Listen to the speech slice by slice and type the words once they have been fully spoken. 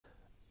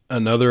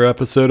Another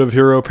episode of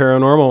Hero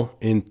Paranormal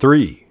in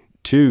 3,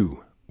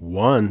 2,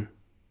 1.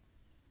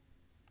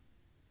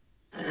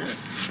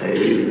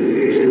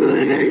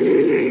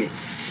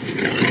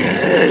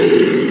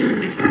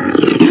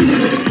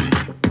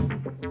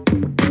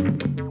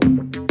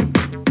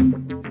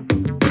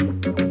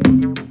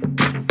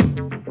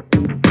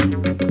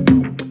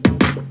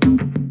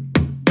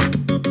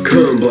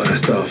 Come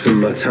blast off in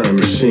my time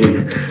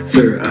machine.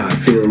 Third eye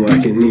feeling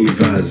like an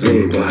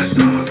Visine. Blast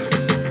off,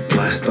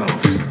 blast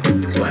off,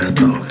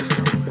 blast off,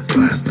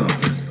 blast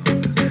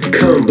off.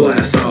 Come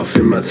blast off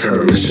in my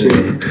time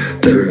machine.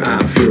 Third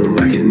eye feeling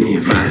like an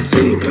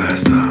Visine.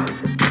 Blast off,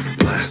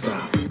 blast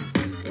off,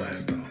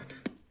 blast off.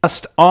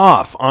 Blast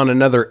off on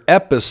another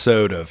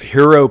episode of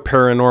Hero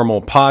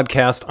Paranormal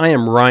Podcast. I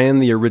am Ryan,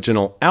 the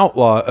original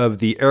outlaw of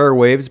the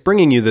airwaves,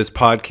 bringing you this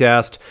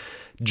podcast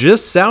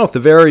just south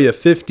of Area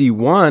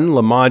 51,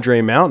 La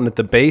Madre Mountain at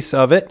the base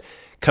of it,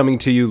 coming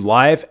to you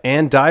live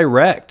and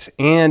direct.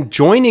 And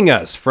joining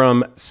us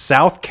from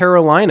South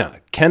Carolina,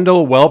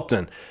 Kendall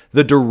Whelpton,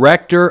 the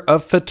director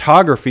of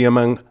photography,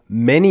 among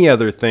many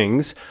other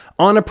things,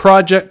 on a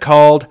project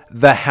called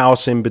The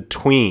House in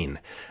Between.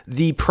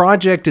 The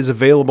project is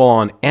available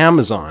on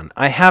Amazon.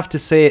 I have to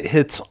say it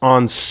hits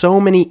on so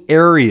many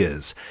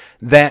areas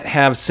that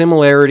have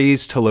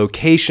similarities to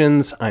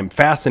locations I'm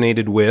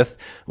fascinated with,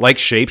 like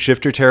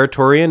Shapeshifter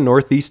Territory in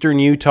northeastern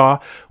Utah,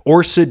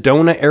 or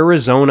Sedona,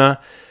 Arizona,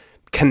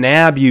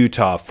 Kanab,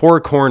 Utah, Four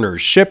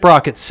Corners,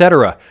 Shiprock,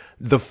 etc.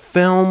 The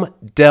film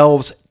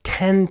delves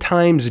 10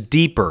 times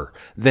deeper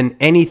than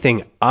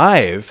anything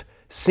I've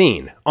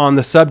seen on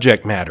the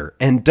subject matter,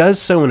 and does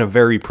so in a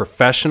very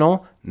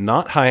professional,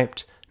 not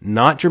hyped,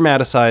 not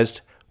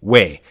dramatized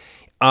way.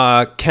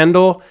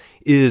 Kendall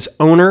is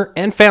owner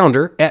and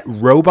founder at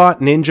Robot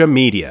Ninja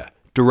Media,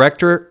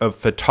 director of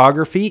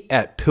photography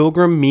at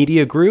Pilgrim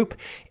Media Group,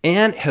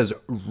 and has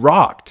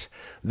rocked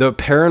the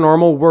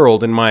paranormal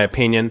world, in my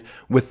opinion,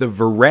 with the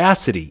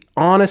veracity,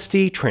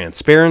 honesty,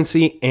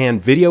 transparency, and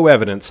video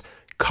evidence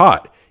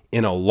caught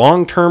in a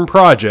long-term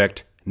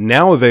project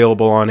now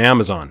available on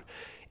Amazon.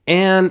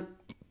 And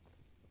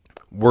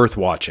worth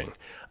watching.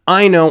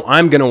 I know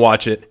I'm going to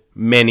watch it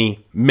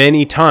many,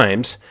 many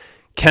times.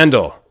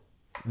 Kendall,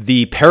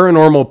 the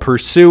paranormal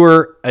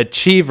pursuer,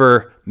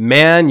 achiever,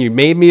 man, you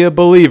made me a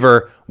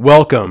believer.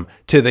 Welcome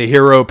to the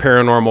Hero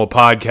Paranormal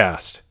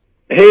Podcast.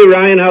 Hey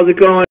Ryan, how's it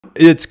going?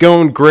 It's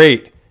going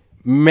great.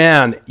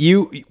 Man,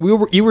 you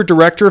were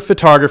director of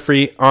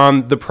photography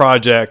on the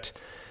project,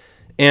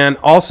 and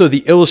also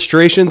the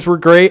illustrations were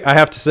great. I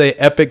have to say,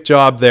 epic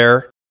job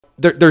there.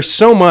 There's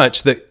so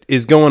much that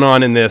is going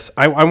on in this.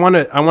 I want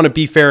to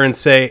be fair and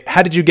say,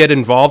 how did you get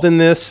involved in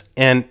this,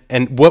 and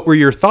what were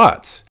your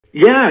thoughts?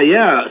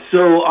 Yeah.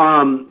 So,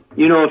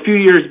 a few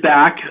years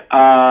back,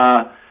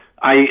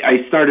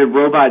 I started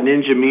Robot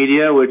Ninja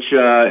Media, which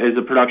is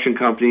a production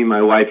company.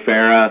 My wife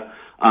Farah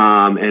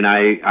and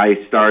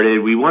I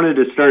started. We wanted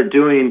to start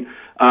doing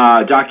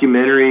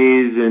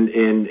documentaries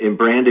and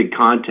branded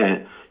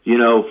content.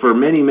 For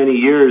many, many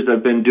years,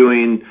 I've been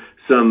doing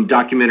some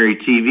documentary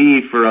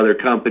TV for other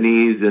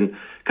companies, and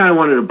kind of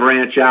wanted to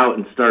branch out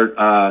and start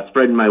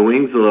spreading my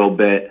wings a little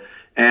bit.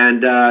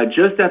 And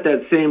just at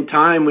that same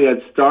time we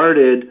had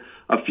started,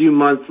 a few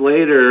months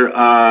later,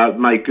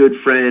 my good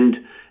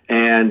friend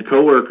and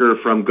coworker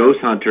from Ghost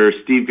Hunter,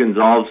 Steve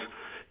Gonsalves,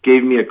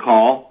 gave me a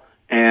call,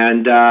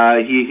 and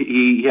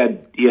he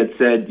had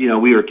said,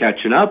 we were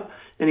catching up,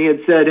 and he had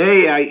said,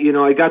 hey,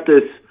 I got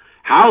this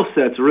house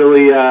that's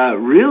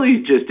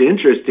really just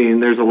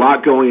interesting. There's a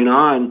lot going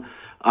on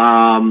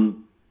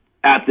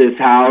at this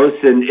house,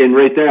 and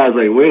right there I was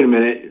like, wait a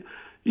minute,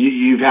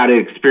 you've had an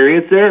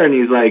experience there? And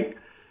he's like,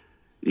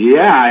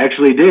 yeah, I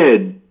actually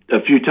did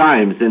a few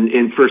times.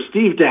 And for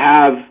Steve to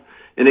have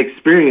an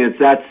experience,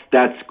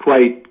 that's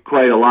quite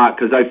a lot,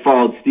 because I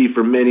followed Steve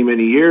for many,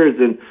 many years,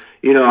 and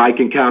I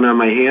can count on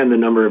my hand the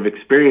number of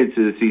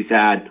experiences he's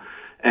had.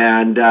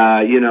 And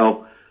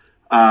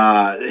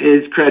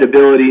his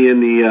credibility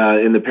in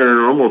the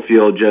paranormal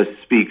field just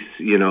speaks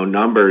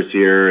numbers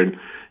here.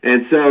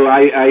 And so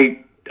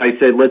I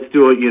said, let's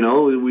do it.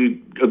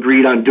 We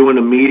agreed on doing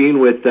a meeting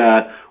with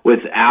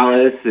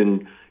Alice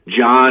and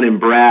John and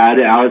Brad.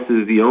 Alice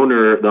is the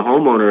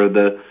homeowner of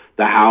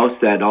the house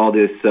that all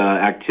this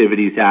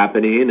activity is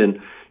happening,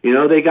 and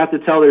they got to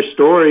tell their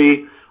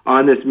story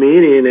on this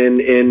meeting,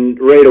 and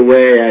right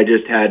away I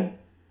just had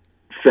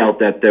felt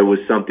that there was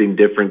something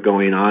different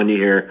going on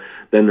here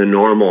than the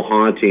normal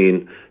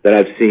haunting that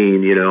I've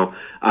seen.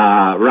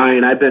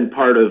 Ryan, I've been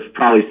part of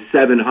probably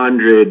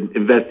 700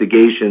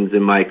 investigations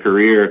in my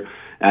career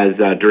as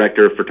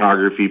director of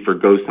photography for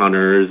Ghost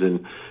Hunters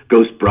and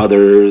Ghost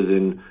Brothers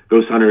and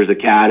Ghost Hunters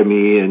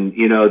Academy, and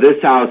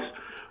this house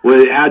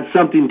had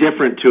something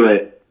different to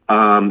it.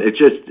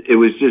 It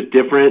was just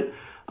different,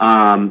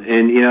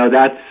 and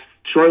that's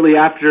shortly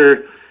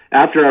after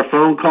our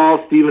phone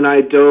call. Steve and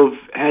I dove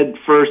head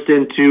first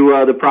into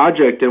the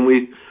project, and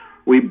we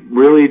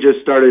really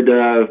just started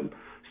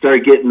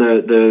getting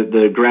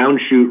the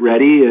ground shoot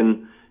ready,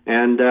 and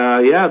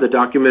the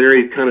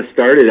documentary kind of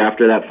started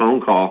after that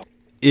phone call.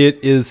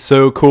 It is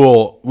so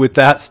cool. With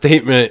that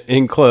statement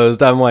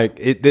enclosed, I'm like,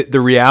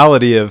 the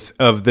reality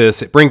of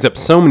this, it brings up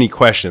so many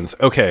questions.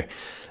 Okay,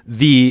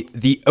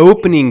 the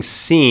opening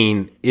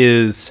scene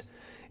is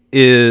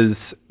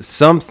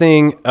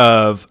something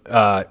of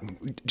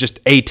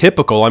just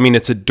atypical. I mean,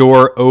 it's a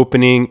door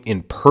opening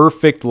in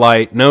perfect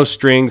light, no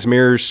strings,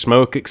 mirrors,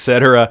 smoke,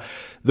 etc.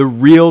 The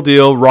real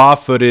deal, raw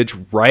footage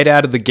right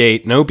out of the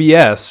gate, no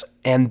BS.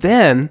 And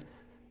then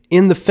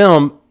in the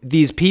film,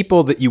 these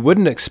people that you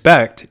wouldn't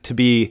expect to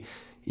be,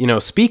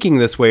 speaking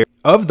this way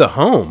of the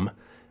home,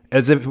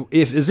 as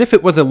if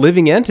it was a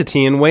living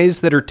entity in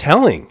ways that are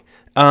telling.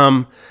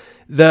 One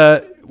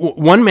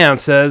man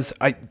says,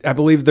 I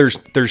believe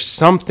there's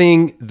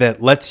something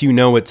that lets you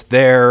know it's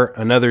there.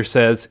 Another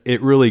says,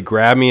 it really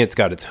grabbed me. It's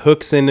got its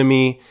hooks into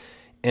me.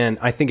 And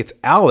I think it's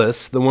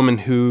Alice, the woman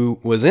who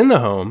was in the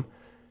home,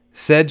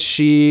 said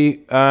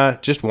she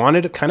just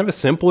wanted a kind of a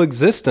simple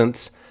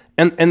existence.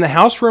 And the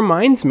house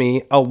reminds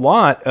me a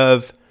lot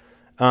of,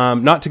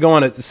 not to go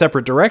on a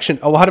separate direction,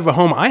 a lot of a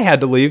home I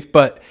had to leave,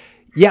 but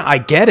yeah, I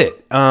get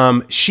it.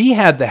 She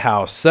had the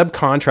house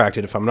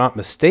subcontracted, if I'm not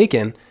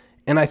mistaken,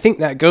 and I think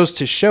that goes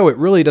to show it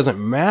really doesn't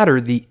matter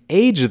the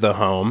age of the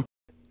home.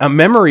 A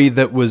memory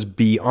that was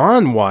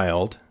beyond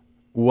wild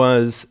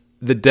was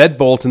the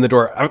deadbolt in the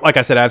door. Like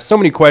I said, I have so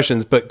many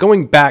questions, but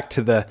going back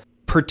to the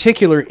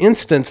particular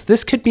instance,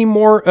 this could be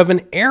more of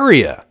an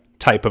area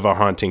type of a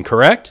haunting,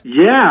 correct?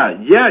 Yeah.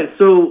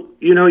 So,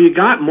 you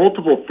got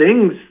multiple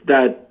things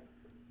that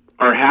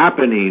are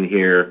happening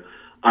here.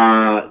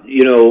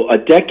 A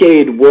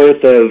decade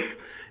worth of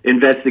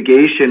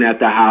investigation at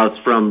the house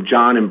from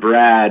John and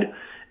Brad,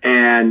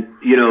 and,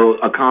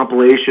 a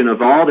compilation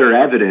of all their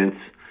evidence.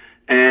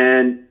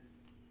 And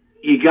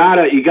you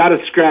gotta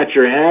scratch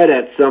your head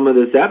at some of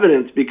this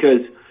evidence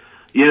because,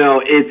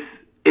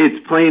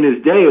 it's plain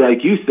as day,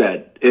 like you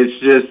said. It's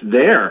just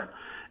there.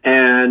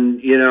 And,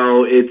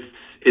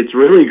 it's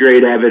really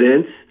great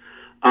evidence.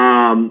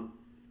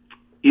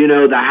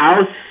 The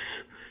house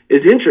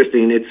is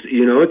interesting.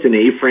 It's an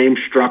A-frame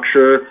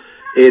structure.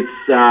 It's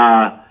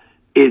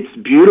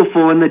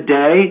beautiful in the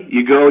day.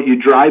 You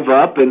drive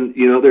up and,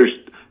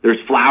 there's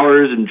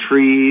flowers and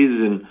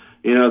trees and,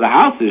 the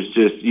house is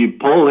just, you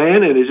pull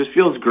in and it just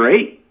feels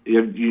great.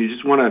 You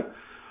just want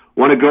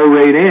to go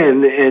right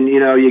in and,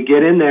 you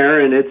get in there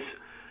and it's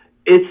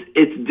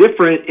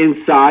different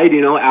inside.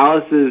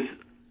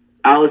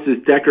 Alice's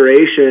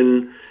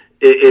decoration,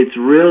 it's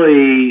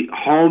really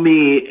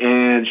homey,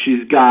 and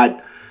she's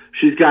got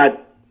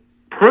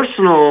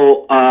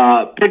personal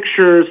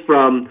pictures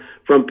from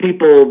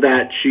people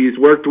that she's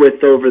worked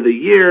with over the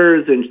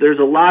years, and there's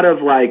a lot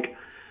of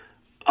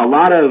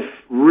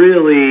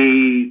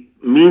really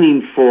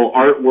meaningful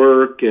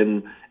artwork,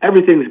 and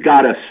everything's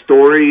got a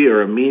story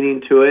or a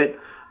meaning to it.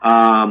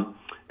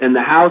 And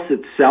the house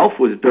itself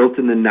was built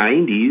in the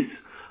 90s.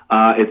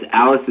 It's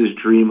Alice's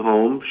dream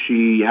home.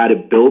 She had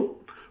it built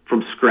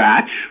from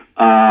scratch.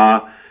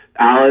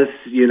 Alice,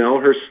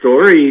 her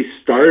story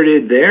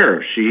started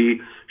there.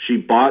 She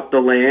bought the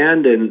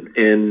land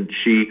and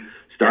she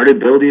started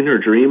building her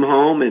dream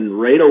home, and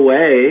right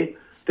away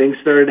things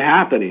started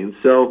happening.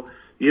 So,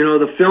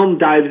 the film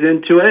dives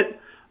into it.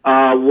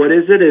 What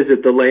is it? Is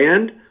it the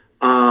land?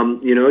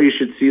 You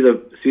should see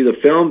the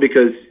film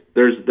because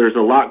there's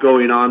a lot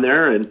going on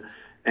there, and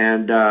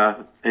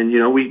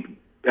we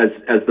as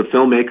the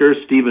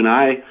filmmakers, Steve and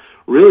I,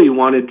 really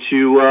wanted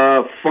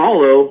to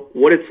follow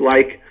what it's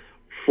like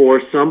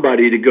for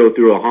somebody to go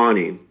through a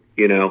haunting.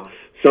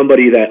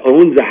 Somebody that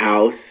owns a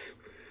house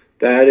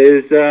that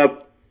is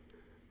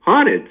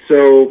haunted.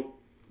 So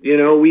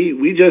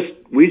we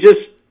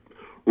just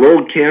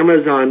rolled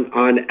cameras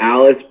on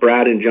Alice,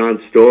 Brad, and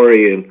John's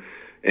story,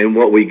 and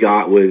what we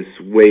got was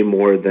way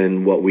more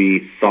than what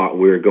we thought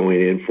we were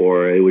going in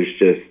for. It was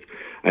just,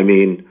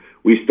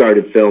 we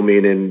started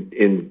filming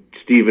and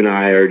Steve and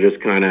I are just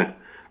kind of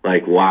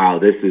like, wow,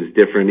 this is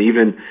different.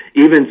 Even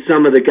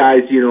some of the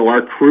guys,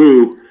 our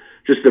crew,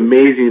 just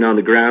amazing on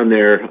the ground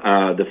there.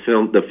 The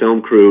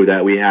film crew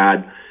that we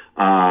had,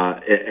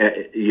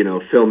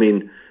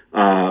 filming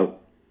at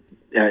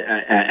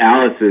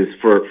Alice's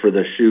for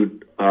the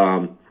shoot.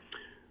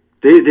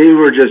 They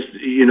were just,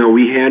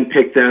 we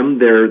handpicked them.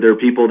 They're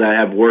people that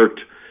have worked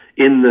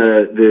in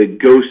the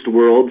ghost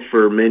world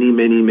for many,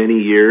 many, many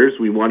years.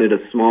 We wanted a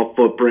small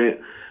footprint.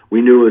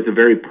 We knew it was a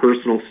very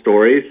personal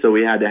story, so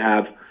we had to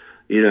have,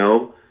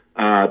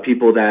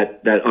 people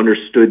that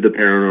understood the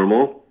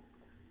paranormal.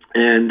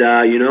 And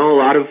a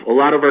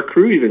lot of our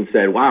crew even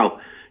said, "Wow,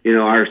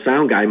 our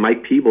sound guy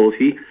Mike Peebles,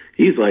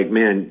 he's like,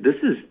 man, this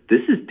is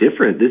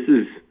different. This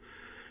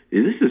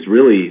is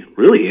really,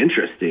 really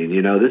interesting.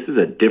 This is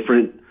a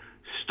different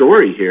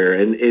story here."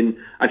 And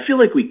I feel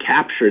like we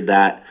captured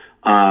that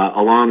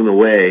along the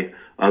way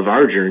of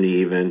our journey.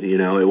 Even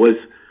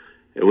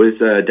it was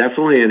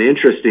definitely an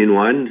interesting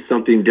one,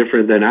 something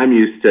different than I'm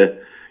used to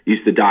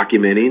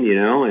documenting.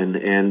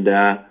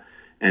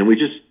 And we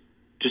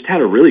just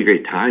had a really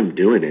great time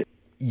doing it.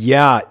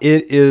 Yeah,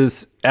 it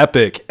is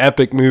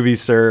epic movie,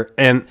 sir.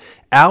 And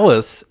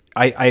Alice,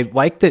 I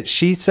like that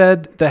she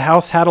said the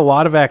house had a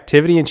lot of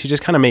activity and she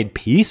just kind of made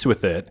peace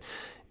with it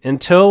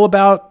until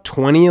about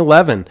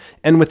 2011.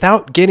 And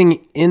without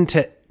getting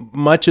into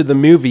much of the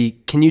movie,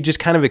 can you just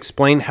kind of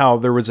explain how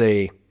there was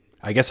a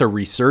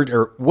research,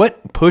 or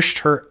what pushed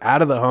her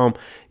out of the home?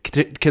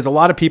 Because a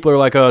lot of people are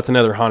like, oh, it's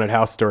another haunted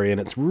house story,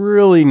 and it's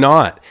really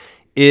not.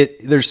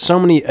 There's so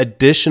many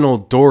additional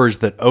doors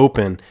that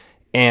open,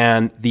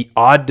 and the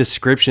odd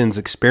descriptions,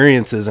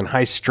 experiences, and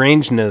high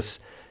strangeness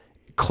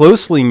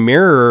closely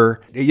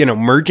mirror,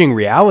 merging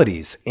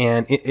realities,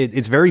 and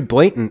it's very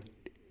blatant.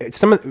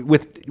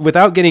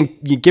 Without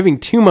giving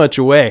too much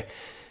away,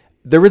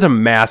 there was a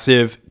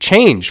massive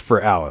change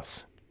for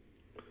Alice.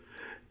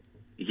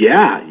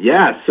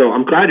 Yeah. So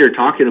I'm glad you're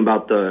talking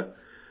about the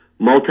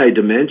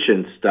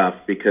multi-dimension stuff,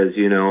 because,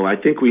 I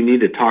think we need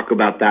to talk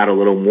about that a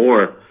little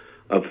more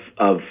of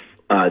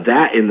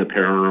that in the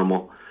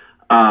paranormal.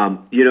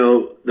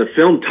 The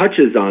film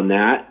touches on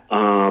that.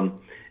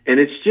 And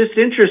it's just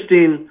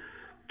interesting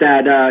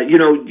that,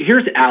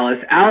 here's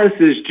Alice. Alice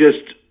is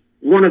just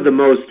one of the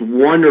most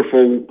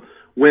wonderful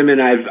women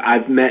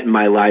I've met in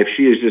my life.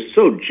 She is just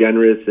so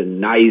generous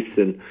and nice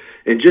and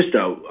just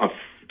a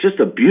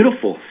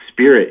beautiful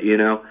spirit,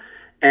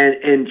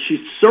 and she's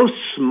so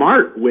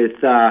smart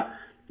with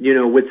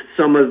with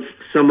some of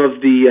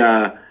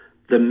the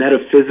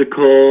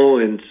metaphysical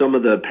and some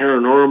of the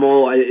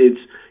paranormal.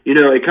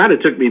 It kind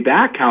of took me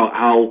back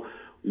how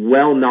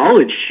well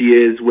knowledge she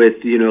is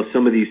with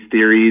some of these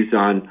theories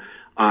on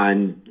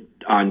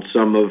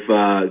some of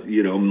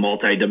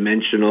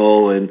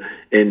multidimensional and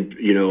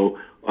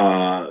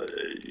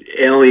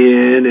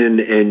alien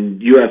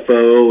and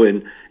UFO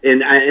and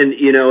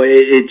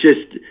it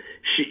just.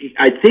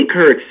 I think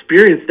her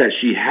experience that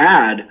she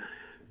had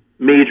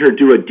made her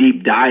do a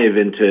deep dive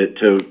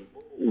into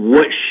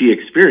what she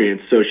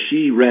experienced. So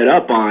she read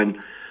up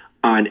on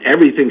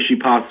everything she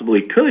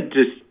possibly could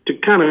just to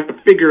kind of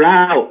figure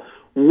out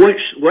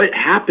what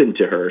happened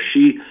to her.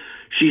 She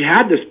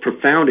had this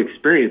profound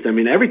experience. I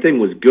mean, everything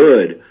was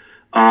good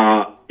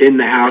in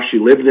the house. She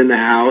lived in the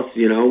house.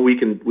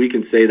 We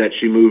can say that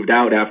she moved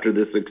out after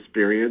this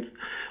experience.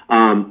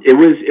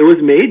 It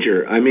was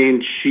major. I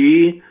mean,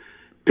 she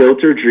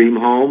built her dream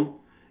home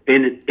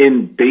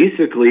and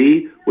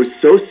basically was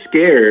so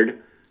scared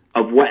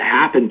of what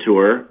happened to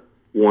her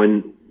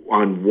on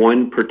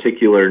one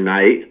particular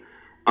night.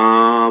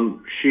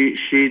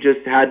 She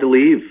just had to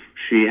leave.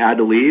 She had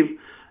to leave,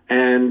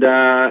 and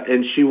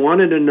she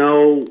wanted to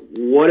know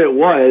what it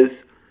was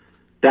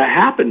that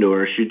happened to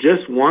her. She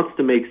just wants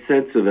to make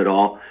sense of it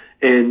all.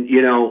 And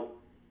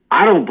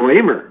I don't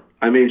blame her.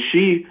 I mean,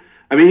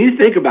 you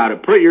think about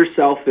it. Put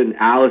yourself in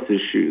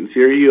Alice's shoes.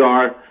 Here you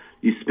are.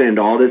 You spend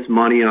all this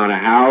money on a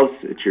house.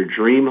 It's your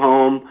dream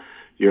home.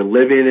 You're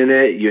living in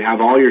it. You have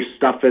all your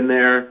stuff in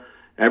there.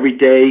 Every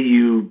day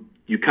you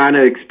kind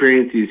of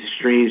experience these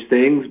strange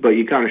things, but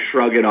you kind of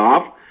shrug it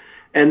off.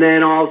 And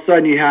then all of a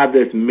sudden you have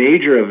this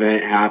major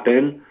event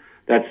happen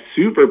that's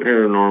super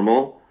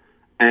paranormal,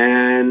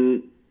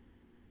 and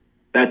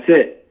that's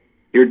it.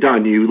 You're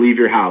done. You leave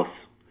your house.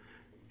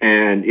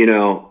 And,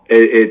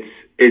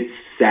 it's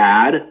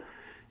sad.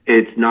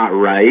 It's not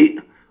right.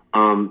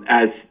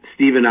 As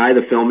Steve and I,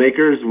 the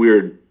filmmakers,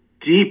 we're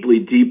deeply,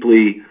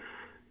 deeply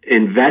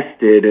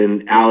invested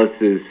in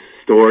Alice's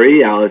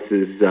story,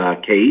 Alice's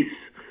case.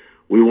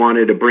 We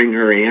wanted to bring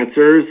her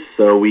answers,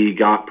 so we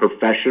got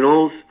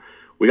professionals.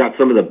 We got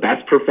some of the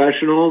best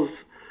professionals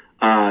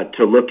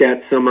to look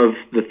at some of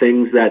the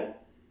things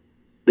that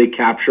they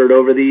captured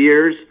over the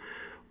years.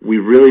 We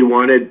really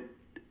wanted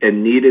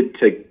and needed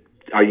to,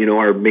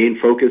 our main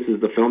focus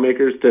is the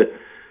filmmakers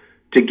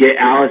to get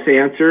Alice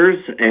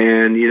answers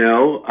and,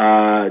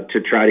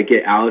 to try to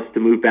get Alice to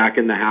move back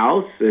in the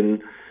house.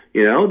 And,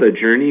 the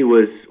journey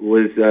was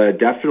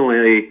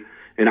definitely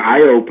an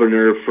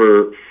eye-opener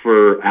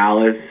for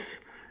Alice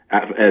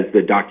as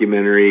the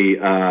documentary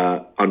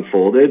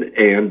unfolded,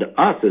 and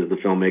us as the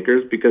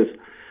filmmakers, because,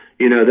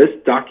 this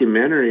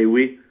documentary,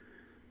 we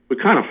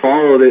kind of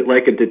followed it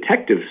like a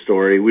detective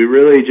story. We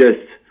really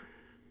just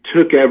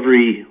took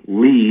every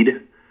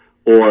lead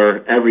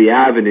or every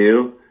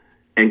avenue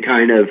and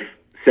kind of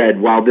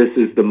said, "Wow, this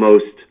is the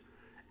most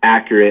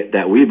accurate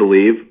that we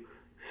believe."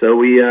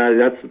 So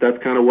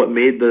that's kind of what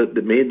made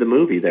the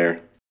movie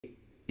there.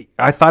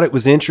 I thought it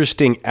was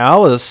interesting.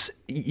 Alice,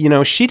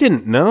 she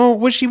didn't know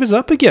what she was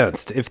up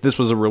against. If this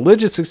was a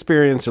religious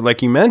experience or,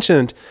 like you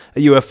mentioned, a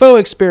UFO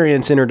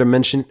experience,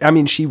 interdimension. I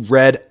mean, she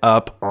read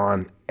up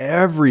on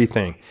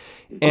everything.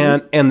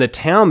 Mm-hmm. And the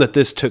town that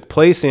this took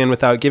place in,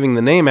 without giving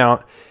the name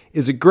out,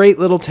 is a great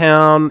little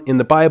town in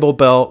the Bible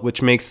Belt,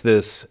 which makes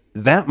this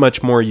that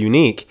much more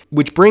unique,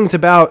 which brings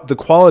about the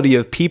quality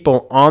of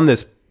people on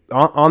this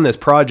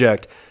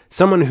project.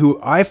 Someone who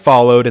I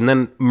followed and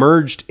then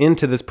merged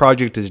into this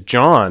project is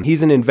John.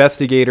 He's an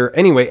investigator.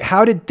 Anyway,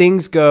 how did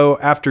things go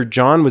after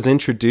John was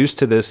introduced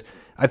to this?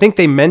 I think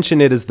they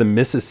mention it as the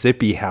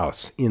Mississippi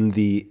House in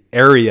the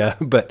area,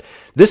 but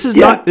this is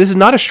not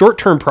a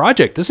short-term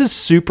project. This is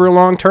super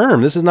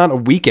long-term. This is not a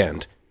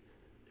weekend.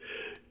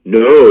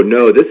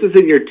 No, this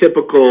isn't your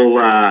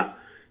typical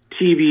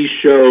TV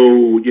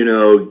show,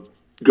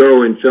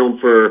 go and film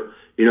for,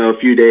 a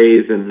few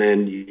days and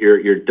then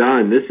you're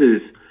done. This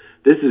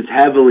is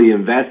heavily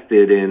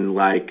invested in,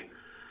 like,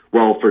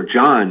 well, for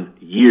John,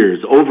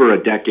 years, over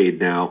a decade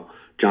now.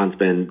 John's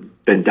been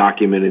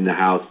documenting the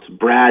house.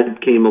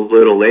 Brad came a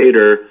little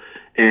later,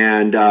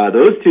 and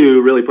those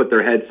two really put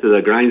their heads to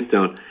the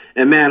grindstone.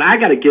 And man, I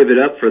got to give it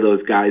up for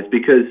those guys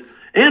because,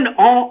 and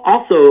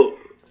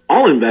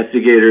all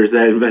investigators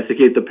that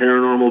investigate the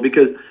paranormal,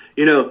 because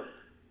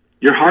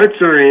your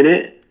hearts are in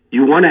it.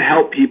 You want to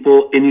help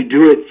people, and you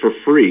do it for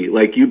free.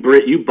 Like you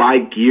buy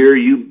gear,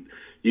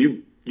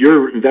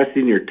 you're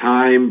investing your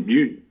time.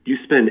 You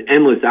spend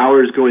endless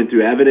hours going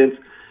through evidence,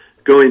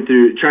 going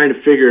through trying to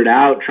figure it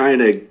out, trying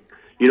to,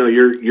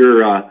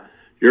 you're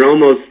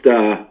almost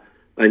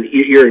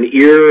you're an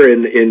ear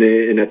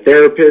and a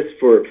therapist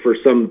for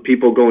some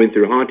people going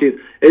through hauntings.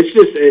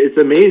 It's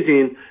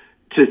amazing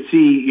to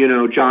see,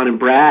 John and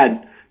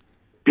Brad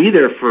be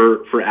there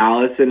for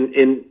Alice,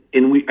 and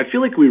I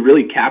feel like we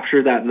really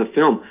capture that in the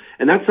film,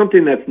 and that's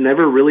something that's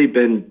never really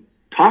been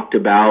talked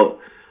about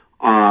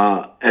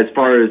as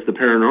far as the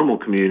paranormal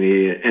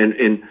community,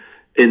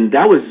 and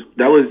that was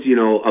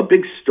a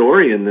big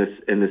story in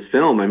this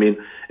film. I mean,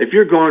 if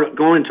you're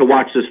going to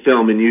watch this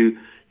film and you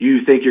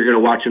think you're going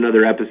to watch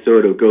another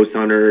episode of Ghost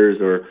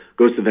Hunters or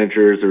Ghost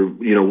Adventures or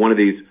one of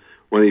these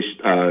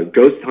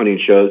ghost hunting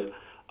shows,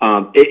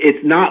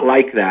 it's not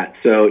like that.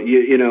 So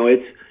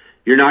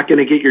you're not going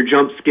to get your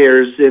jump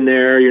scares in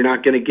there. You're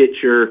not going to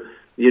get your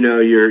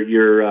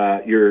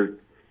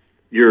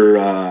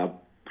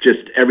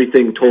just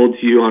everything told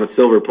to you on a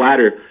silver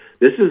platter.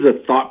 This is a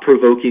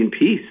thought-provoking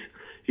piece.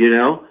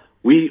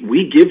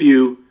 We give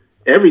you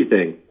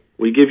everything.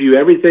 We give you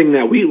everything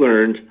that we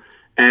learned,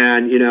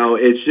 and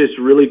it's just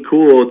really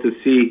cool to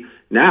see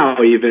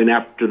now, even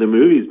after the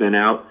movie's been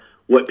out,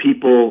 what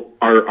people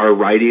are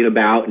writing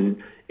about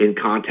and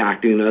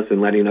contacting us and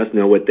letting us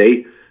know what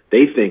they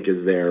think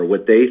is there,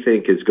 what they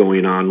think is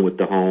going on with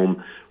the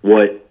home,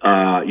 what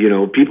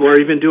people are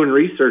even doing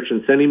research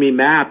and sending me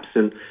maps,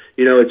 and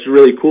it's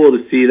really cool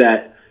to see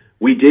that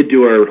we did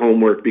do our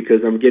homework,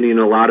 because I'm getting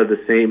a lot of the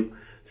same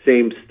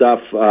stuff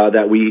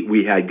that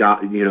we had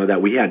got,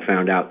 that we had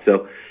found out.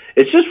 So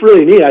it's just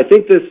really neat. I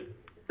think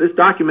this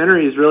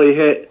documentary has really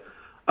hit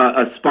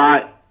a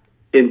spot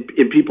in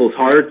people's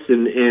hearts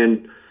and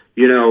in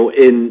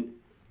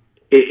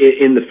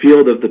the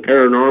field of the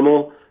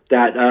paranormal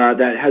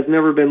that has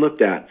never been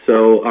looked at.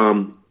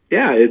 So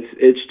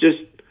it's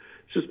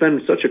just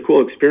been such a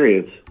cool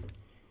experience.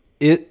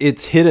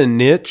 It's hit a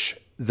niche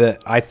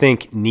that I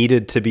think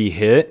needed to be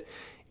hit.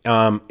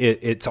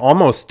 It's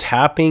almost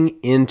tapping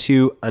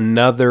into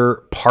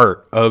another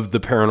part of the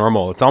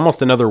paranormal. It's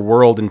almost another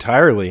world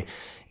entirely.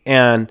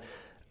 And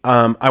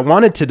I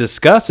wanted to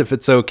discuss, if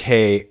it's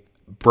okay,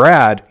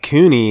 Brad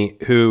Cooney,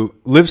 who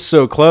lives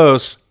so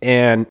close,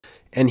 and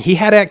he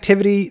had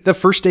activity the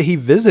first day he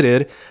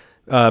visited.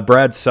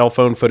 Brad's cell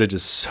phone footage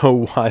is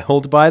so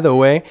wild, by the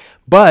way.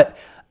 But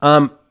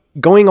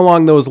going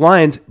along those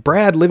lines,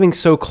 Brad living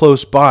so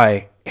close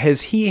by,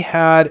 has he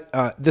had,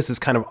 this is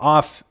kind of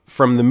off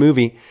from the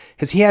movie,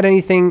 has he had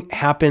anything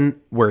happen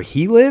where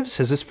he lives?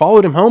 Has this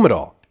followed him home at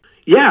all?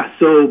 Yeah,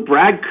 so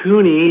Brad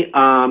Cooney,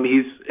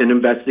 he's an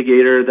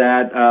investigator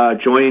that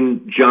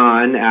joined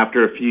John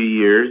after a few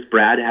years.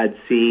 Brad had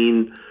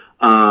seen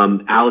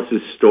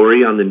Alice's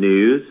story on the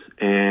news,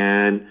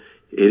 and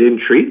it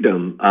intrigued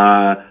him.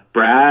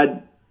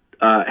 Brad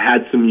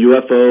had some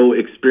UFO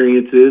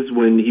experiences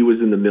when he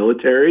was in the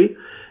military,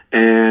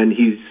 and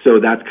so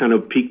that's kind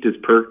of piqued his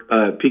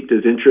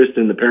interest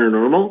in the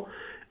paranormal.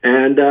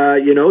 And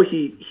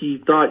he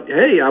thought,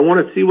 hey, I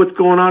want to see what's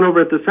going on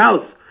over at this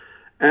house.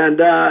 And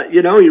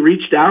he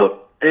reached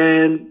out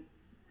and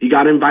he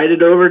got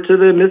invited over to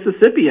the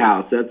Mississippi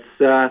house.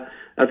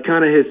 That's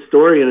kind of his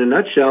story in a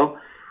nutshell.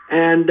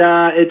 And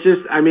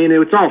it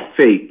was all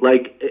fate.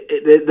 Like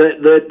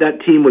that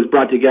team was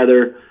brought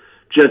together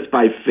just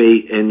by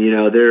fate. And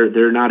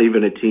they're not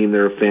even a team;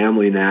 they're a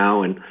family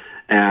now. And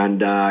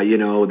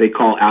they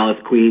call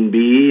Alice Queen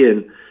Bee.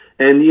 And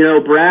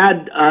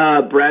Brad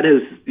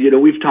has,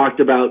 we've talked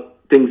about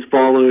things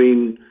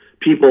following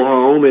people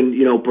home,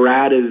 and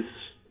Brad has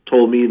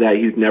told me that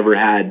he's never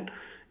had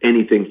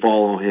anything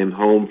follow him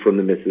home from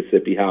the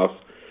Mississippi house.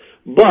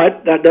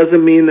 But that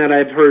doesn't mean that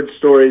I've heard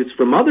stories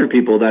from other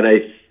people that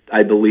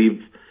I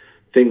believe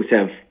things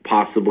have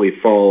possibly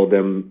followed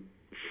them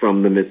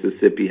from the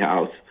Mississippi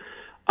house.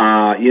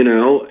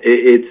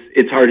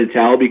 It's hard to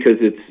tell because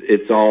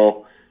it's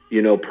all,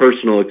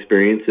 personal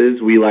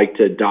experiences. We like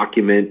to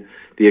document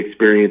the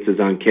experiences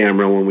on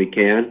camera when we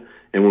can,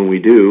 and when we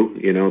do,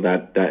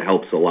 that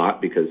helps a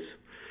lot because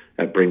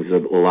that brings a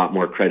lot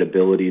more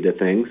credibility to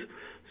things.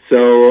 So,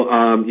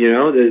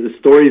 the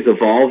story's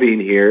evolving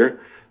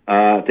here.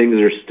 Things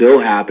are still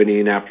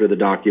happening after the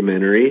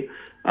documentary.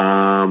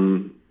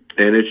 And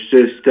it's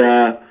just,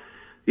 the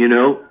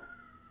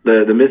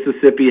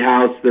Mississippi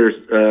house,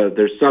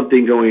 there's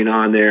something going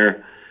on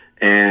there,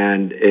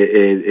 and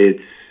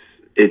it's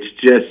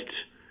just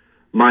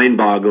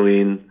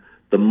mind-boggling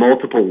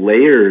multiple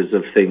layers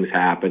of things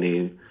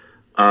happening.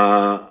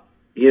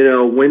 You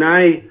know, when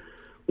I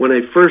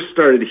first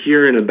started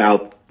hearing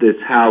about this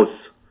house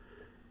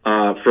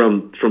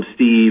from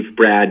Steve,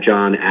 Brad,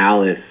 John,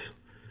 Alice,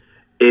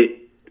 it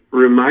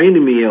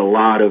reminded me a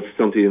lot of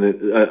something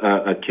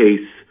that a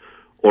case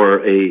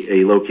or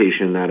a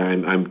location that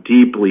I'm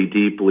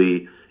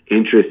deeply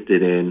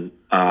interested in,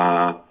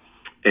 and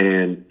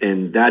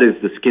that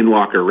is the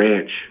Skinwalker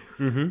Ranch.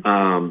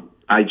 Mm-hmm.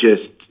 I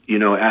just, you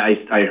know,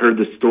 I heard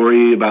the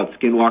story about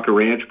Skinwalker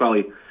Ranch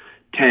probably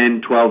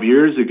 10, 12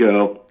 years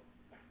ago,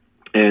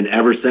 and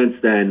ever since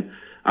then,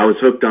 I was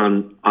hooked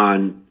on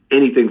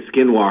anything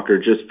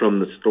Skinwalker just from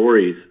the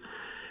stories.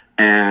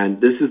 And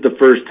this is the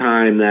first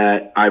time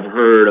that I've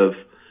heard of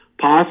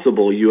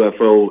possible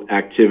UFO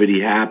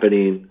activity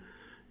happening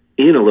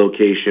in a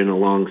location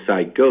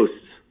alongside ghosts.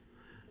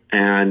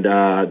 And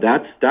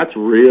that's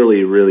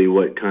really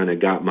what kind of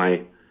got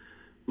my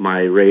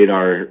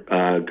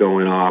radar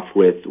going off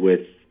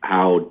with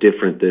how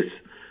different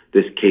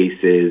this case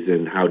is,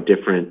 and how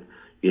different,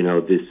 you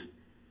know,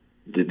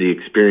 the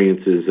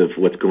experiences of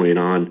what's going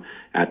on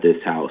at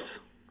this house.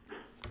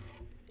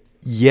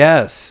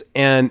 Yes,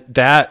 and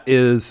that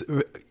is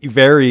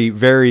very,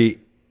 very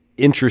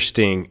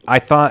interesting. I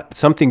thought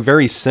something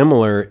very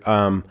similar.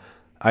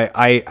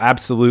 I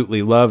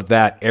absolutely love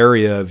that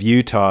area of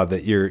Utah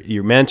that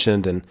you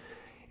mentioned,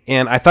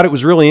 and I thought it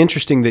was really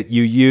interesting that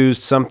you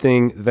used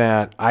something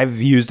that I've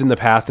used in the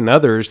past and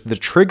others, the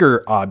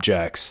trigger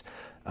objects.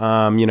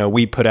 You know,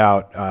 we put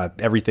out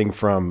everything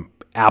from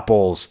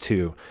apples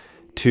to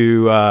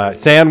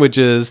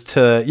sandwiches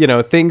to, you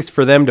know, things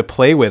for them to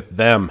play with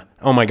them.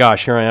 Oh my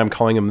gosh, here I am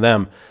calling them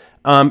them.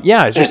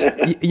 Yeah, it's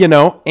just, you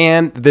know,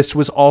 and this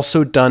was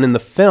also done in the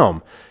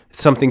film.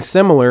 Something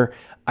similar.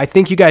 I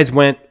think you guys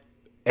went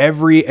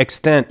every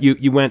extent.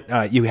 You went,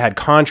 you had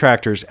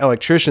contractors,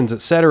 electricians,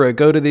 etc.,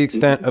 go to the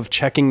extent of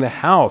checking the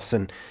house,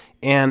 and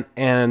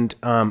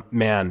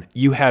man,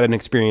 you had an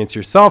experience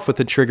yourself with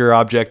the trigger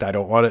object. I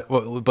don't want it,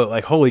 but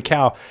like, holy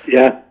cow.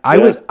 Yeah.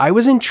 I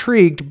was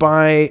intrigued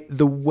by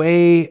the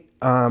way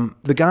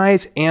the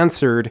guys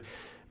answered.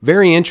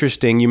 Very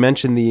interesting. You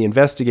mentioned the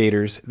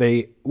investigators.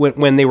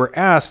 When they were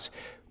asked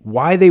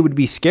why they would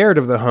be scared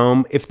of the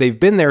home if they've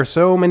been there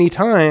so many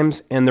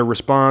times, and the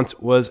response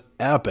was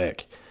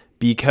epic,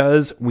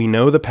 because we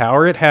know the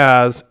power it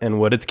has and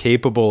what it's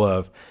capable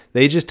of.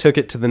 They just took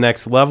it to the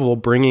next level,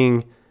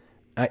 bringing,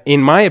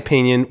 in my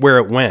opinion, where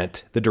it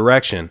went, the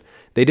direction.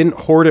 They didn't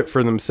hoard it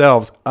for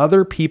themselves.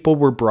 Other people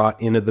were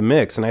brought into the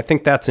mix, and I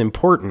think that's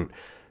important.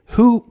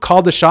 Who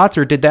called the shots,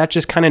 or did that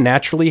just kind of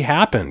naturally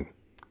happen?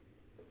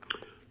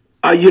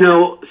 You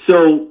know,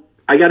 so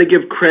I got to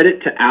give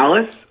credit to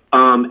Alice.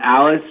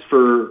 Alice,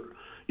 for,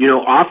 you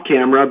know, off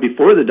camera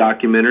before the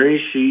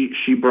documentary,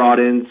 she brought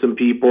in some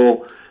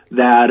people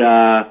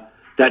that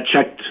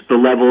checked the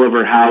level of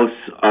her house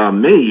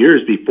many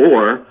years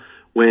before,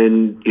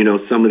 when, you know,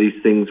 some of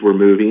these things were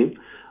moving.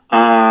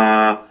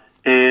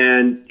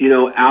 And, you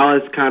know,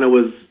 Alice kind of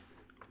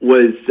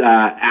was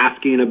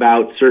asking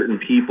about certain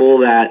people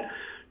that,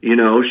 you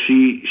know,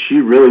 she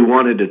really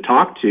wanted to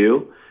talk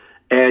to.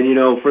 And, you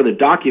know, for the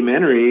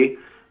documentary,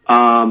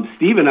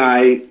 Steve and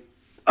I,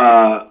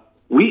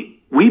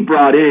 we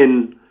brought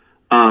in,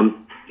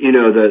 you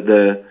know,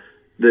 the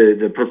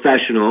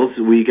professionals.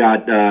 We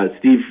got,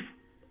 Steve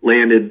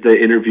landed the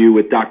interview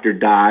with Dr.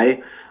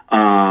 Dye,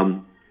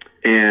 and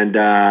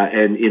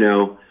you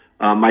know,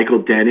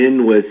 Michael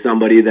Denon was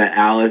somebody that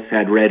Alice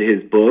had read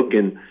his book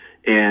and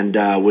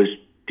was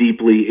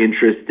deeply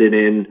interested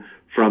in,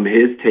 from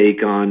his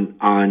take on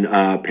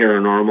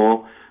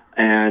paranormal,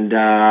 and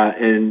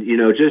you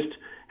know, just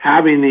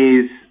having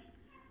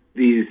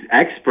these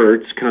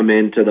experts come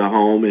into the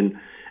home and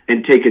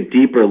take a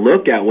deeper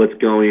look at what's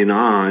going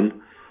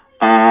on.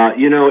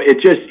 You know,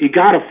 you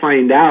got to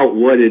find out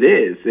what it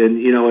is,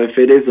 and you know, if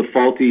it is a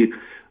faulty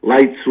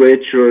light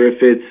switch, or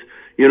if it's,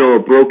 you know, a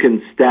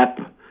broken step,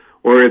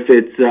 or if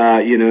it's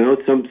you know,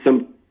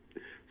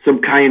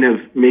 some kind of,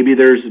 maybe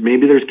there's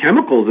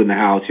chemicals in the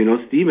house. You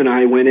know, Steve and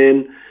I went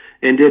in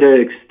and did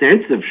an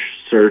extensive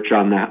search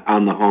on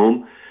the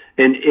home,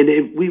 and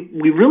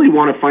we really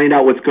want to find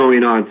out what's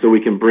going on so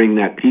we can bring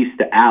that piece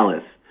to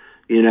Alice.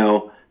 You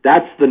know,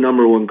 that's the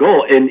number one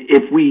goal. And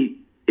if we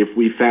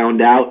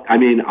found out, I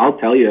mean, I'll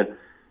tell you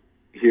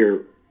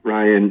here,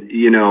 Ryan,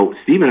 you know,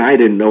 Steve and I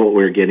didn't know what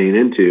we were getting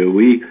into.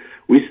 We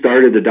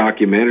started the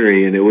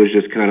documentary, and it was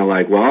just kind of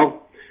like,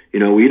 well, you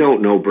know, we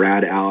don't know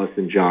Brad, Alice,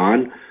 and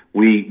John.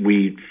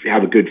 We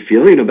have a good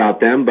feeling about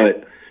them,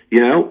 but, you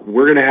know,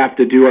 we're going to have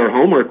to do our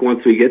homework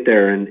once we get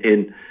there.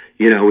 And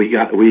you know,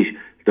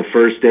 the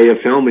first day of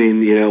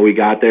filming, you know, we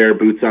got there,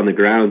 boots on the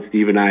ground.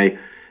 Steve and I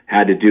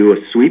had to do a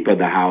sweep of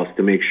the house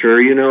to make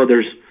sure, you know,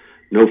 there's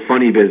no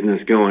funny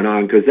business going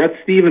on, because that's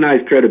Steve and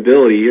I's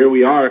credibility. Here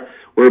we are,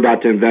 we're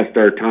about to invest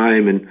our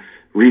time and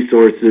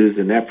resources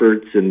and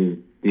efforts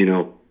and, you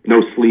know,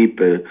 no sleep,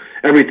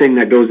 everything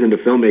that goes into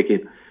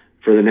filmmaking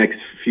for the next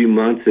few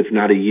months, if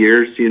not a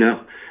years, you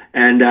know.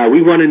 And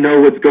we want to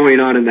know what's going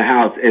on in the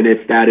house. And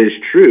if that is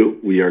true,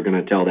 we are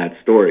going to tell that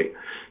story.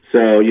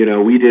 So,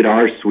 we did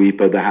our sweep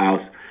of the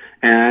house,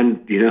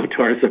 and, to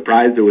our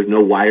surprise, there was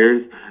no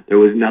wires. There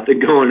was nothing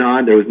going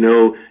on. There was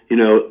no,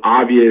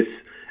 obvious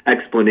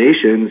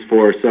explanations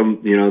for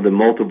some, the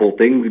multiple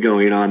things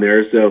going on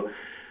there. So,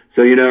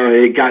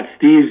 it got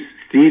Steve's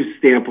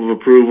stamp of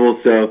approval.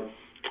 So,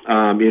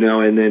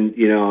 and then,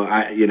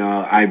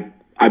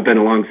 I've been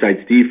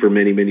alongside Steve for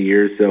many, many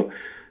years. So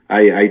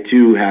I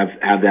too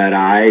have that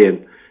eye,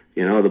 and,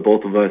 the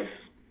both of us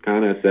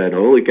kind of said,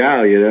 holy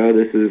cow,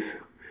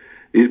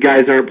 these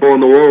guys aren't pulling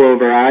the wool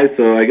over our eyes.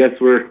 So I guess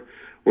we're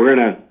going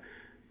to,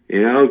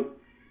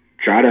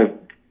 try to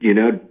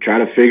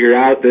figure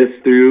out this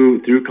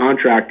through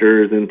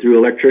contractors and through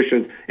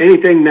electricians,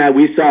 anything that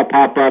we saw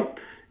pop up.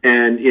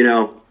 And,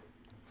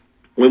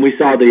 when we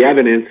saw the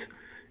evidence,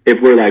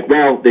 if we're like,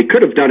 well, they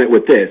could have done it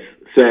with this.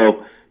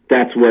 So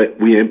that's what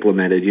we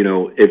implemented.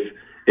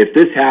 If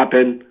this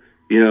happened,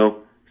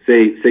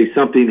 say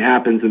something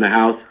happens in the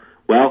house,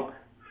 well,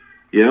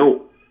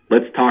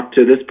 let's talk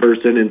to this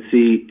person and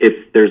see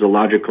if there's a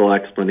logical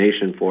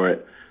explanation for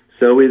it.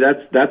 So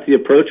that's the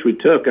approach we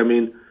took. I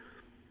mean,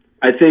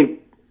 I think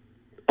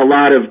a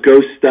lot of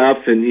ghost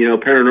stuff and,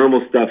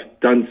 paranormal stuff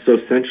done so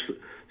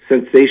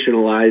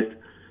sensationalized,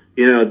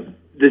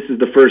 this is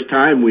the first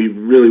time we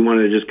really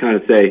wanted to just kind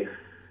of say,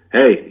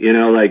 hey,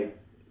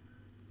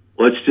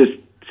 let's just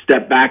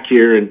step back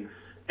here and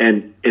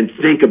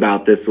think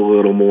about this a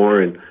little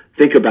more, and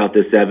think about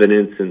this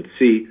evidence and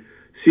see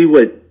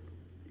what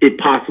it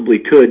possibly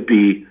could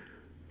be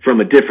from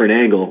a different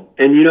angle.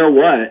 And you know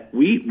what?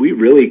 We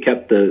really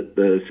kept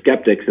the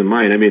skeptics in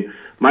mind. I mean,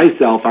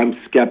 myself, I'm a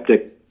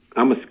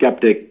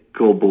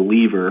skeptical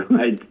believer.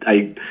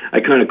 I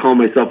kind of call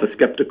myself a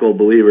skeptical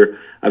believer.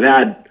 I've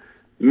had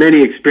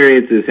many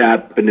experiences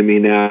happen to me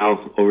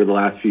now over the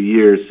last few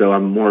years, so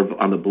I'm more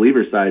on the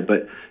believer side.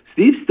 But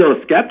Steve's still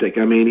a skeptic.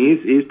 I mean,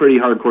 he's pretty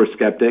hardcore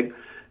skeptic.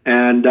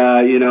 And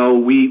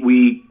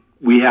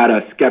we had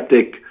a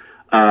skeptic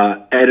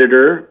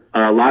editor.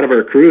 A lot of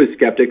our crew is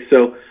skeptics.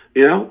 So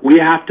we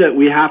have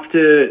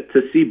to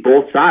see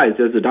both sides.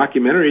 As a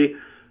documentary,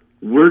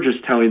 we're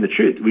just telling the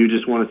truth. We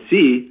just want to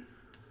see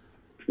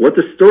what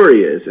the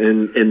story is,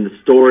 and the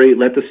story,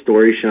 let the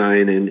story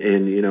shine.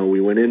 And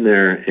we went in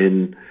there,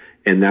 and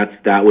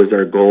that was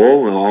our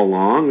goal all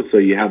along. So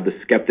you have the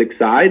skeptic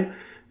side,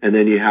 and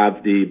then you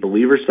have the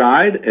believer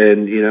side.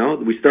 And,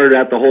 we started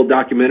out the whole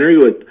documentary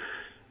with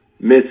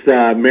Miss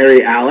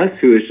Mary Alice,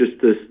 who is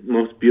just this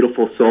most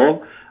beautiful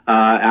soul,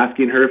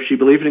 asking her if she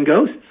believed in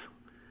ghosts.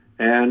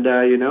 And,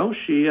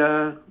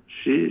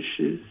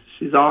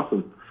 she's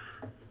awesome.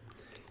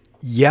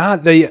 Yeah,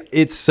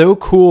 it's so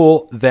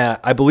cool that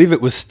I believe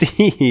it was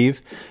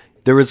Steve.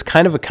 There was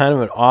kind of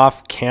an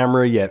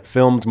off-camera yet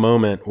filmed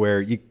moment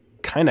where you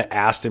kind of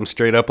asked him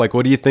straight up, like,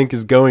 what do you think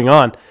is going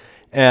on?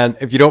 And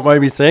if you don't mind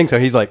me saying so,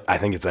 he's like, I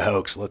think it's a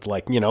hoax. Let's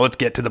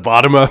get to the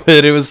bottom of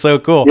it. It was so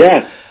cool.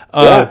 Yeah.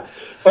 Yeah.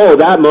 Oh,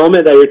 that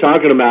moment that you're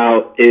talking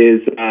about is,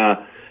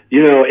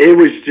 it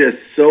was just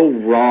so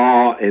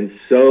raw and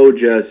so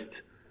just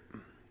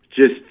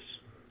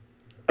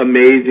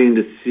amazing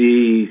to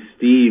see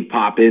Steve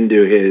pop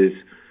into his,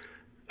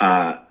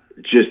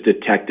 just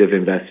detective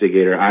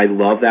investigator. I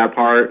love that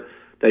part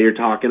that you're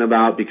talking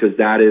about, because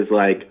that is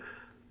like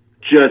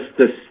just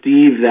the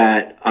Steve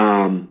that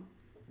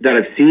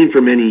I've seen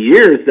for many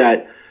years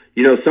that,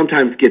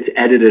 sometimes gets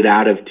edited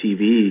out of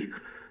TV,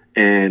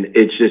 and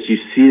it's just, you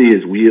see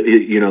his wheel,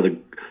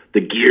 the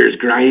gears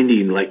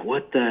grinding, like,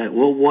 what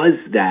was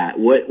that?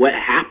 What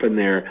happened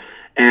there?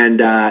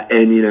 And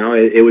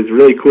it was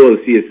really cool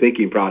to see his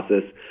thinking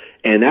process.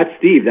 And that's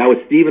Steve. That was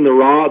Steve in the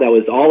raw. That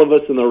was all of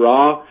us in the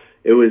raw.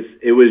 It was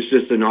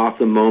just an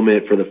awesome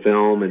moment for the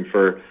film and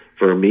for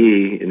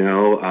me,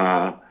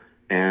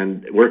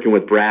 and working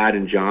with Brad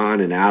and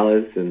John and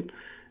Alice and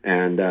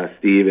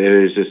Steve.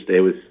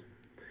 It was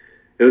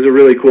a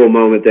really cool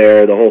moment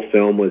there. The whole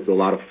film was a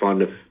lot of fun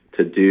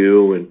to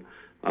do, and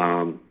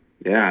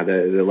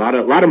there's a lot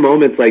of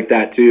moments like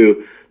that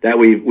too that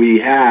we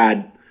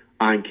had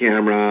on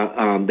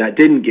camera that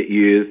didn't get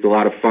used. A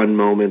lot of fun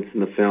moments in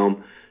the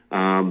film.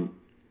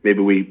 Maybe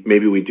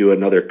we do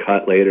another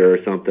cut later or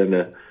something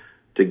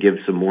to give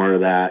some more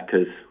of that,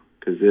 because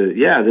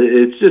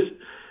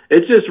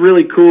it's just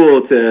really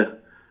cool to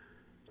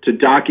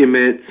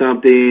document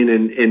something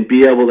and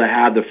be able to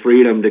have the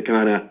freedom to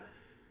kind of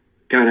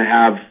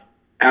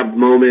have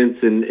moments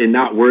and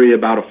not worry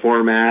about a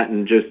format,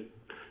 and just,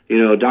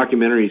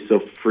 documentary is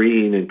so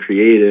freeing and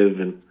creative,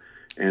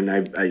 and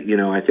I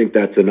think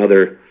that's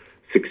another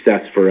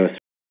success for us.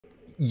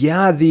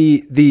 Yeah,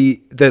 the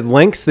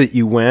lengths that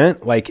you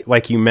went,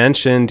 like you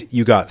mentioned,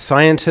 you got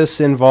scientists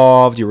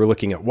involved. You were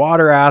looking at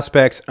water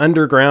aspects,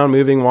 underground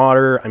moving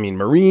water. I mean,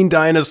 marine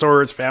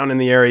dinosaurs found in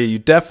the area. You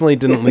definitely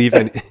didn't leave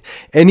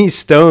any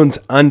stones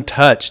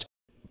untouched.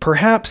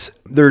 Perhaps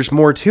there's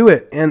more to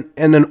it. And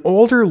an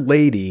older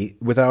lady,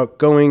 without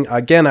going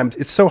again,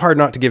 it's so hard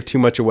not to give too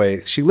much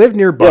away. She lived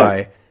nearby.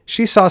 Yeah.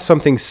 She saw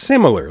something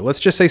similar. Let's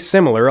just say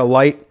similar, a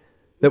light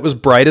that was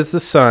bright as the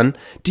sun.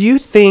 Do you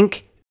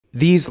think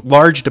these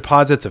large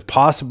deposits of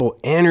possible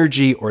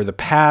energy or the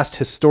past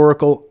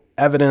historical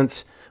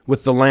evidence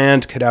with the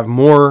land could have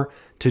more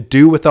to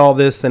do with all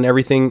this than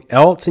everything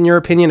else, in your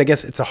opinion? I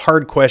guess it's a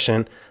hard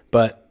question,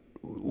 but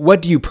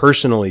what do you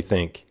personally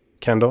think,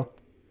 Kendall?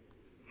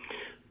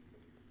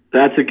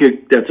 That's a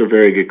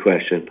very good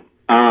question.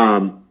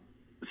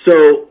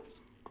 So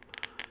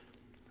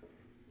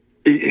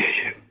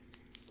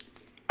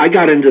I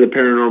got into the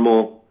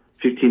paranormal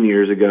 15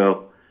 years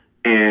ago,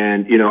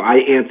 and, I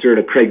answered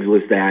a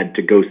Craigslist ad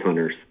to ghost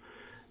hunters,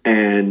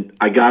 and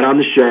I got on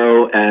the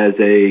show as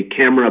a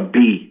camera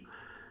B,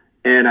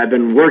 and I've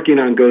been working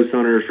on ghost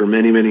hunters for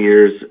many, many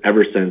years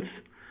ever since,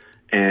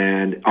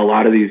 and a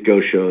lot of these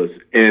ghost shows.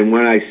 And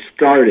when I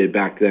started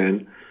back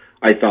then,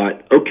 I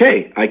thought,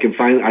 okay, I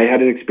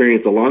had an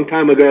experience a long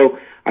time ago.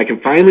 I can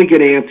finally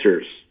get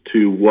answers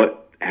to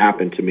what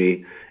happened to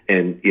me,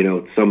 and,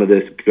 some of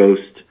this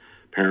ghost,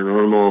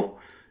 paranormal,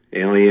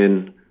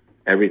 alien,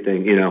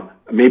 everything,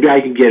 maybe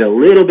I can get a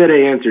little bit of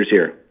answers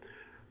here.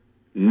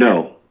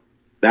 No,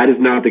 that is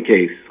not the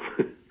case.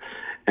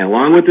 And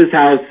along with this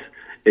house,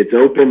 it's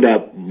opened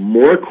up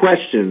more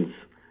questions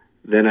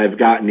than I've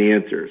gotten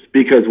answers.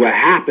 Because what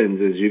happens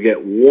is you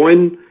get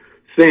one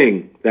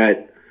thing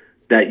that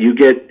you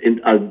get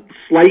a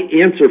slight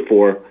answer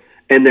for,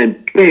 and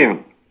then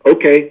bam,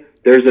 okay,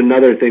 there's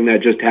another thing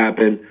that just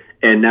happened,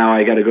 and now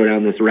I got to go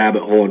down this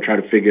rabbit hole and try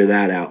to figure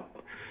that out.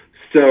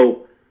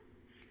 So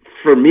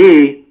for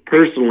me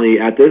personally,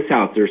 at this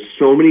house, there's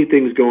so many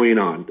things going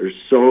on. There's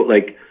so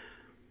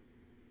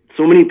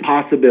many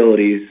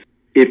possibilities.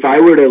 If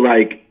I were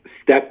to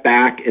step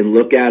back and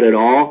look at it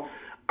all,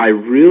 I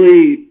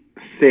really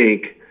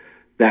think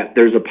that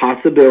there's a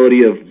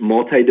possibility of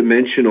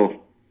multidimensional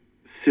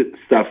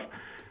stuff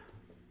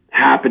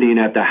happening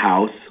at the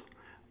house.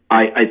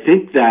 I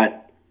think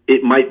that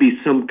it might be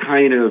some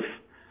kind of,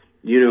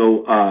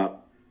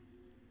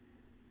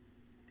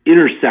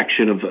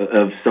 intersection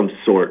of some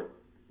sort,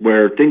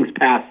 where things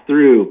pass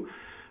through,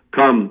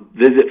 come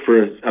visit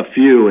for a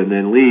few and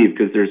then leave,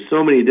 because there's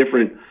so many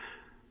different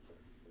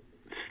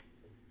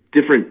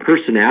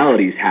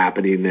personalities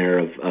happening there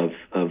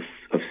of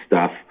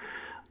stuff.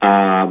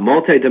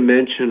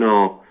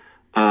 Multidimensional.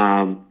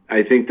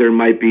 I think there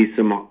might be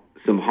some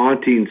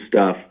haunting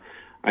stuff.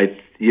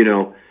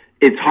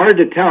 It's hard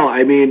to tell.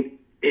 I mean,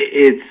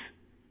 it's,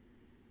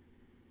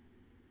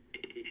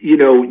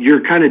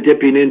 you're kind of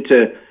dipping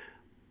into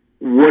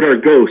what are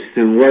ghosts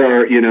and what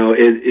are,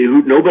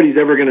 nobody's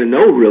ever going to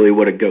know really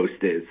what a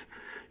ghost is.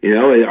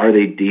 Are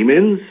they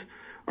demons?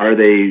 Are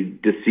they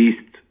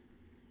deceased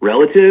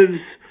relatives?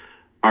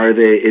 Are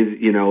they, is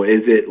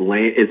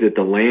it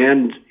the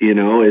land?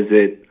 Is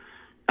it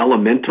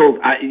elemental?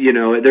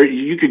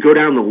 You could go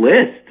down the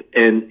list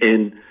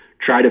and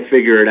try to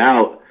figure it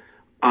out.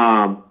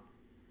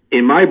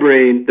 In my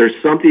brain, there's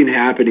something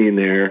happening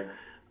there.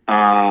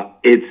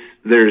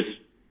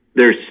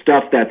 There's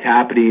stuff that's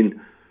happening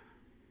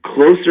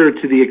closer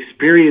to the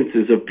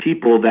experiences of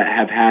people that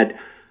have had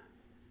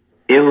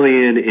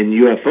alien and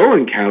UFO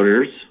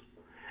encounters,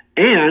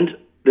 and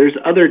there's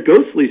other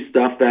ghostly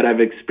stuff that I've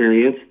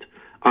experienced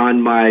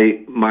on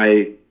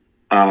my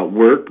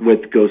work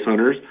with ghost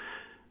hunters.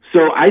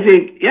 So I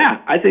think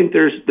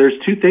there's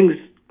two things,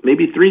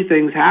 maybe three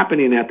things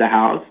happening at the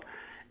house,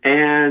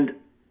 and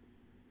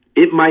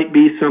it might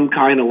be some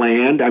kind of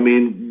land. I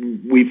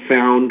mean, we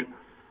found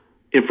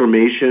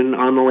information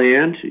on the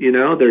land.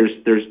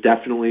 There's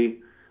definitely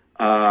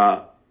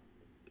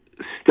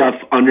stuff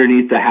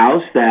underneath the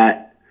house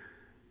that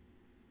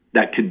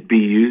could be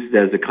used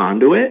as a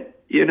conduit.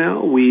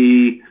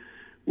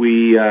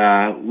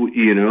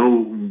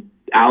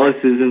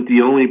 Alice isn't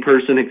the only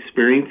person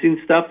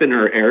experiencing stuff in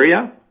her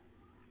area.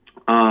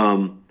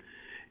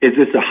 Is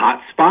this a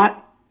hot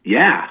spot?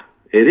 Yeah,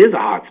 it is a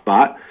hot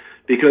spot,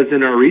 because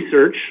in our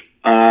research,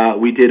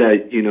 we did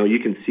you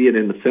can see it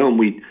in the film.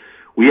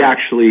 We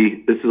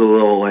actually, this is a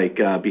little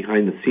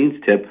behind the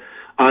scenes tip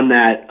on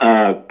that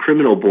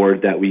criminal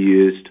board that we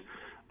used.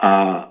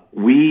 I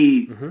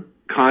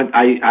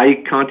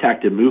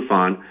contacted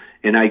MUFON,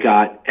 and I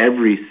got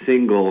every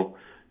single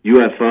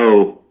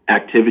UFO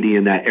activity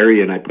in that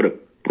area, and I put a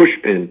push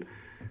pin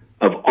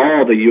of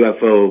all the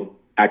UFO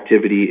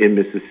activity in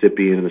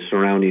Mississippi and the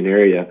surrounding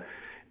area.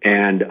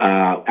 And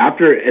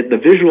after the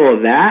visual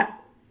of that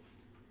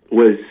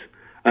was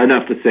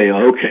enough to say,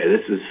 okay,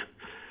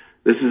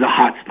 this is a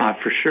hot spot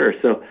for sure.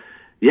 So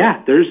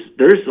yeah,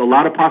 there's a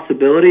lot of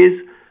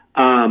possibilities.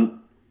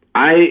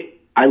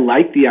 I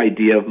like the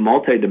idea of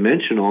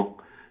multidimensional,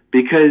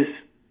 because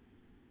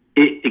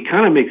it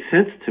kind of makes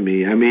sense to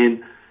me. I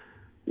mean,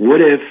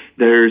 what if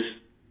there's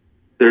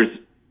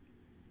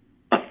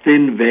a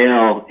thin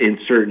veil in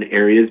certain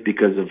areas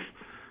because of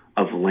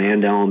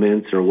land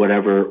elements or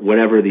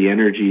whatever the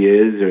energy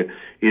is, or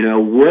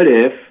what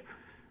if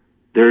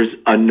there's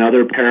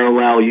another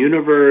parallel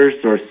universe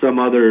or some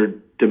other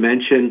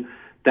dimension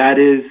that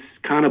is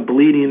kind of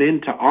bleeding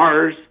into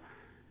ours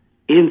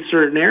in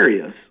certain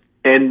areas,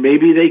 and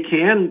maybe they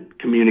can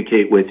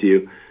communicate with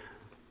you.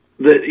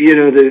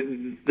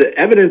 The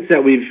evidence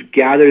that we've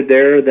gathered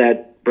there,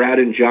 that Brad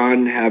and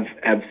John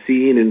have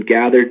seen and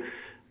gathered,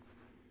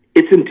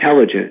 it's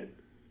intelligent.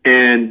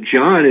 And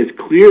John is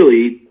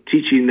clearly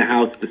teaching the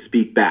house to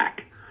speak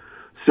back.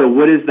 So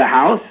what is the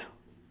house?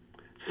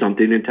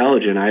 Something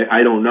intelligent.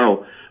 I don't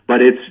know,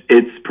 but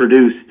it's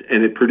produced,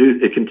 and it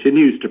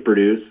continues to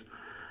produce,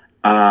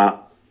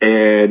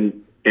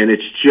 and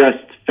it's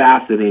just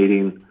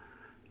fascinating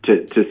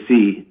to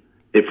see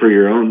it for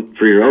your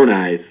own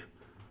eyes.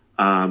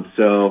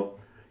 So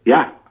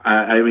yeah,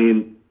 I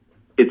mean,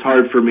 it's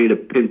hard for me to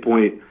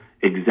pinpoint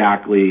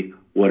exactly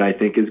what I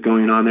think is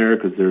going on there,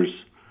 because there's,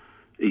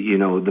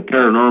 the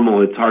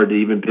paranormal, it's hard to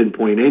even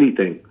pinpoint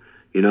anything.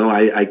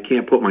 I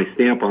can't put my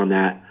stamp on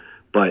that,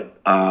 but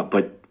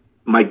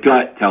my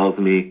gut tells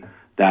me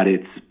that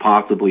it's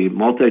possibly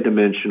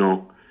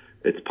multidimensional.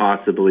 It's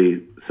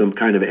possibly some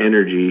kind of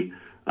energy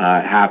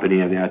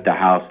happening at the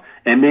house,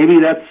 and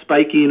maybe that's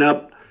spiking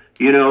up,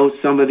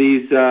 some of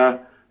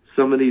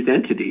these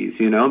entities.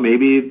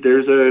 Maybe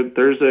there's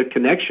a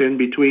connection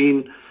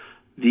between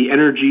the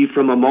energy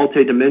from a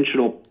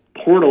multidimensional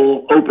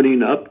portal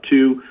opening up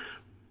to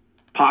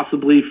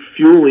possibly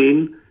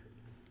fueling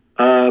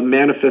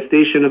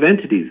manifestation of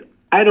entities.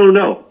 I don't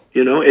know.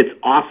 It's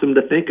awesome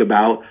to think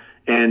about,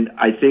 and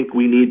I think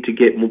we need to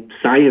get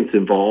science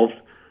involved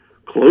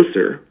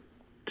closer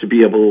to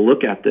be able to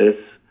look at this.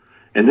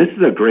 And this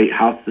is a great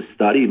house to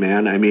study,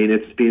 man. I mean,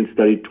 it's being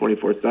studied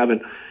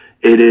 24/7.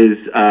 It is.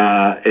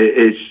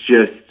 It's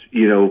just,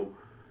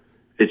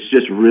 it's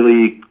just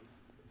really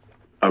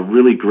a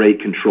really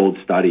great controlled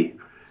study.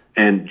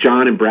 And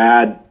John and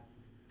Brad,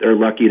 they're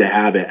lucky to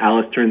have it.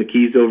 Alice turned the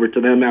keys over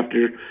to them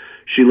after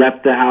she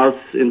left the house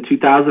in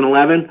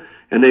 2011,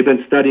 and they've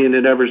been studying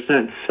it ever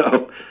since.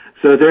 So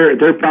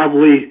they're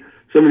probably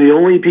some of the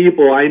only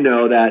people I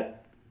know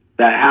that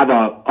have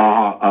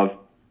a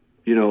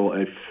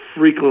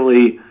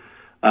frequently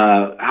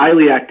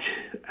highly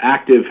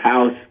active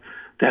house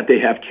that they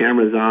have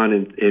cameras on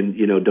and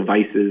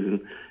devices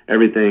and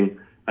everything,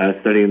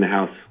 studying the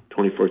house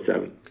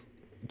 24/7.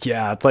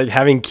 Yeah, it's like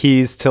having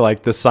keys to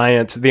like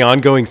the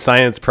ongoing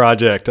science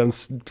project. I'm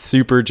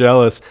super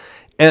jealous.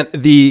 And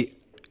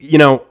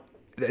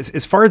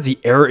as far as the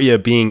area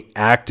being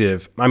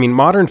active, I mean,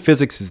 modern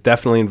physics is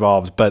definitely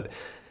involved, but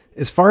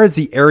as far as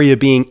the area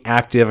being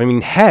active, I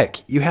mean,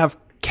 heck, you have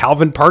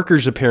Calvin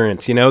Parker's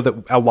appearance,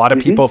 that a lot of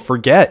people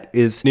forget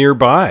is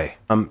nearby.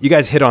 You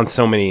guys hit on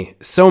so many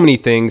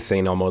things,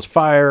 St. Elmo's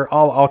fire,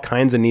 all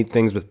kinds of neat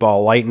things with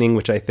ball lightning,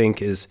 which I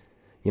think is,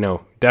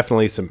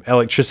 definitely some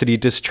electricity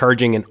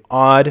discharging in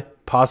odd,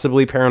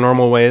 possibly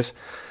paranormal ways.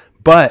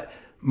 But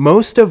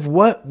most of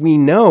what we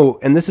know,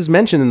 and this is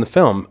mentioned in the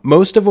film,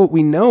 most of what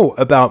we know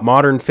about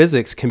modern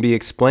physics can be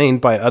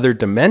explained by other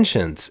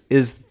dimensions.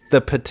 Is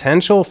the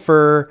potential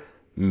for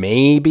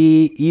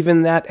maybe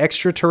even that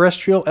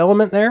extraterrestrial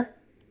element there?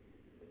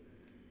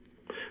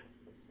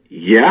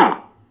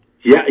 Yeah.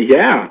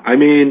 I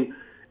mean,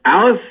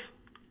 Alice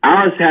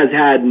has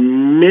had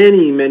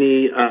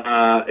many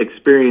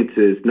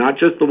experiences, not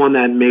just the one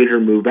that made her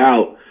move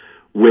out,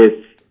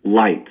 with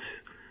lights.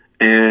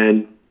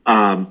 And,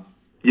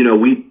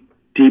 we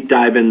deep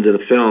dive into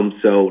the film,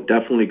 so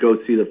definitely go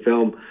see the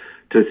film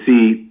to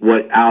see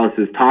what Alice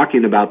is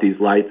talking about, these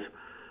lights.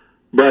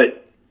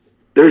 But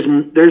there's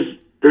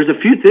a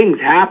few things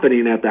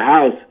happening at the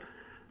house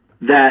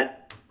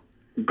that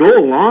go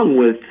along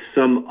with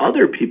some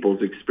other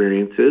people's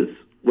experiences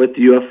with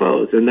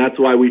UFOs. And that's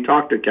why we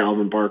talked to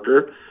Calvin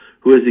Parker,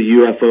 who is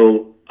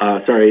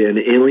an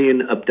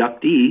alien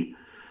abductee.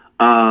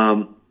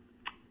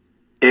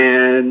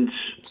 And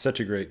such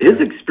a great guy. His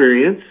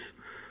experience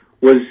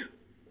was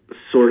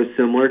sort of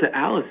similar to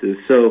Alice's.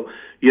 So,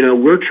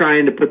 we're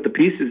trying to put the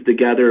pieces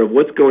together of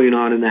what's going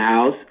on in the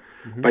house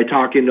by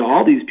talking to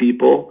all these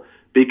people,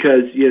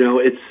 because,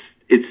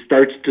 it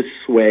starts to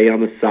sway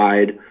on the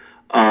side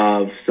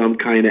of some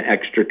kind of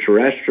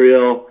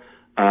extraterrestrial,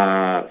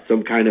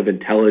 some kind of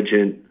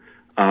intelligent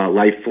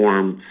life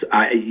forms.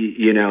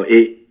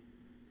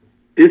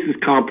 This is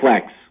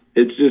complex.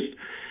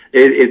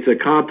 It's a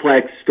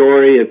complex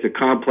story. It's a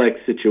complex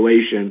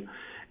situation,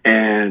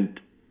 and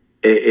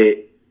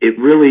it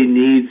really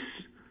needs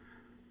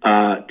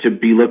to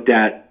be looked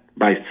at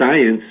by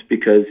science,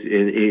 because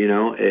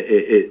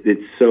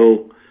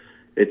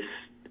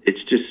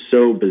it's just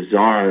so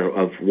bizarre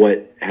of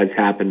what has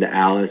happened to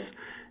Alice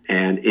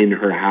and in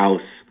her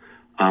house.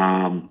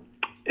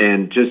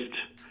 And just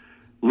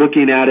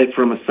looking at it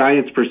from a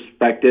science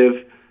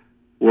perspective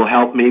will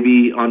help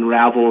maybe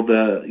unravel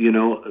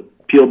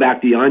peel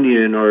back the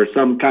onion, or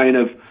some kind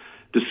of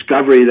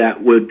discovery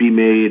that would be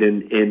made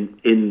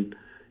in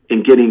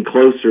getting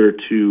closer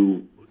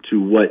to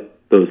what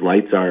those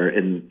lights are.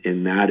 And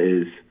that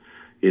is,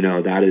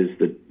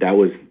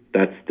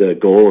 that's the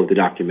goal of the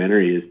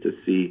documentary, is to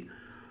see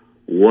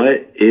what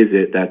is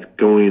it that's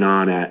going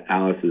on at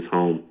Alice's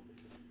home.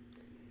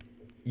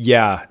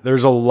 Yeah,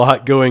 there's a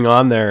lot going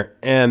on there.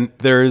 And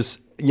there's,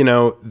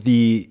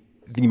 the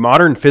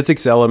modern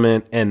physics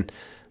element. And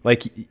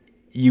like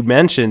you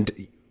mentioned,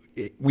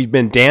 we've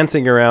been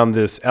dancing around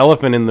this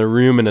elephant in the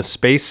room in a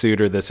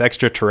spacesuit, or this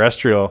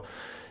extraterrestrial.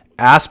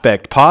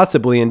 aspect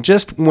possibly. And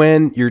just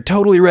when you're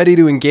totally ready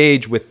to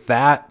engage with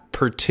that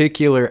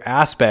particular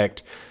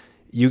aspect,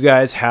 you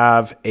guys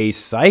have a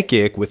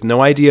psychic with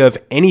no idea of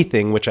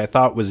anything, which I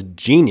thought was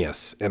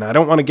genius. And I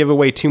don't want to give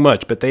away too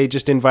much, but they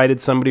just invited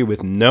somebody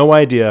with no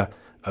idea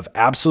of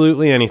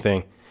absolutely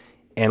anything.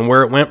 And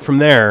where it went from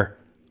there,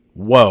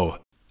 whoa,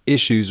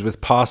 issues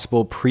with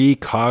possible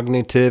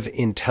precognitive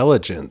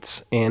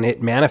intelligence and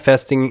it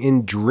manifesting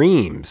in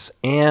dreams.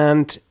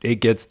 And it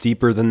gets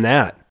deeper than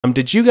that.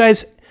 Did you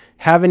guys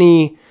have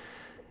any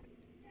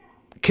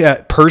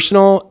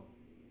personal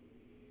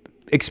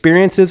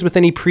experiences with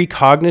any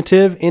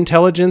precognitive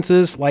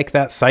intelligences like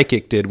that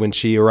psychic did when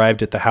she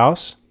arrived at the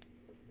house?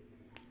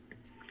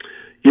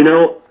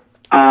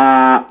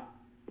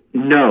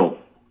 No,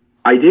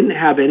 I didn't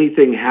have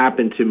anything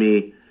happen to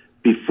me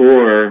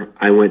before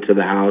I went to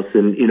the house.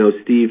 And,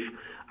 Steve,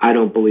 I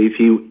don't believe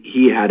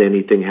he had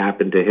anything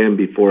happen to him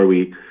before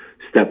we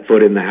stepped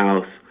foot in the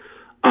house.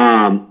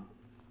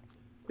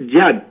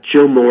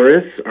 Jill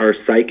Morris, our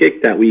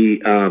psychic that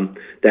we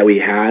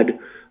had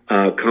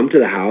come to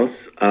the house.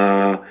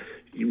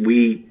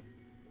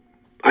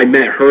 I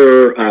met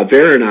her,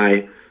 Vera and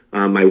I,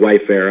 my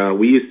wife Vera,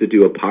 we used to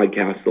do a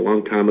podcast a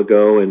long time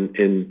ago,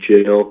 and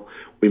Jill,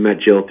 we met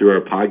Jill through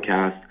our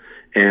podcast,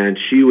 and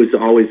she was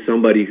always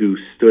somebody who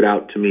stood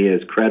out to me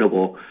as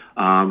credible.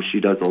 She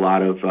does a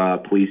lot of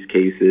police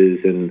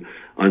cases and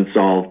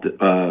unsolved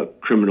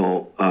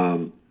criminal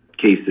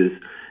cases,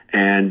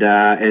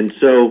 and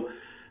so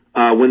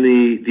when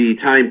the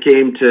time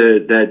came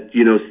to that,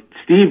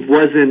 Steve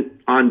wasn't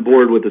on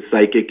board with a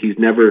psychic. He's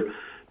never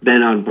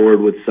been on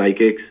board with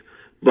psychics.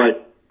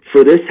 But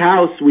for this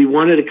house, we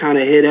wanted to kind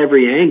of hit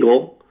every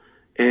angle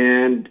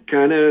and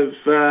kind of,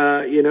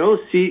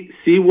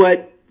 see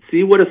what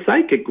a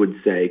psychic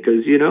would say.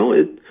 Because, you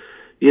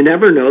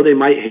never know. They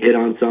might hit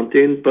on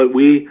something. But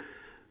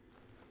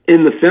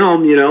in the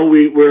film,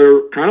 we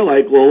were kind of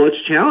like, well,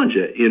 let's challenge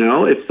it.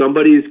 If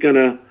somebody's going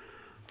to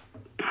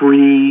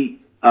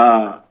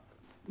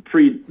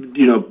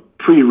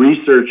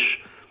pre-research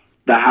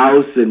the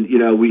house, and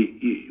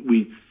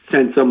we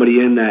send somebody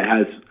in that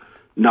has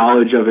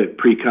knowledge of it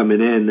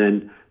pre-coming in,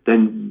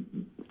 then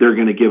they're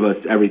going to give us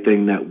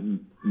everything that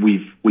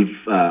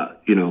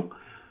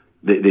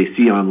they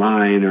see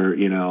online, or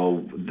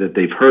that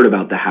they've heard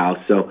about the house.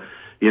 So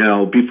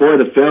before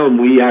the film,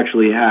 we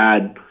actually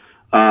had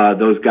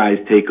those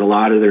guys take a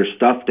lot of their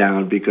stuff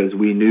down, because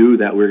we knew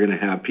that we were going to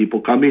have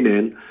people coming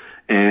in,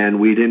 and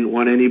we didn't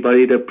want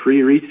anybody to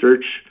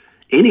pre-research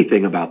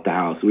anything about the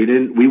house.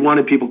 We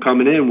wanted people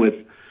coming in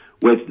with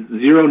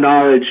zero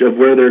knowledge of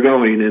where they're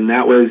going, and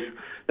that was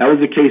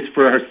the case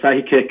for our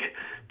psychic,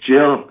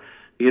 Jill.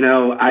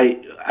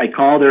 I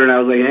called her and I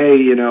was like,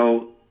 hey,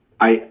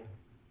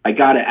 I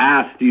got to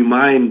ask, do you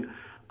mind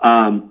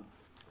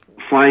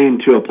flying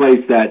to a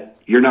place that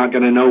you're not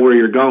going to know where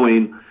you're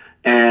going,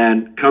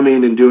 and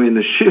coming and doing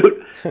the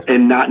shoot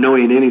and not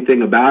knowing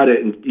anything about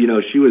it? And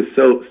she was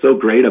so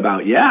great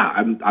about,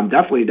 I'm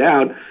definitely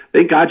down.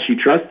 Thank God she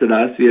trusted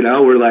us.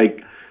 We're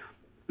like,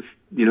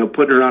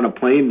 putting her on a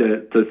plane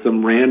to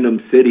some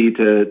random city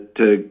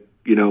to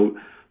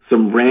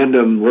some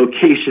random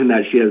location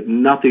that she has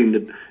nothing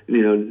to,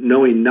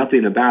 knowing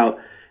nothing about.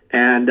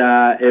 And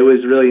it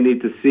was really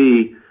neat to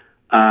see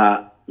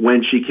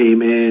when she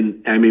came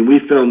in. I mean, we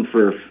filmed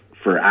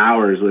for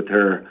hours with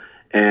her,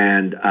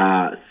 and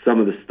some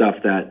of the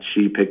stuff that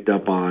she picked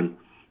up on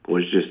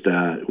was just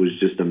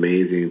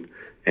amazing.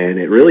 And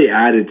it really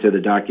added to the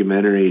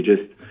documentary,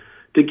 just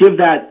to give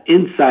that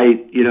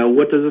insight.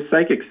 What does a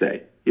psychic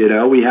say?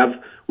 We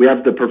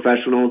have the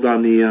professionals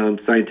on the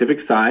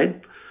scientific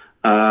side,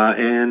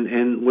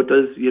 and what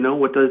does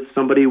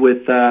somebody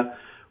with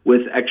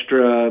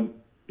extra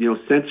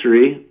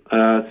sensory,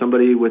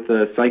 somebody with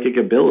a psychic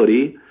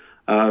ability,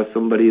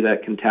 somebody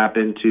that can tap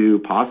into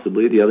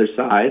possibly the other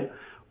side,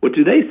 what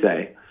do they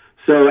say?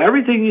 So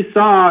everything you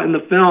saw in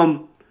the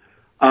film,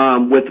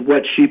 with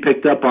what she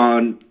picked up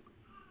on,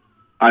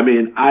 I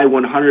mean, I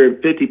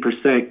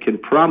 150% can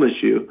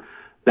promise you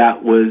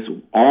that was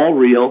all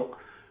real.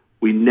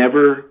 We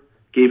never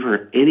gave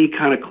her any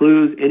kind of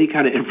clues, any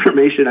kind of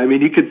information. I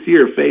mean, you could see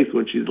her face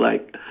when she's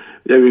like,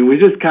 we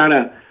just kind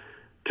of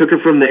took her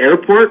from the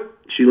airport.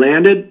 She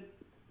landed.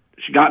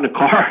 She got in a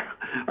car.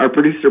 Our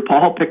producer,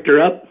 Paul, picked her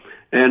up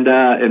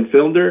and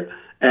filmed her.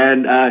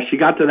 And she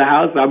got to the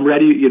house. I'm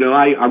ready.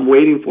 I'm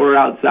waiting for her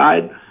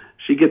outside.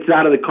 She gets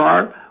out of the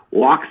car,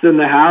 walks in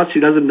the house. She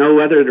doesn't know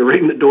whether to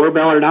ring the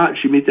doorbell or not.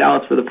 She meets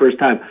Alice for the first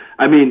time.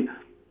 I mean,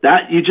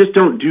 that you just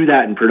don't do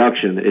that in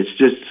production. It's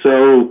just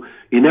so,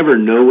 you never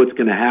know what's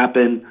going to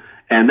happen.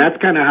 And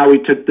that's kind of how we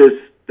took this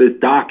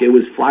doc. It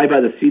was fly by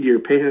the seat of your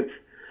pants.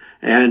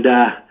 And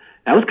that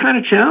was kind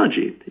of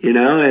challenging,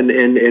 and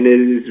it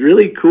is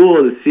really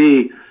cool to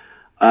see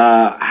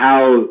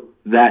how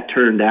that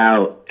turned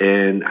out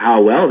and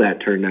how well that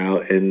turned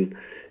out. And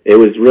it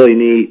was really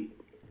neat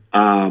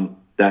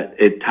that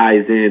it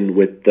ties in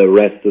with the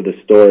rest of the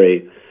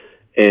story.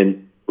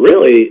 And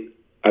really,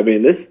 I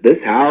mean,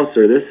 this house,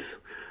 or this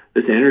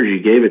energy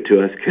gave it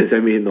to us, because, I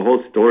mean, the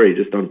whole story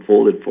just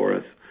unfolded for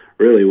us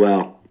really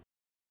well.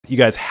 You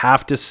guys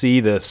have to see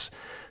this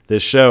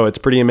show. It's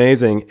pretty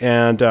amazing.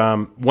 And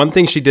one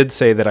thing she did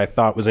say that I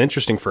thought was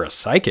interesting for a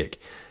psychic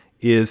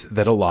is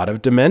that a lot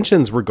of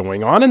dimensions were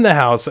going on in the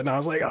house. And I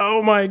was like,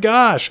 oh my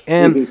gosh.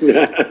 And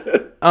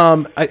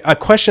a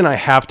question I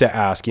have to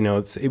ask, you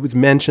know, it was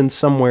mentioned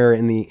somewhere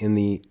in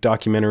the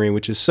documentary,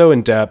 which is so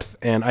in depth.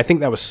 And I think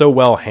that was so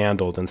well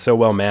handled and so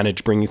well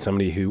managed, bringing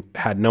somebody who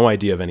had no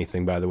idea of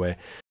anything, by the way.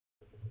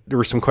 There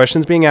were some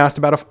questions being asked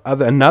about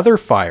another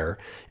fire,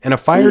 and a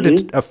fire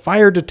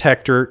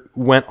detector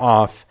went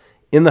off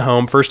in the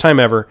home, first time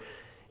ever.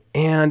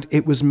 And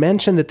it was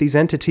mentioned that these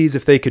entities,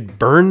 if they could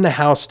burn the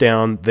house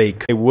down, they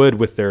would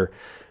with their,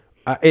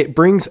 it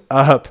brings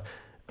up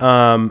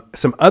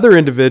some other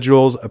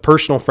individuals, a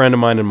personal friend of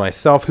mine and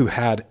myself, who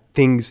had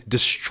things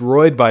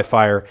destroyed by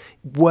fire.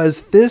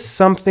 Was this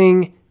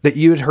something that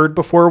you had heard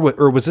before,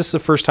 or was this the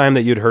first time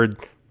that you'd heard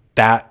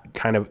that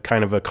kind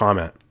of a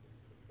comment?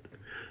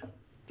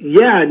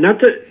 Yeah, not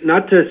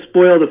to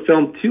spoil the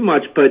film too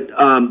much, but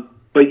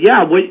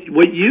yeah,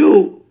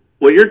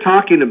 what you're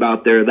talking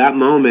about there, that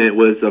moment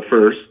was a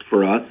first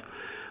for us.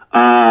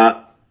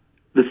 The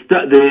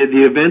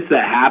events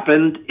that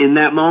happened in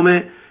that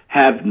moment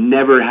have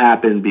never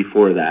happened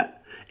before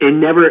that,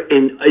 and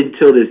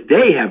until this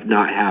day have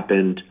not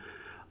happened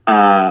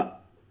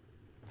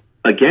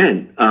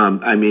again.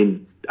 I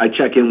mean, I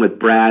check in with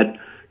Brad,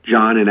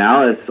 John, and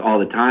Alice all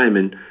the time,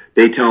 and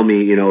they tell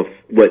me, you know,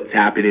 what's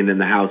happening in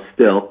the house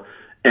still,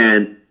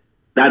 and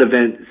that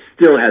event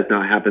still has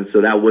not happened. So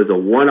that was a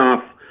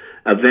one-off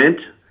event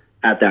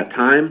at that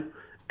time,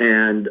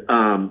 and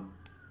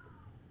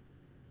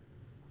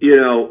you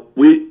know,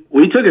 we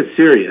took it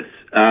serious.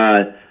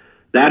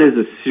 That is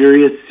a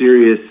serious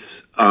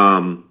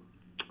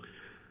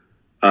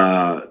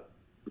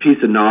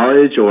piece of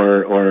knowledge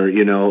or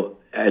you know,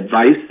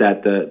 advice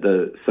that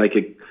the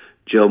psychic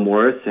Jill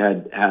Morris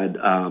had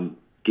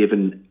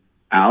given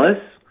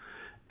Alice.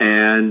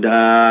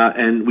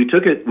 And we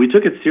took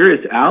it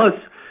serious. Alice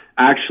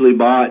actually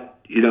bought,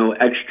 you know,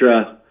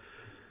 extra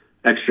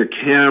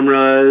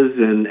cameras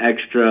and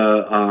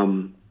extra,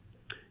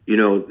 you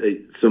know,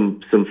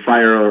 some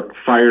fire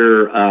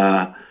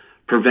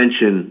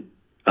prevention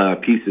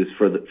pieces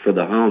for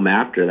the home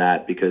after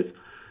that, because,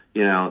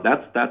 you know,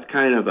 that's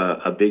kind of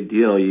a big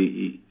deal.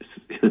 You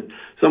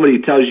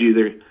somebody tells you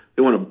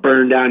they want to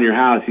burn down your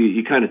house,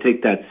 you kind of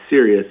take that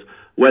serious,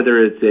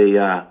 whether it's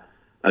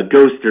a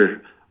ghost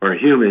or a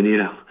human, you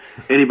know.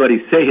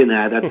 Anybody saying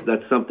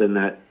that's something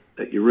that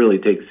you really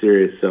take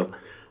serious. So,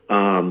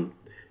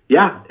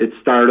 yeah, it's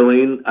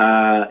startling.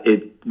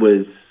 It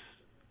was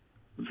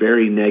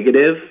very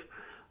negative.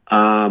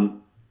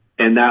 And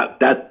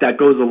that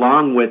goes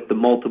along with the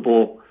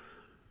multiple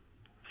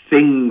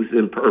things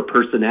or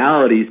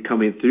personalities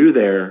coming through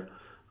there.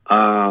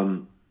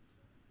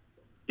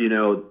 You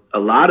know, a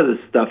lot of the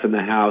stuff in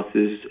the house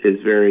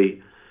is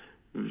very,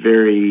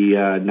 very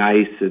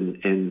nice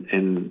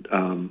and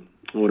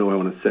what do I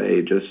want to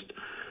say?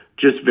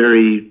 Just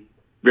very,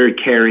 very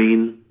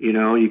caring. You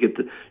know, you get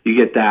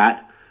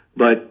that,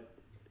 but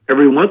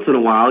every once in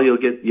a while you'll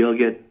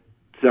get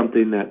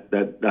something that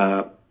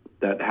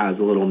has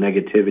a little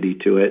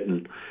negativity to it,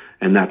 and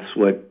that's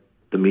what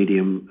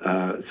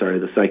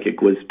the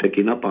psychic was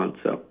picking up on.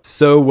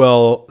 So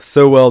well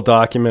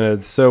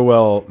documented, so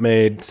well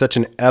made, such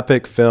an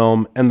epic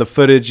film. And the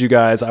footage, you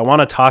guys, I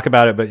want to talk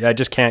about it, but I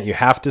just can't. You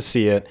have to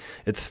see it.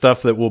 It's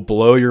stuff that will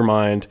blow your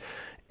mind.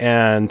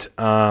 And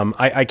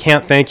I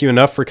can't thank you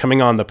enough for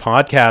coming on the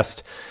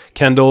podcast,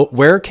 Kendall.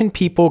 Where can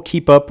people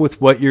keep up with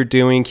what you're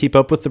doing, keep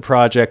up with the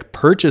project,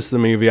 purchase the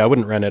movie? I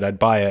wouldn't rent it, I'd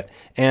buy it.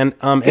 And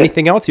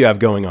anything else you have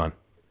going on?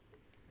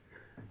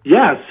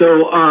 Yeah,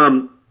 so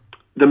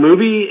the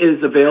movie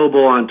is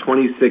available on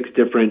 26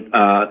 different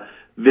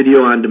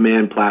video on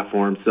demand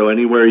platforms. So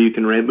anywhere you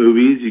can rent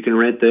movies, you can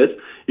rent this.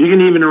 You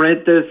can even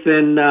rent this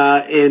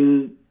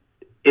in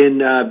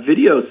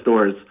video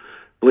stores.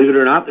 Believe it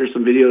or not, there's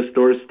some video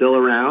stores still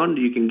around.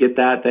 You can get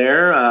that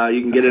there.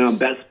 You can get it on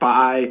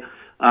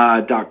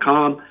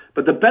bestbuy.com.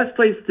 But the best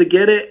place to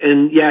get it,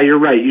 and yeah, you're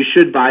right, you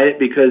should buy it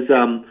because,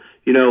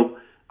 you know,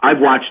 I've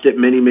watched it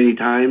many, many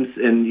times,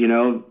 and, you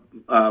know,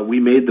 we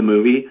made the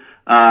movie.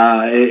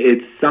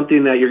 It's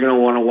something that you're going to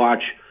want to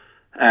watch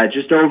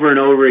just over and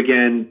over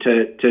again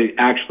to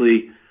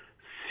actually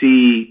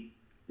see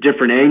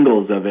different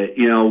angles of it.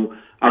 You know,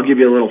 I'll give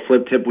you a little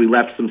flip tip. We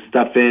left some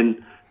stuff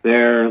in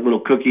there, little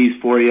cookies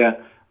for you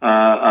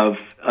of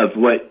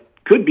what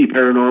could be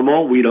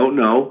paranormal. We don't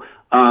know.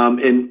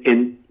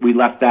 And we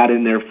left that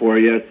in there for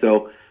you.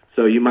 So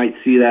you might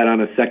see that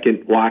on a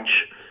second watch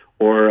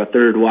or a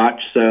third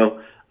watch. So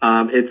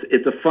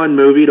it's a fun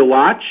movie to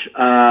watch.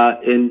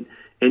 And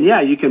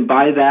yeah, you can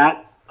buy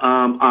that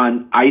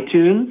on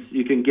iTunes.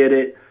 You can get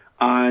it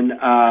on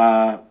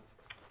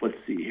let's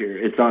see here.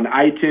 It's on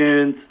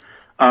iTunes.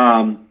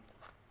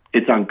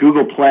 It's on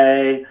Google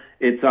Play.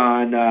 It's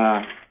on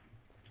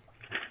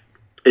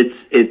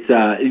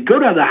go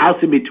to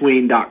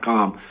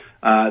thehouseinbetween.com.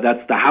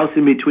 That's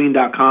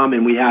thehouseinbetween.com,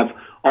 and we have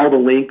all the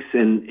links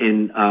and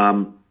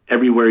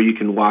everywhere you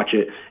can watch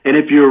it. And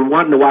if you're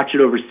wanting to watch it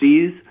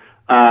overseas,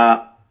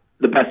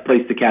 the best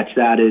place to catch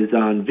that is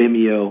on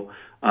Vimeo,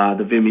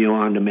 the Vimeo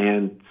on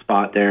demand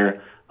spot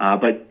there.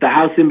 But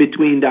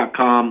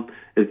thehouseinbetween.com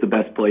is the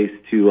best place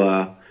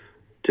to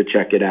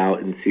check it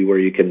out and see where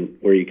you can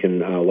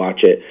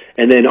watch it.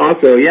 And then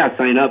also,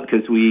 sign up,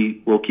 because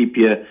we will keep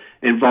you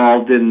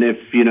involved in if,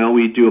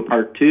 we do a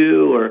part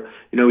 2, or,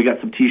 we got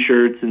some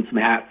t-shirts and some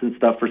hats and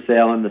stuff for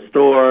sale in the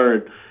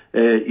store.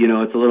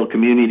 It's a little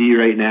community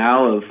right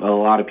now of a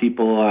lot of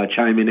people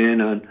chiming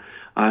in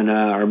on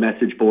our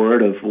message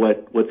board of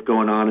what's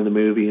going on in the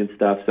movie and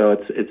stuff. So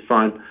it's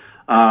fun.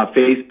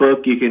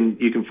 Facebook, you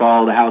can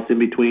follow The House in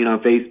Between on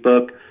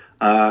Facebook,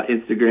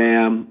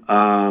 Instagram.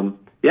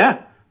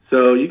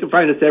 So you can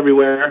find us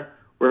everywhere.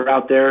 We're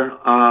out there.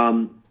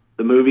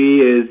 The movie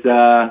is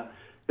a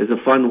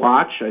fun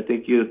watch. I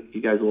think you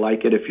guys will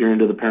like it if you're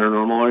into the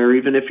paranormal, or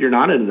even if you're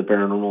not into the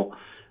paranormal.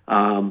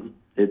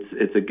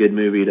 It's a good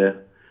movie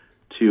to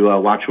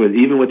watch with,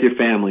 even with your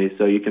family.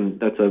 So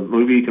that's a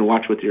movie you can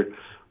watch with your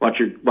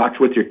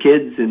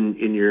kids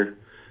and your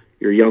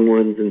young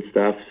ones and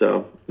stuff.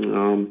 So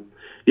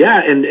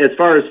and as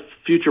far as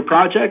future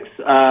projects,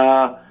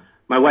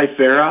 my wife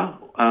Farrah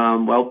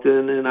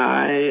Whelpton and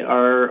I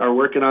are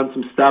working on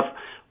some stuff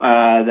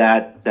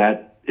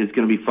that is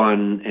going to be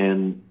fun,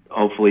 and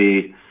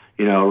hopefully,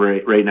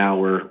 right now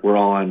we're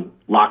all on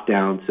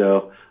lockdown,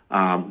 so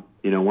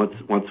once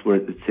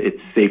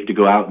it's safe to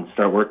go out and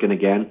start working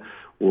again,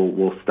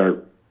 we'll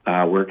start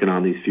working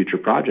on these future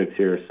projects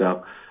here.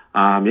 So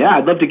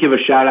I'd love to give a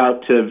shout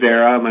out to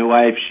Vera, my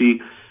wife.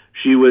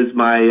 She was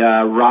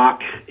my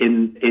rock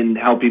in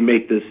helping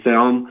make this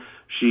film.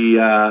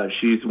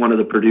 She's one of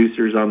the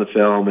producers on the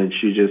film, and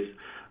she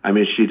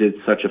did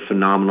such a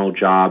phenomenal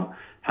job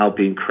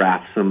helping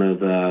craft some of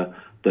the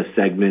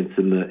segments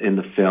in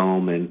the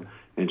film, and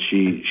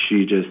she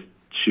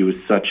was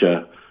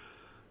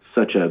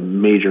such a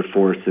major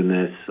force in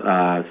this.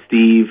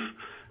 Steve,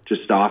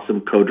 just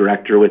awesome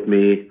co-director with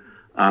me.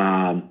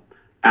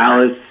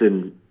 Alice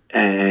and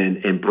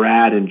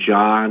Brad and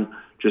John,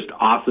 just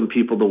awesome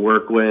people to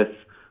work with.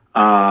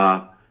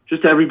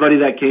 Just everybody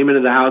that came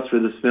into the house for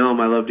this film,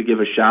 I love to give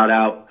a shout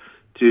out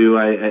to.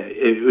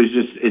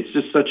 It's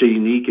just such a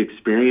unique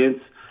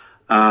experience.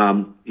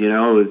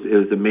 It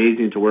was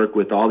amazing to work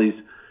with all these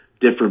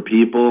different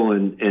people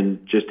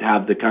and just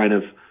have the kind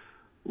of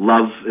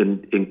love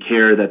and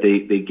care that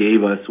they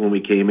gave us when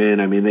we came in.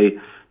 I mean,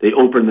 they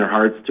opened their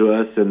hearts to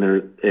us and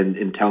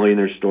in telling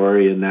their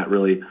story, and that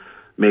really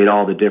made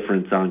all the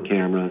difference on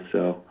camera.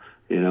 So,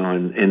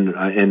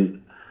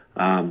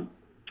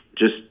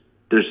 just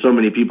there's so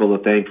many people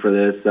to thank for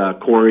this.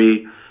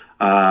 Corey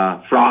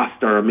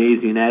Frost, our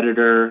amazing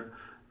editor,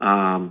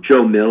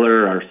 Joe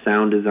Miller, our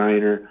sound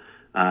designer.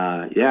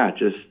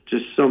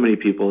 Just so many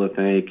people to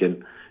thank,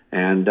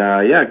 and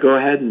go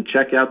ahead and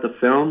check out the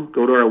film.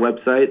 Go to our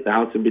website,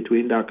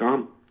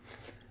 thehouseinbetween.com.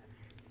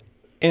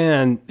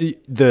 And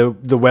the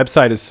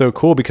website is so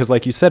cool because,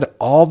 like you said,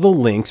 all the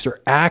links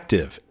are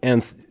active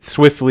and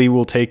swiftly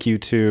will take you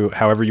to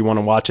however you want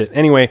to watch it.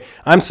 Anyway,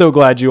 I'm so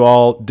glad you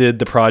all did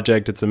the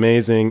project. It's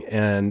amazing.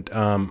 And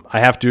I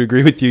have to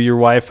agree with you. Your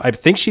wife, I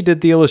think she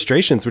did the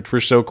illustrations, which were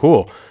so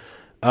cool.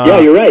 Yeah,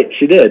 you're right.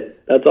 She did.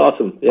 That's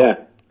awesome. Yeah.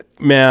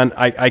 Man,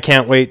 I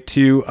can't wait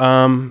to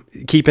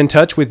keep in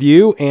touch with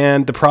you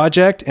and the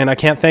project. And I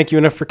can't thank you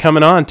enough for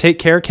coming on. Take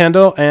care,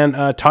 Kendall,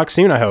 and talk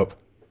soon, I hope.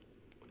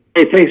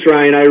 Hey, thanks,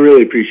 Ryan. I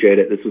really appreciate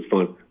it. This was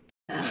fun.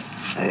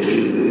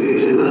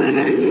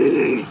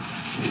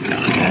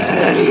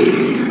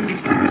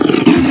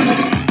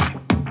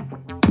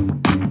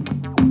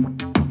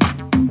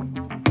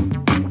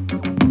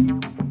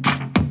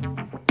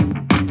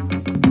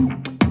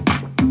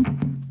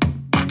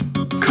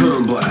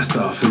 Come blast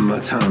off in my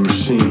time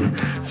machine.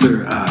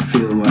 Third eye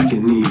feeling like it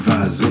need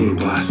Visine.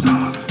 Blast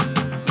off,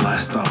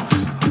 blast off,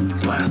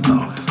 blast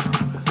off,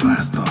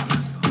 blast off.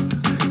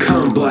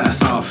 Come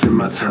blast off in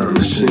my time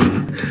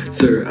machine.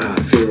 Third eye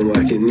feeling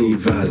like it need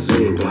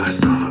Visine.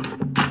 Blast off,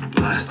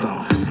 blast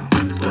off,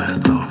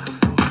 blast off,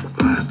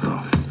 blast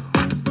off.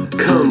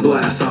 Come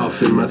blast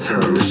off in my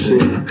time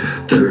machine.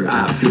 Third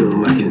eye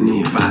feeling like it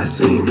need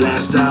Visine.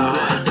 Blast off,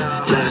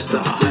 blast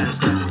off,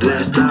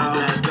 blast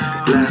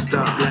off, blast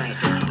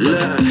off.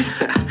 Look,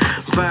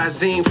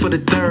 Visine for the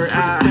third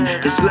eye.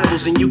 It's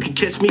levels and you can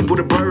catch me where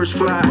the birds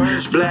fly.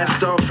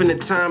 Blast off in the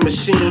time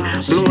machine,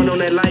 blowing on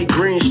that light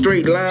green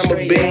straight line of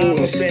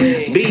beams.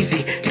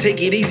 Beezy,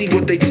 take it easy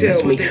what they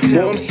tell me.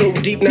 Boy, I'm so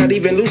deep, not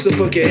even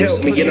Lucifer can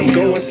help me. And I'm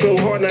going so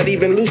hard, not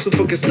even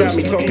Lucifer can stop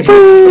me. Talking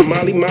bitches,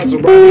 Somali,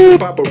 Maserati,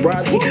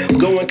 paparazzi. I'm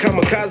going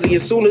kamikaze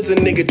as soon as a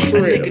nigga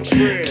trip.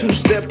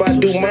 Two-step, I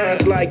do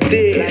mines like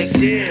this.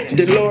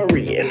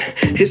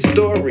 DeLorean,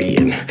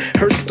 historian,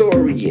 her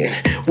story, and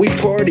we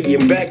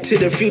partying back to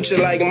the future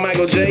like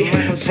Michael J.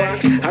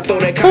 Fox. I throw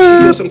that car,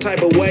 she feel some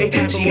type of way.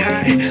 She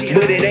hot,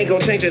 but it ain't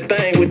gonna change a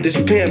thing with this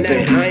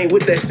pimpin'. I ain't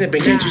with that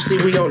simping. Can't you see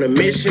we on a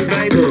mission,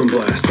 baby? Come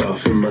blast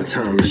off in my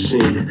time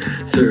machine.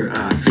 Third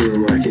eye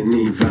feeling like it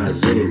need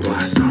Visine.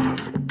 Blast off,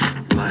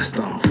 blast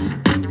off,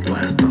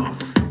 blast off,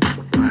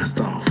 blast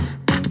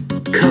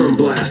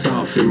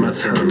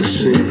time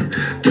machine.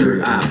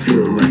 Third eye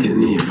feeling like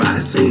an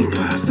E-Visine.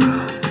 Blast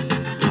off,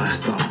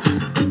 blast off,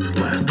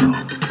 blast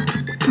off,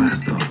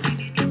 blast off.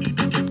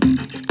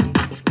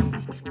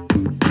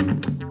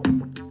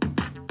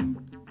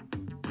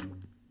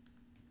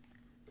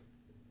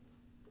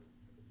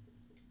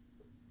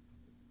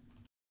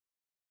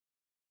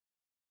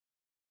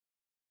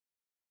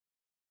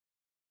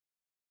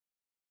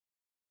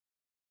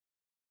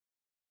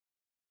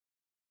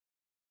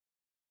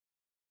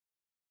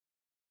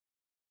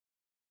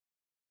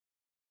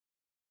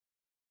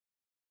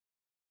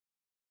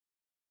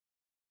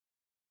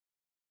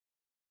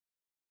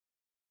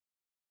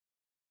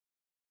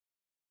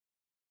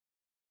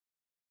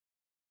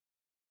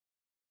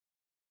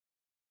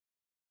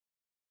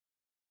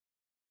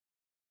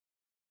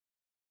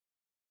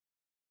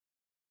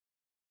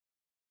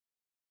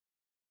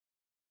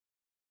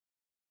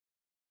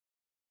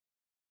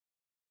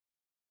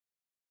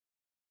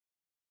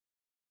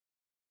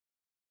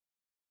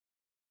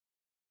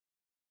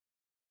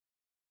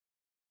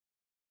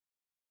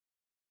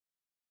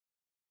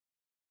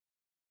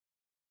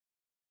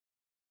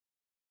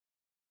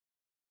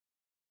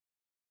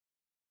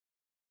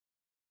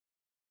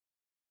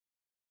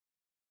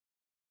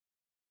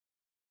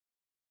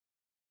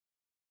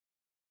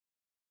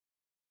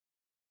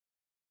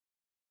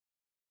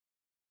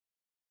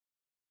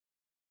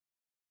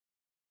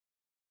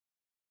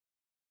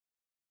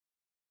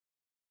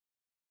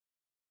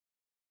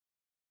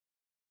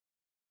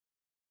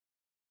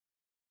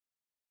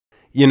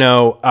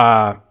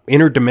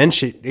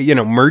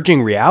 Interdimension,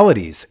 merging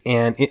realities,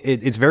 and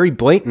it's very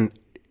blatant.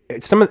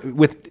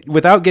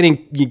 Without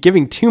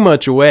giving too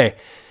much away,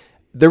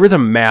 there was a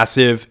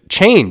massive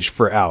change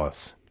for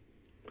Alice.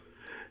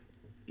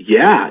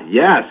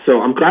 Yeah. So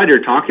I'm glad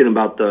you're talking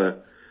about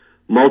the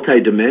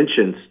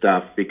multi-dimension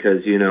stuff,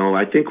 because,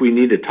 I think we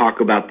need to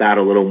talk about that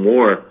a little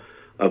more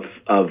of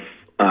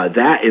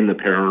that in the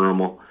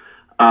paranormal.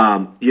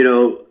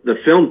 The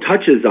film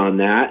touches on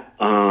that.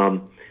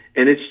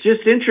 And it's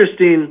just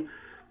interesting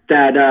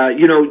that,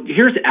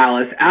 here's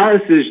Alice.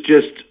 Alice is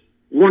just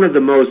one of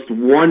the most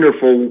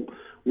wonderful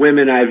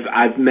women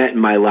I've met in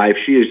my life.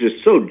 She is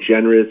just so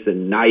generous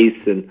and nice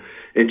and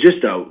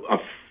just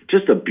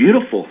a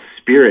beautiful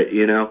spirit,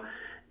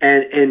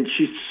 and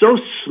she's so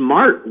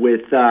smart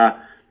with,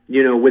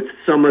 with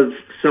some of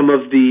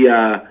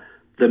the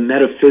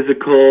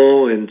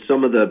metaphysical and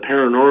some of the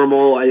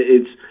paranormal.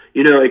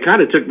 It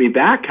kind of took me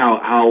back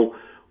how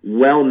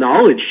well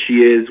knowledge she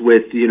is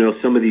with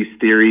some of these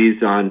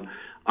theories on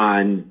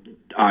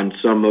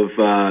some of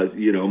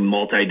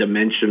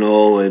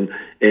multidimensional and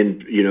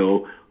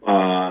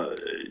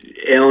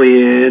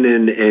alien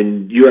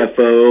and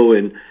UFO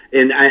and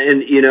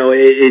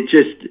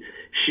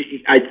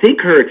I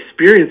think her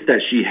experience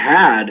that she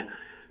had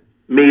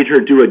made her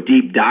do a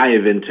deep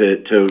dive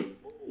into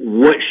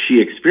what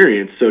she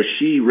experienced. So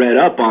she read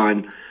up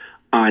on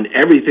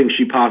everything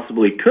she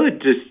possibly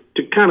could just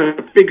to kind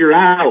of figure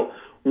out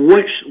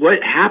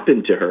what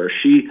happened to her.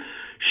 She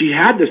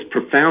had this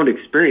profound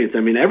experience.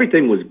 I mean,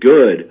 everything was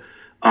good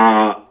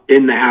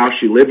in the house.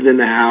 She lived in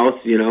the house.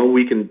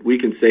 We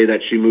can say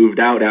that she moved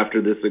out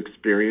after this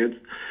experience.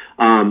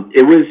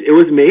 It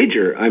was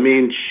major. I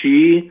mean,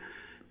 she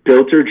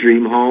built her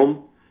dream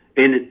home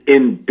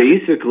and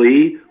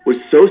basically was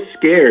so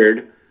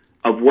scared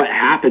of what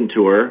happened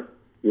to her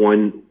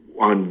on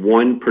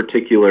one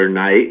particular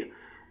night.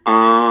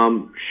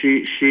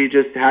 She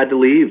just had to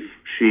leave.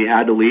 She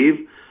had to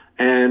leave.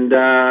 And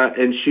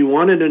she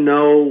wanted to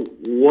know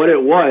what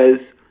it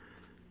was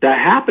that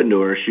happened to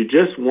her. She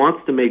just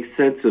wants to make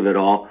sense of it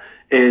all.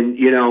 And,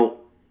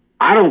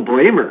 I don't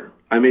blame her.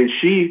 I mean,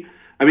 you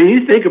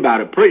think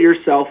about it, put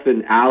yourself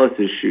in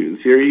Alice's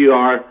shoes. Here you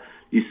are,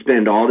 you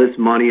spend all this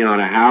money on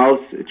a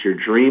house. It's your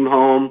dream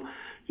home.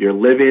 You're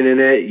living in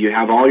it. You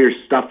have all your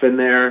stuff in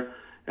there.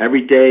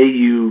 Every day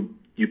you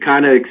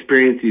kind of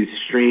experience these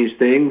strange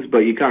things, but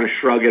you kind of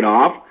shrug it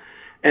off.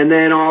 And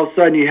then all of a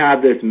sudden you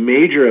have this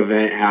major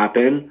event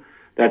happen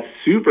that's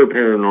super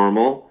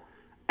paranormal,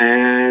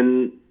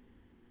 and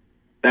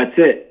that's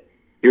it.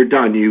 You're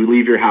done. You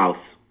leave your house.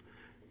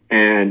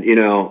 And,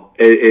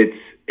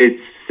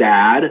 it's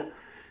sad.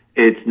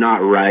 It's not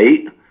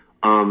right.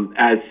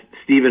 As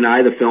Steve and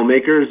I, the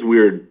filmmakers,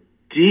 we're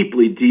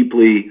deeply,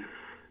 deeply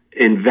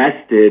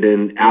invested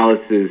in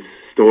Alice's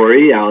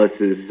story,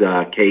 Alice's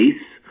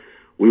case.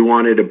 We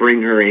wanted to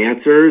bring her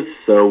answers,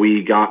 so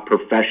we got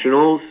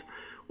professionals.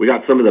 We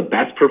got some of the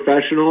best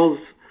professionals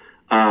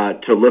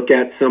to look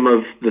at some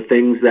of the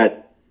things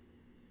that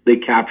they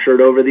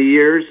captured over the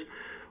years.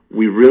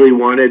 We really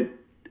wanted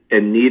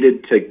and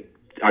needed to,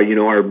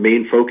 our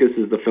main focus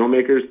is the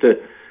filmmakers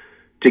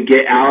to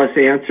get Alice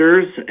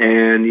answers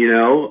and,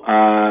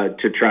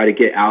 to try to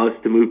get Alice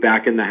to move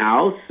back in the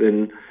house.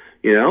 And,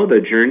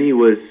 the journey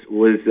was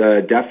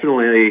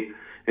definitely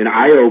an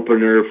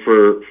eye-opener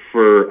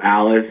for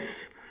Alice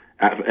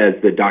as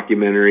the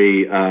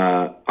documentary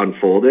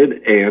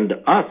unfolded, and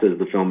us as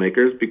the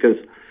filmmakers, because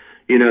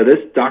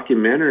this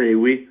documentary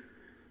we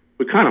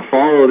kind of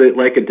followed it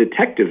like a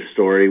detective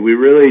story. We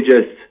really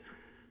just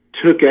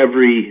took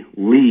every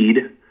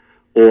lead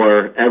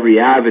or every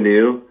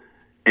avenue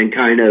and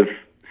kind of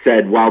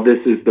said, "Well, this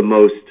is the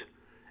most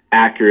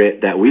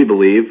accurate that we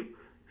believe."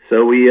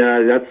 So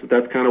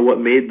that's kind of what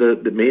made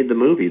the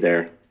movie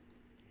there.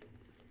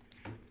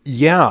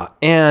 Yeah,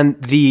 and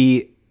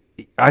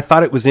I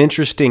thought it was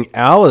interesting.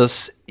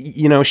 Alice,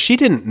 she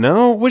didn't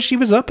know what she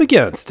was up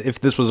against. If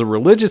this was a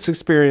religious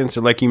experience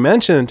or, like you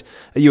mentioned,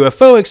 a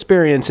UFO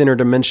experience,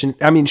 interdimension.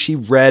 I mean, she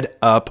read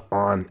up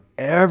on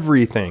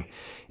everything.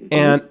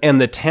 Mm-hmm.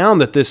 And the town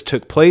that this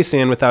took place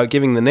in, without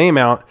giving the name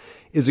out,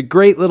 is a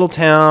great little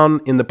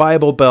town in the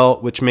Bible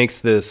Belt, which makes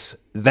this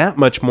that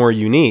much more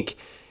unique.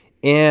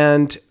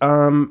 And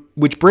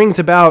which brings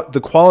about the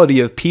quality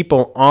of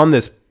people on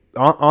this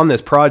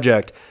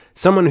project.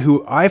 Someone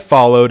who I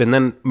followed and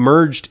then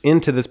merged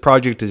into this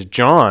project is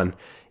John,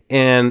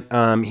 and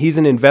he's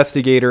an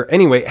investigator.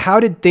 Anyway, how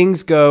did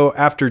things go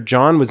after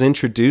John was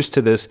introduced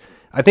to this?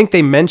 I think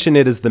they mention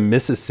it as the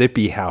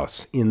Mississippi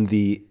House in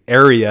the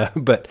area,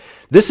 but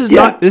this is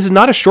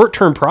not a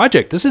short-term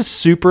project. This is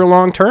super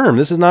long-term.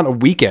 This is not a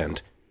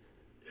weekend.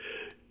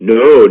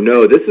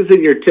 No, this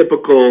isn't your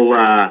typical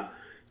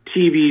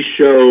TV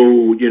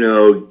show.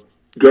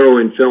 Go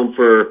and film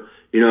for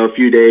a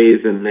few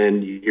days and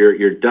then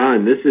you're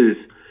done. This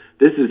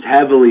is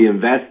heavily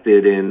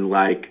invested in,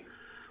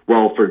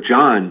 for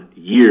John,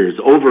 years,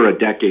 over a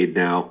decade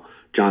now.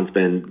 John's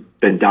been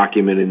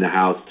documenting the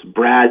house.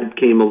 Brad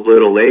came a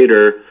little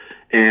later,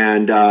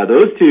 and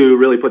those two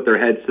really put their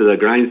heads to the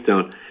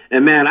grindstone.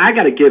 And man, I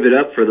got to give it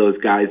up for those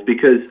guys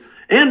because,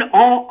 and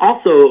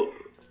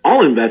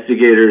all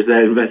investigators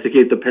that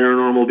investigate the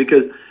paranormal,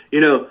 because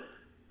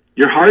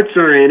your hearts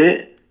are in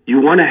it. You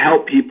want to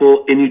help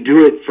people, and you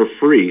do it for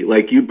free.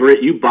 Like you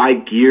buy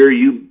gear,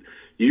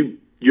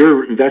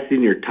 you're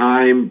investing your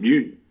time.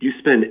 You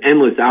spend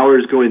endless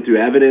hours going through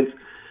evidence,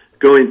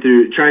 trying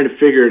to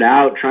figure it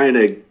out,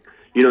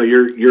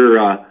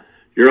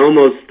 you're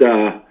almost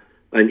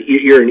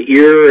you're an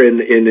ear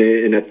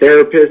and a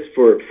therapist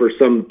for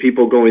some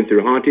people going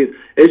through hauntings.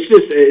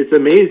 It's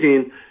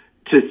amazing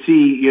to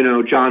see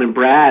John and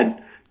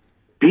Brad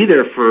be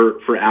there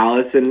for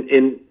Alice,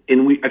 and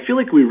I feel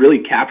like we really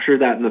capture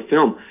that in the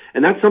film,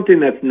 and that's something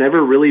that's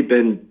never really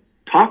been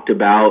talked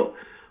about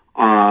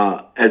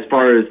as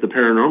far as the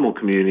paranormal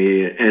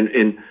community,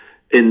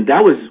 and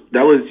that was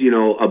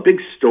a big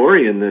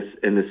story in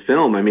this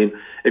film. I mean,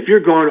 if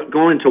you're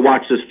going to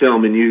watch this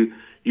film and you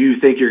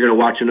think you're going to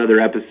watch another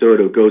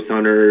episode of Ghost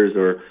Hunters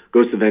or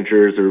Ghost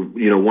Adventures or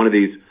one of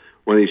these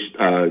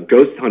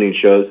ghost hunting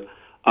shows,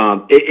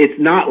 it's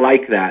not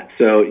like that.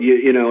 So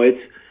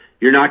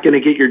you're not going to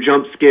get your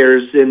jump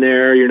scares in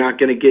there. You're not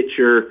going to get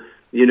your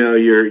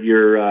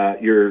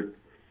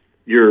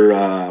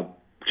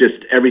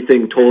just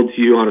everything told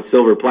to you on a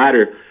silver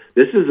platter.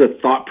 This is a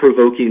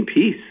thought-provoking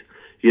piece.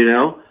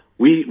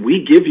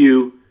 We give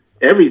you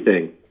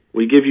everything.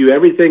 We give you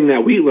everything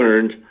that we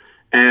learned,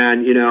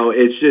 and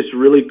it's just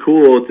really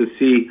cool to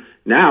see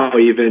now,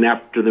 even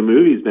after the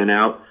movie's been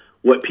out,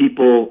 what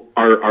people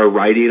are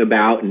writing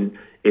about and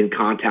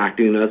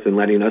contacting us and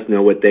letting us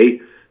know what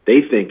they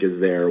think is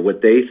there,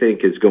 what they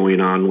think is going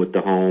on with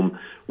the home,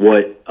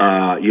 what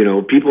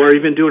people are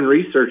even doing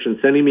research and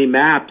sending me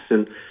maps,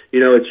 and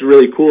it's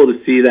really cool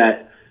to see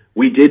that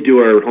we did do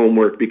our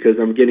homework, because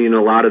I'm getting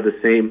a lot of the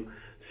same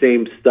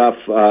stuff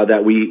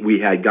that we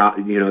had got,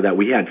 that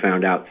we had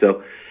found out.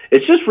 So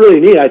it's just really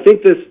neat. I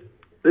think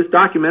this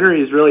documentary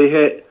has really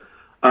hit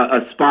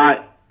a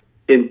spot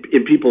in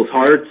people's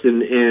hearts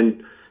and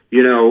in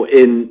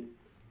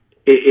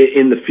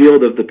the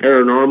field of the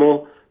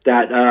paranormal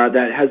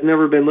that has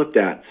never been looked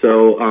at.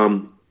 So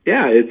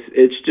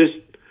it's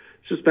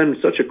just been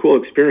such a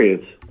cool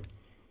experience.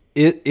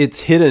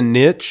 It's hit a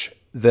niche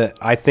that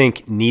I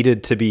think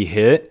needed to be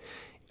hit.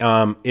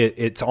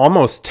 It's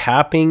almost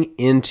tapping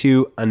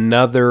into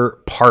another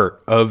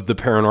part of the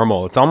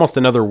paranormal. It's almost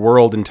another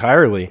world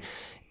entirely.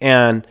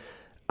 And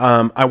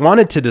I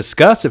wanted to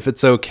discuss, if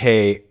it's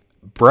okay,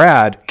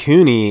 Brad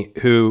Cooney,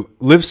 who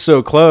lives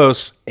so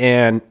close,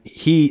 and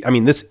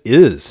this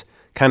is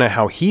kind of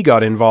how he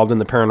got involved in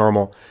the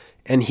paranormal.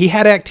 And he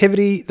had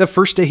activity the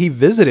first day he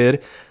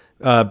visited.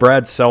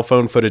 Brad's cell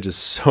phone footage is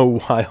so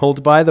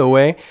wild, by the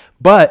way.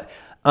 But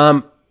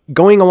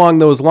going along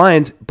those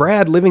lines,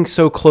 Brad living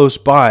so close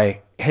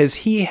by, has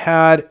he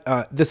had,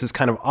 this is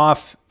kind of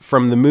off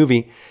from the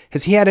movie,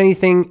 has he had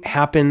anything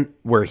happen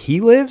where he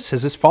lives?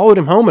 Has this followed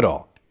him home at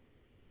all?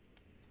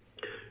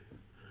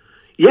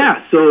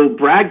 Yeah, so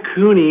Brad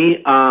Cooney,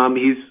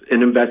 he's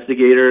an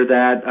investigator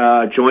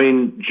that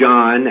joined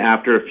John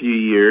after a few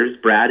years.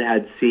 Brad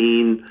had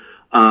seen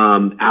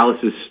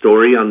Alice's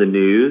story on the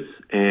news,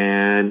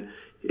 and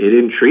it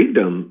intrigued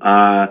him.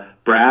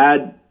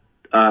 Brad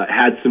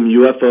had some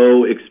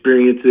UFO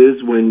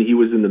experiences when he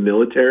was in the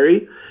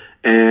military,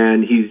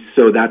 and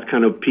so that's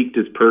kind of piqued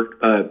his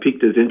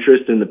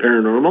interest in the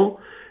paranormal.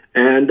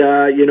 And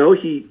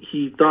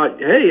he thought,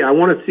 hey, I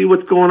want to see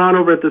what's going on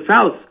over at this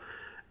house.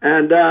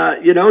 And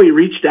he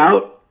reached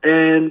out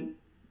and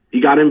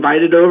he got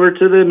invited over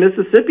to the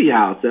Mississippi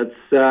House. That's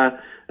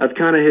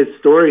kind of his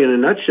story in a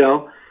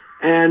nutshell.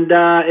 And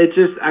it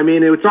just, I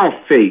mean, it was all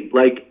fate.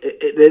 Like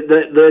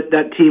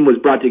that team was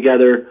brought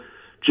together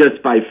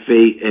just by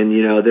fate, and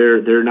you know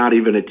they're not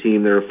even a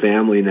team; they're a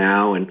family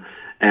now, and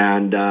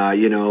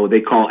you know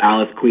they call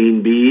Alice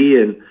Queen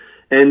Bee,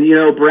 and you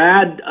know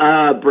Brad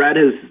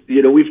has,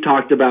 you know, we've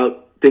talked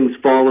about things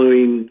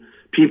following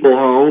people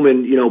home,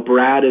 and you know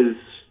Brad has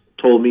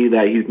told me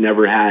that he's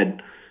never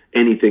had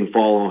anything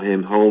follow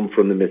him home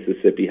from the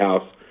Mississippi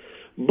house,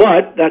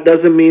 but that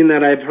doesn't mean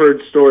that I've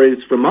heard stories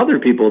from other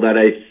people that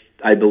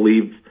I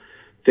believe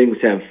things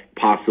have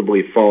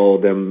possibly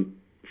followed them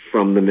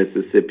from the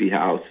Mississippi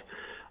house.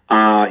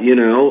 You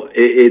know,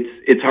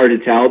 it's hard to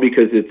tell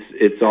because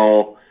it's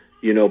all,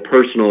 you know,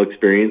 personal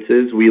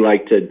experiences. We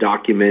like to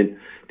document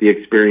the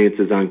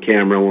experiences on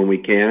camera when we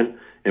can,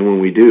 and when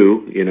we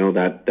do, you know,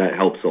 that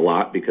helps a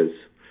lot because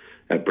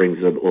that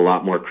brings a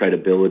lot more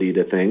credibility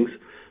to things.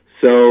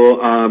 So,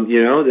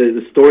 you know,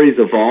 the story's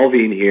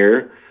evolving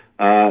here.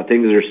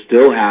 Things are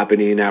still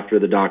happening after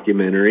the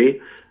documentary.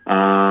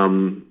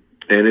 And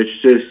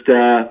it's just,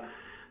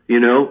 you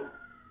know,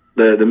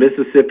 the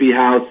Mississippi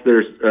house,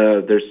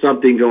 there's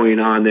something going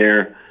on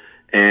there,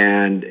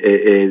 and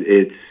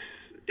it's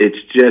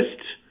just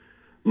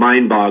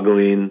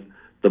mind-boggling,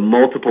 the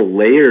multiple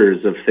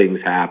layers of things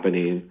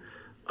happening.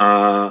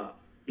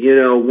 You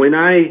know, when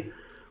I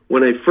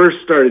first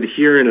started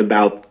hearing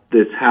about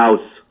this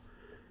house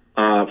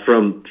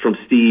from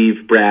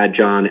Steve, Brad,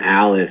 John,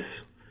 Alice,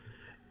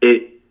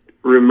 it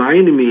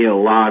reminded me a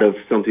lot of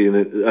something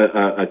that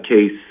a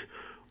case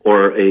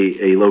or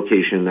a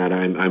location that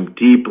I'm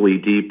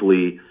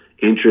deeply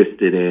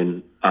interested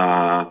in,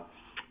 and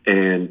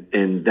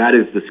that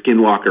is the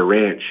Skinwalker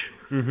Ranch.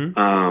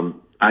 Mm-hmm.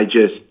 I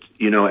just,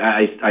 you know,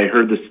 I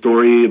heard the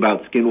story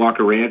about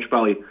Skinwalker Ranch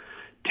probably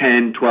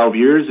 10, 12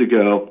 years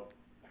ago,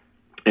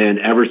 and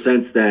ever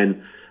since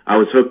then, I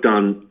was hooked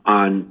on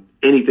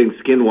anything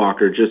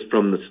Skinwalker just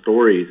from the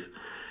stories.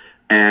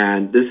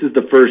 And this is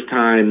the first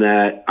time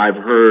that I've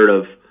heard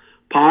of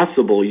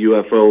possible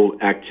UFO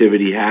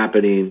activity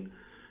happening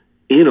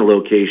in a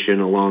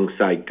location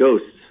alongside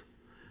ghosts.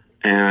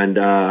 And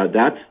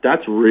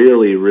that's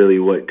really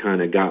what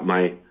kind of got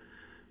my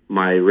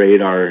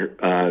radar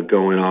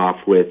going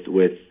off with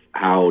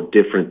how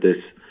different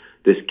this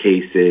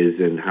case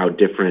is, and how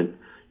different,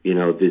 you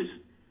know,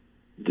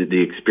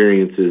 the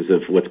experiences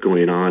of what's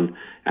going on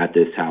at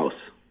this house.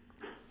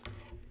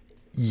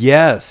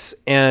 Yes,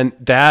 and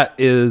that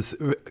is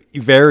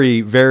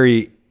very,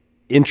 very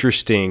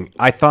interesting.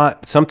 I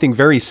thought something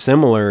very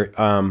similar.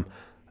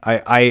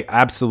 I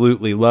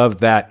absolutely love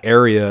that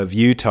area of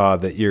Utah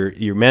that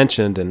you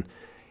mentioned, and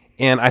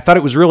I thought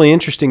it was really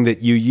interesting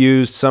that you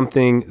used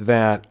something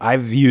that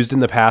I've used in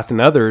the past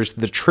and others,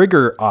 the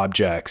trigger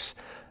objects.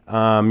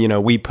 You know,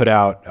 we put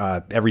out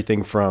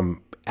everything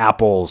from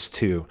apples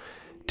to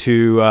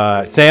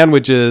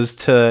sandwiches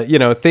to, you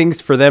know, things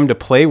for them to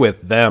play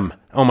with them.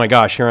 Oh my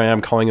gosh, here I am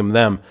calling them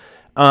them.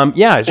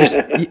 Yeah, it's just,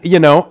 you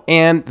know,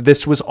 and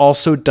this was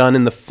also done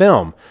in the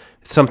film.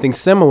 Something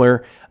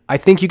similar. I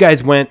think you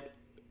guys went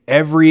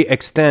every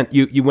extent.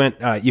 You went,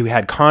 you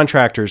had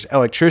contractors,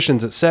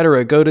 electricians,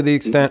 etc. go to the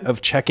extent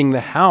of checking the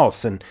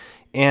house, and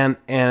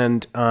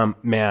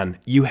man,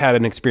 you had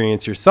an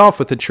experience yourself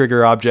with the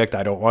trigger object.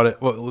 I don't want it,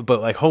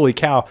 but like, holy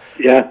cow.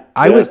 Yeah.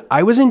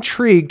 I was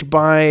intrigued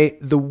by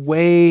the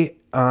way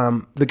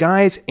the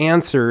guys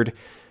answered.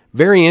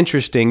 Very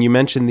interesting. You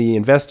mentioned the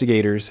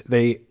investigators.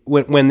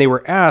 When they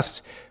were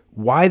asked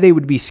why they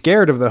would be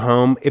scared of the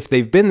home if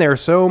they've been there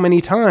so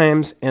many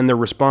times, and the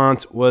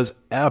response was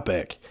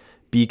epic,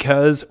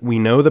 because we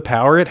know the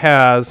power it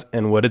has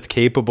and what it's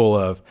capable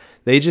of.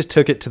 They just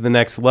took it to the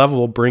next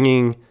level,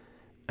 bringing,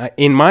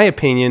 in my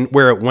opinion,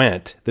 where it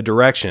went, the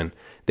direction.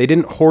 They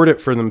didn't hoard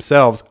it for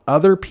themselves.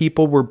 Other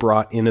people were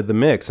brought into the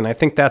mix, and I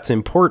think that's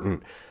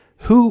important.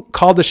 Who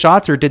called the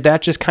shots, or did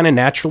that just kind of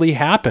naturally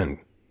happen?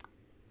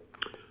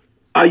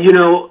 You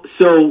know,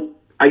 so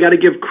I got to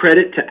give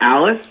credit to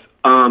Alice.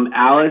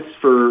 Alice,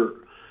 for,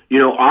 you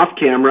know, off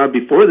camera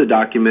before the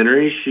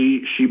documentary,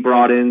 she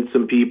brought in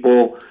some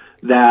people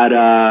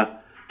that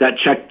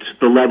checked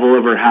the level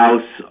of her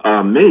house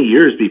many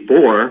years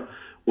before,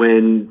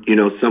 when, you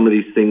know, some of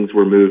these things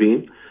were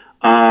moving.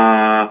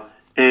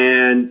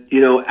 And,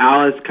 you know,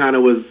 Alice kind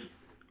of was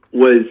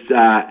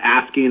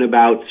asking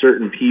about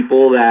certain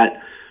people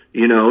that,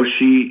 you know,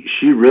 she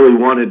really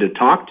wanted to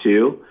talk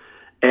to.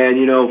 And,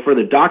 you know, for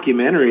the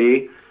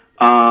documentary,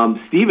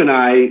 Steve and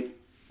I,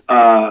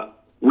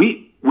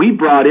 we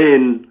brought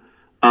in,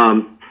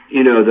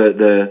 you know,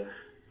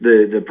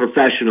 the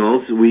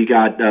professionals. We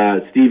got,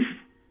 Steve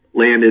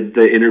landed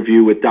the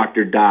interview with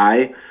Dr.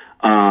 Dye,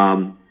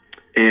 and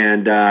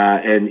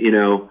you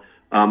know,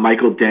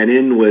 Michael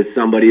Denon was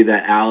somebody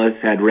that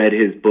Alice had read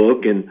his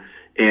book and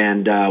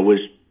was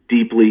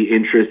deeply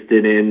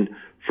interested in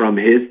from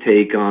his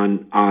take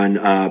on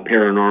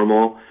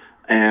paranormal,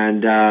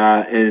 and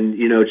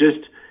you know, just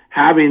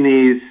having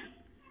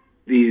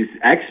these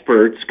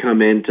experts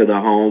come into the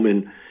home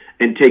and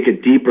take a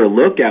deeper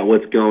look at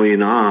what's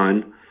going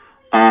on.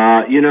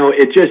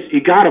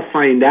 you got to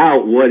find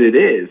out what it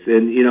is.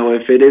 And,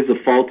 if it is a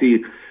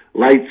faulty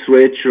light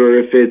switch, or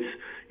if it's,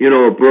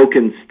 a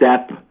broken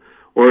step,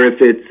 or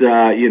if it's,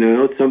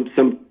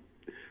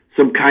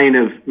 some kind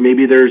of,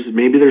 maybe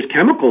there's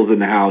chemicals in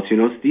the house.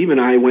 Steve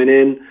and I went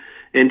in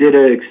and did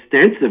an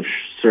extensive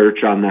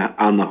search on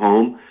the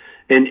home.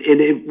 And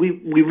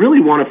we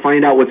really want to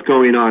find out what's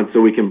going on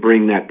so we can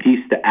bring that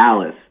piece to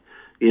Alice.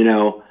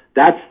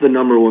 That's the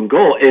number one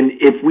goal. And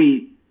if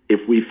we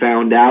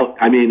found out,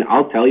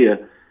 I'll tell you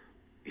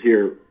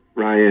here,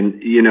 Ryan,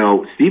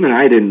 Steve and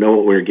I didn't know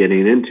what we were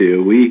getting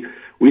into. We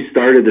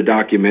started the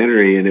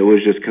documentary, and it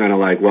was just kind of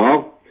like,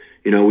 well,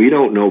 we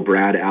don't know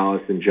Brad,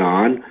 Alice, and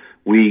John.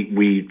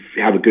 We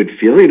have a good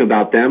feeling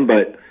about them,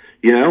 but,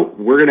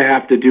 we're going to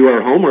have to do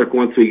our homework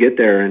once we get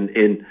there. And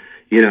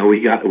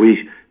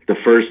the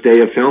first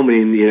day of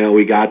filming,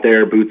 we got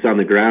there, boots on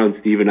the ground.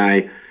 Steve and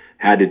I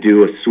had to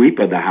do a sweep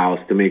of the house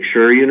to make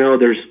sure,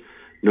 there's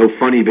no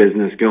funny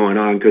business going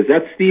on, because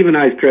that's Steve and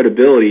I's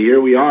credibility.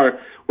 Here we are,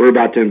 we're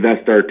about to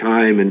invest our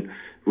time and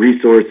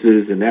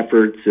resources and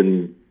efforts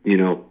and,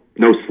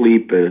 no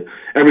sleep,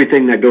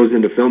 everything that goes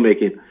into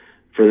filmmaking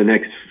for the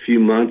next few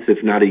months,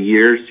 if not a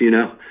year,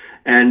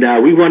 and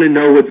we want to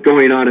know what's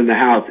going on in the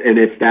house. And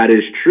if that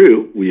is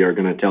true, we are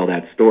going to tell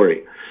that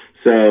story.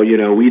 So,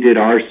 we did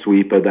our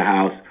sweep of the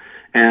house,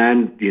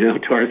 and, to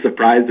our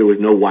surprise, there was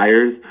no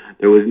wires.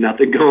 There was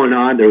nothing going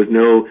on. There was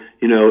no,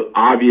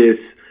 obvious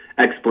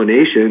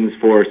explanations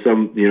for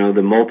some,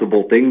 the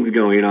multiple things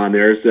going on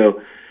there.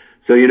 So,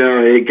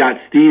 it got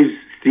Steve's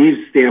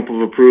stamp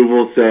of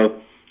approval. So,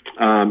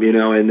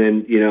 and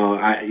then,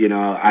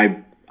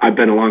 I've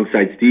been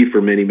alongside Steve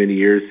for many, many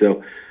years.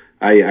 So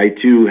I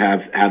too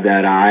have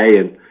that eye,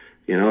 and,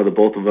 the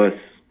both of us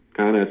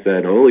kind of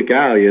said, holy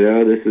cow,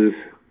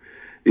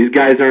 these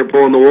guys aren't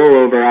pulling the wool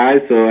over our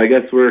eyes. So I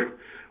guess we're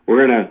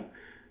going to,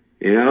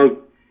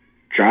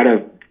 try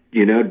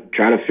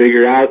to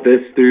figure out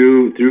this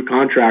through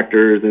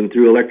contractors and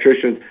through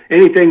electricians,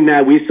 anything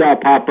that we saw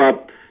pop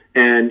up.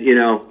 And,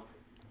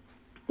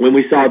 when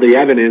we saw the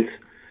evidence,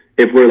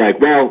 if we're like,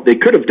 well, they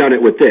could have done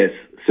it with this.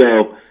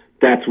 So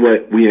that's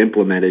what we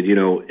implemented.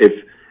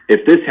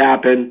 If this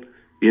happened,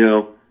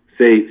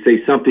 say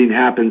something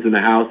happens in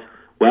the house,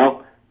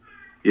 well,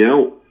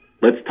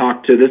 let's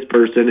talk to this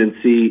person and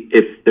see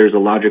if there's a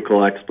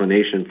logical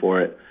explanation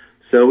for it.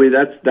 So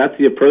that's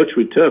the approach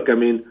we took.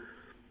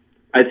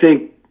 I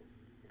think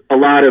a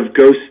lot of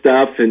ghost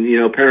stuff and,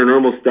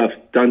 paranormal stuff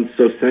done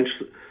so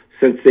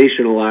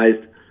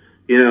sensationalized,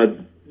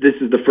 this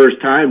is the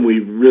first time we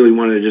really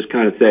wanted to just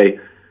kind of say,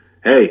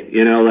 hey,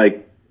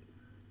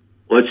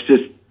 let's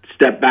just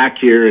step back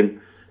here and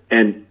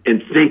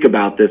think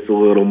about this a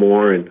little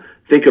more, and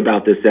think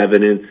about this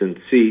evidence, and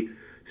see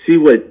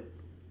what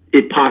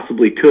it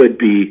possibly could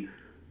be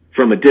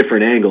from a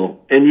different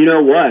angle. And you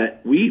know what?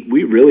 We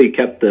really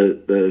kept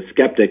the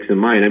skeptics in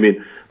mind.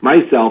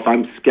 Myself,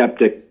 I'm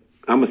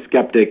a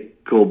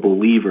skeptical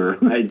believer.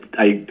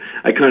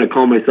 I kind of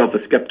call myself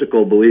a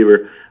skeptical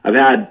believer. I've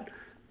had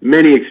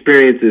many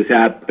experiences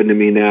happen to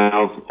me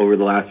now over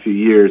the last few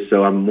years,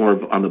 so I'm more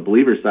on the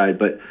believer side.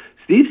 But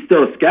Steve's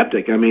still a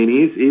skeptic.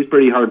 He's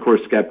pretty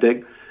hardcore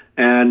skeptic.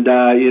 And,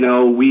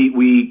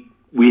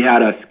 we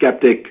had a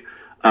skeptic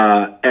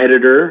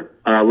editor.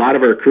 A lot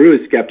of our crew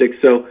is skeptics.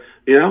 So,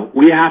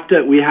 we have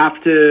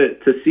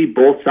to see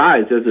both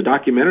sides. As a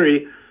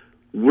documentary,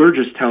 we're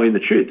just telling the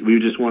truth. We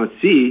just want to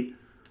see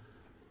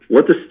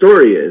what the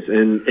story is,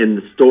 and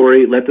the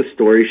story, let the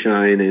story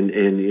shine.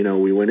 And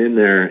we went in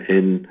there,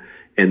 and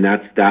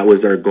that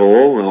was our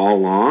goal all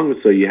along.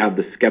 So you have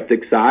the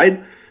skeptic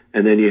side,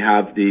 and then you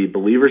have the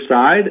believer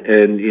side.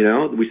 And,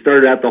 we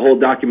started out the whole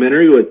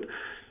documentary with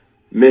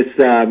Miss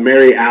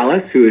Mary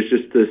Alice, who is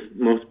just this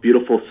most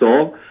beautiful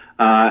soul,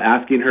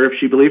 asking her if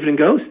she believed in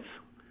ghosts.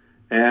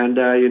 And,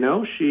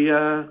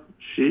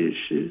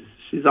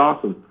 she's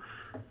awesome.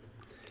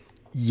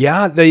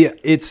 Yeah,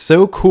 it's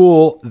so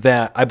cool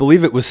that I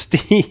believe it was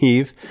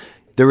Steve.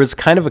 There was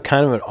kind of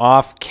an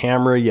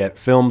off-camera yet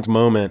filmed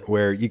moment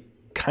where you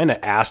kind of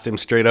asked him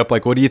straight up,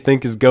 like, what do you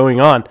think is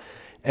going on?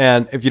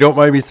 And if you don't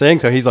mind me saying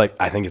so, he's like,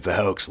 I think it's a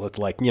hoax. Let's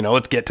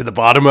get to the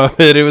bottom of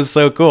it. It was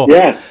so cool.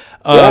 Yeah.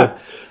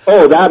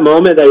 Oh, that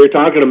moment that you're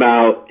talking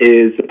about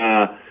is,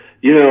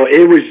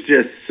 it was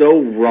just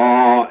so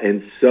raw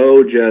and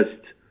so just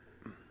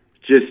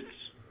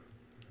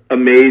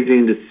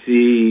amazing to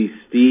see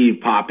Steve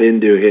pop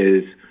into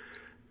his,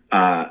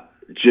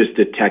 just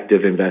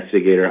detective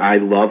investigator. I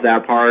love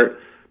that part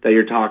that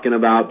you're talking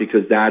about,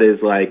 because that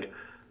is like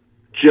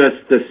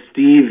just the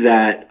Steve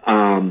that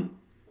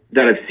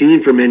I've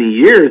seen for many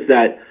years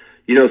that,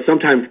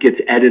 sometimes gets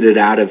edited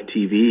out of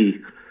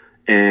TV,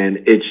 and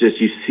it's just,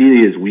 you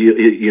see his wheel,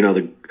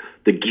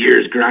 the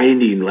gears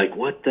grinding, like,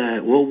 what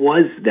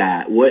was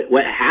that?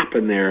 What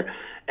happened there?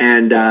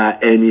 And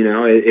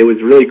it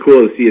was really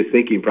cool to see his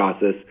thinking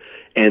process.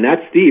 And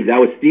that's Steve. That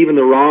was Steve in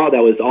the raw.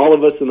 That was all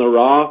of us in the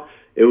raw.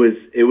 It was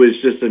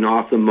just an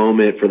awesome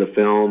moment for the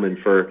film and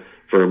for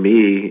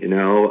me,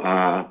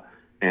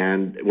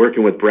 and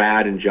working with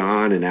Brad and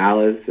John and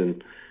Alice,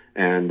 and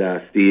and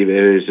Steve.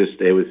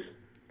 It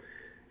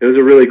was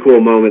a really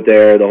cool moment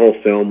there. The whole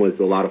film was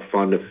a lot of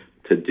fun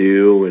to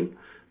do, and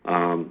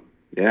a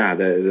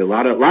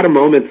lot of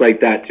moments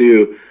like that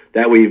too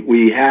that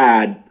we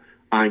had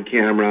on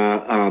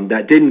camera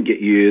that didn't get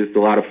used. A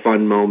lot of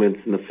fun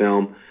moments in the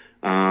film.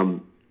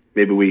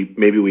 Maybe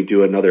we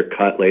do another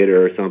cut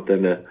later or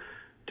something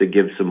to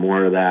give some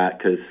more of that,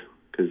 because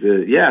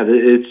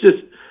it's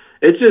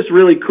just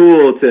really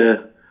cool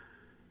to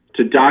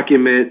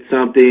document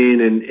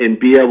something and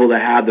be able to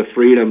have the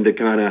freedom to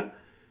kind of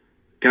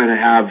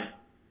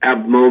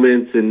have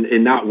moments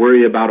and not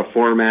worry about a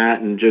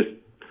format, and just,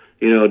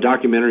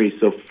 documentary is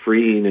so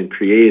freeing and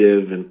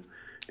creative,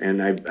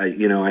 and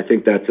I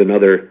think that's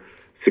another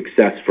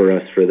success for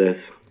us for this.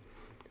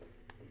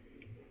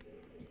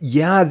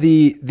 Yeah,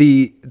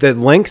 the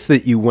lengths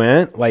that you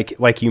went,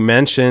 like you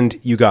mentioned,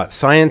 you got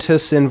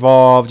scientists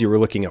involved. You were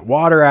looking at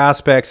water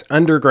aspects,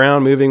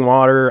 underground moving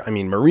water. I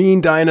mean, marine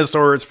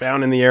dinosaurs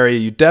found in the area.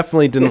 You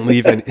definitely didn't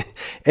leave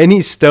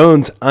any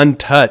stones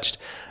untouched.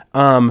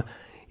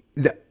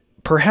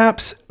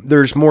 Perhaps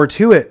there's more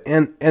to it.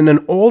 And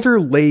an older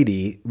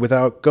lady,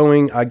 without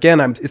going again,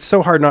 it's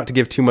so hard not to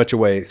give too much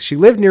away. She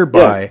lived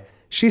nearby. Yeah.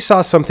 She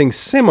saw something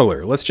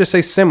similar. Let's just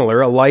say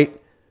similar, a light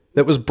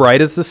that was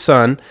bright as the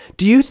sun.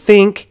 Do you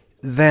think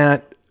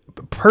that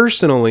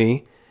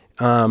personally,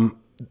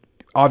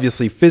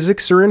 obviously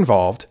physics are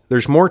involved,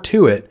 there's more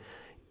to it,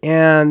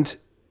 and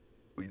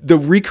the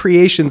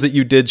recreations that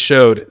you did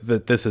showed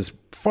that this is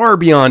far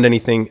beyond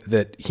anything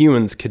that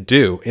humans could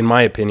do, in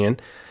my opinion.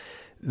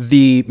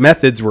 The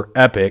methods were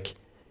epic.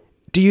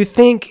 Do you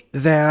think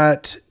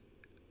that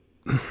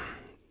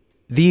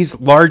these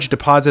large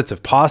deposits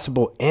of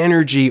possible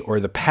energy or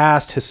the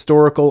past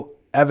historical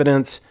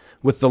evidence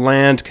with the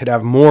land could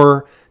have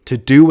more to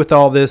do with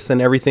all this than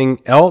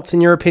everything else,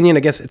 in your opinion? I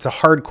guess it's a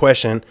hard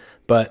question,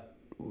 but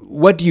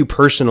what do you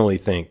personally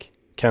think,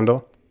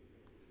 Kendall?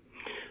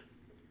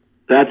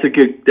 That's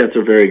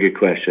a very good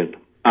question.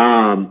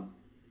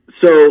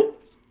 So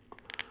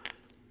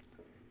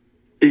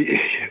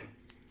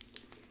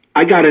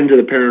I got into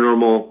the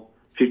paranormal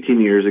 15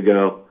 years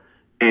ago,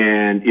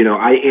 and,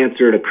 I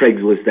answered a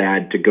Craigslist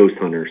ad to ghost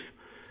hunters,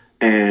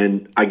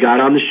 and I got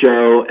on the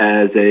show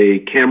as a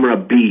camera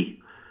B.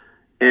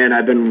 And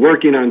I've been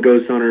working on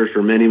ghost hunters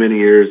for many, many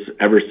years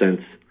ever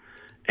since,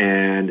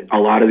 and a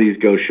lot of these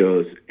ghost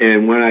shows.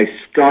 And when I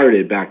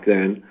started back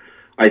then,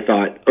 I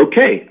thought,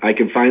 okay, I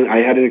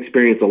had an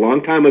experience a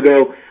long time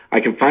ago.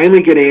 I can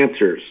finally get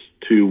answers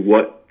to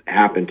what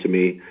happened to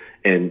me,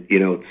 and,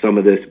 some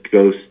of this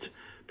ghost,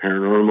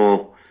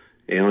 paranormal,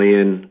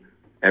 alien,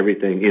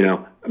 everything,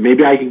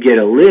 maybe I can get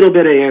a little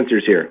bit of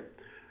answers here.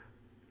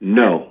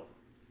 No,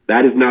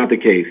 that is not the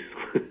case.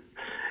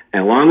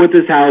 And along with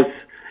this house,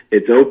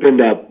 it's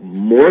opened up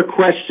more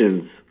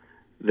questions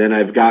than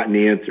I've gotten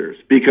answers.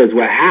 Because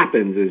what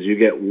happens is you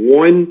get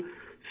one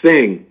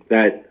thing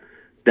that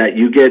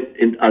you get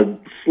a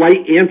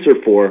slight answer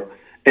for,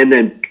 and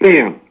then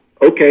bam,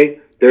 okay,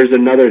 there's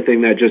another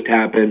thing that just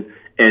happened,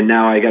 and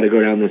now I got to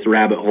go down this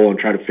rabbit hole and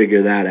try to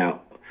figure that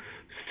out.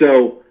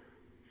 So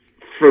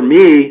for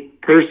me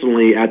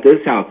personally, at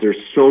this house, there's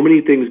so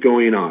many things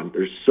going on.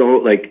 There's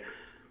so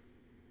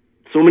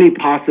many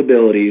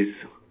possibilities.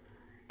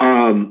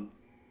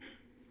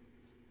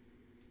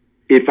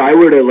 If I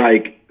were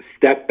to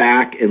step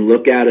back and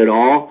look at it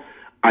all,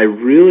 I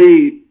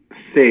really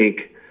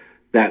think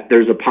that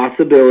there's a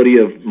possibility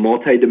of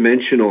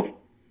multidimensional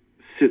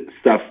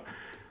stuff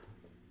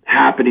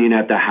happening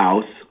at the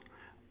house.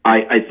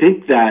 I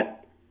think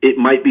that it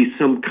might be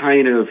some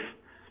kind of,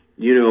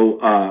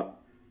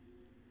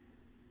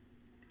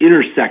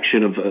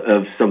 intersection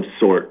of some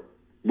sort,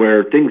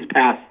 where things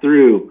pass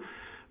through,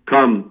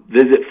 come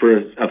visit for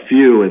a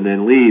few, and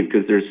then leave,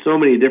 because there's so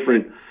many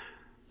different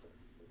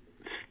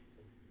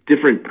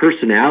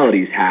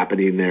personalities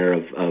happening there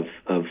of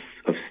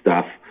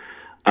stuff.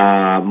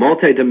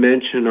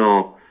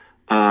 Multidimensional.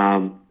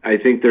 I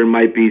think there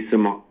might be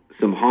some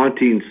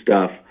haunting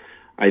stuff.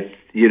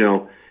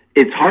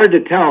 It's hard to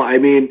tell. I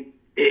mean,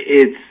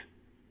 it's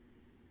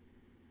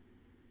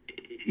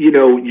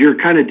you're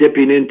kind of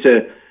dipping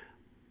into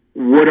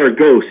what are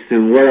ghosts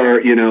and what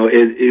are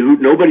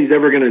nobody's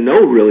ever going to know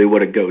really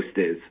what a ghost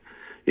is.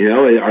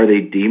 Are they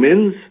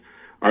demons?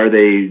 Are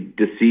they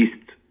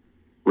deceased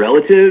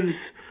relatives?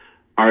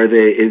 Are they,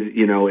 is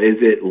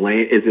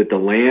it the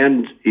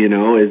land,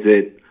 is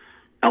it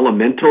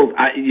elemental?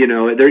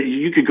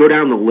 You could go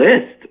down the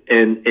list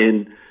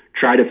and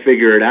try to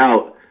figure it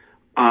out.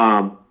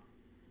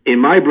 In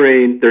my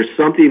brain, there's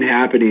something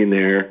happening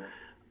there.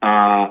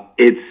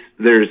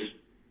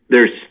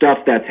 There's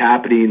stuff that's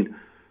happening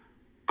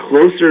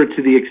closer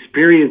to the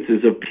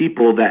experiences of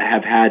people that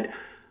have had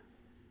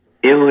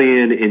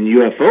alien and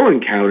UFO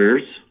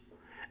encounters.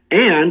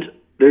 And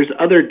there's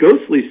other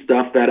ghostly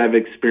stuff that I've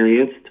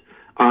experienced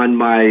on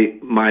my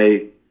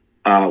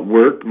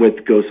work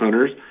with ghost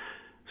hunters.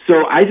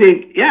 So I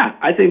think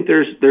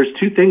there's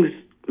two things,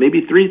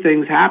 maybe three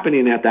things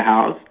happening at the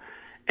house,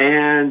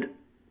 and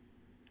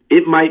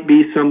it might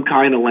be some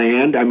kind of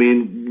land. I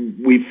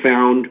mean, we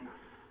found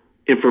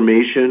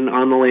information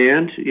on the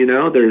land. You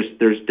know,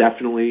 there's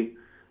definitely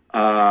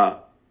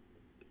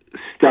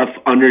stuff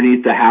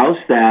underneath the house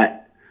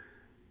that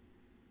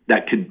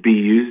could be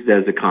used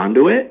as a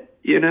conduit.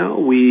 You know,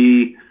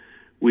 we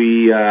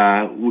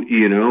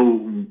you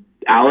know,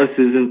 Alice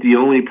isn't the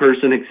only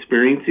person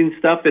experiencing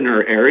stuff in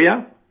her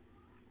area.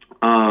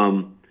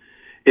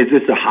 Is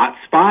this a hot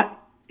spot?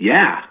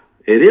 Yeah,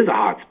 it is a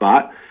hot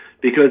spot,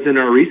 because in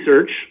our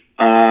research,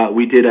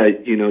 we did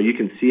you know, you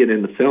can see it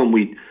in the film.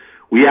 We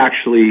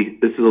actually,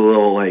 this is a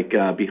little like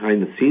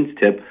behind the scenes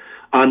tip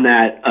on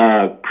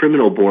that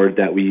criminal board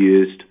that we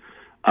used.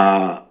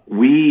 I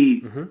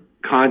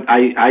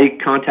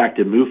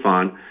contacted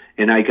MUFON,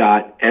 and I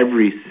got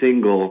every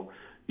single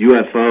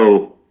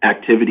UFO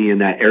activity in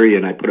that area,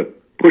 and I put a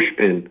push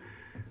pin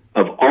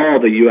of all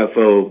the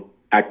UFO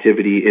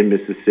activity in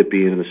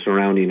Mississippi and the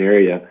surrounding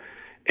area.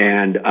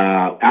 And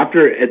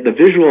after the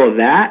visual of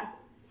that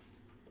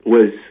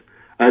was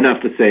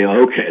enough to say,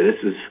 okay,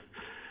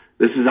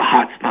 this is a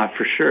hot spot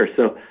for sure.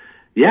 So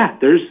yeah,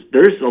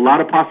 there's a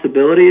lot of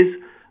possibilities.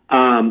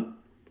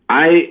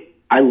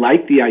 I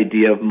like the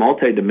idea of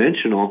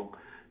multidimensional,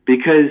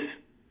 because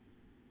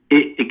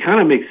it kind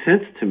of makes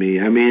sense to me.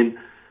 I mean,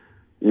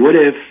 what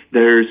if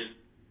there's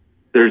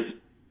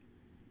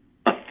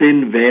a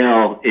thin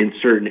veil in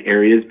certain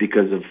areas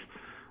because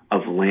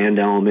of land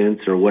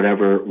elements or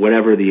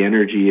whatever the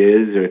energy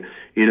is, or,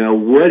 you know,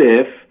 what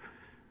if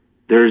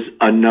there's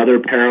another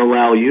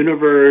parallel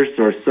universe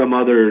or some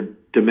other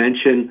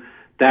dimension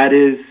that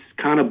is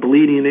kind of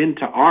bleeding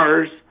into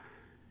ours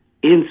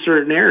in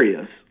certain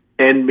areas,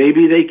 and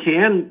maybe they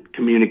can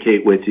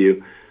communicate with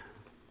you.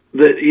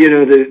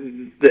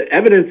 The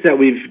evidence that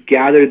we've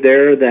gathered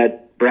there,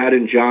 that Brad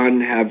and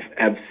John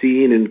have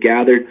seen and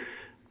gathered,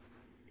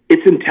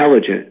 it's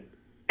intelligent.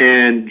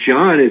 And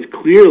John is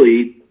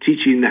clearly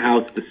teaching the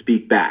house to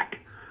speak back.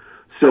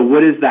 So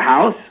what is the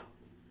house?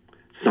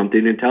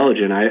 Something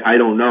intelligent. I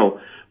don't know,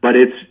 but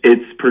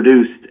it's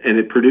produced, and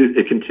it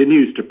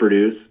continues to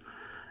produce,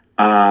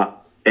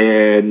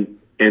 and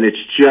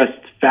it's just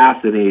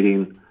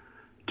fascinating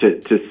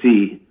to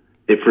see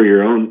it for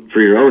your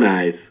own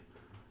eyes.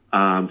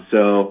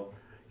 So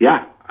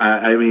yeah,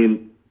 I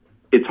mean,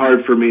 it's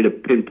hard for me to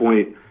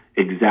pinpoint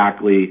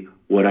exactly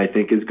what I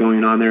think is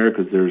going on there,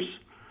 because there's,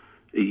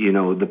 you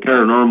know, the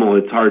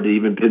paranormal, it's hard to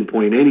even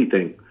pinpoint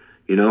anything.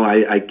 You know,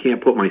 I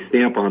can't put my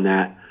stamp on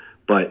that,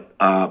 but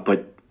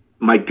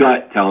my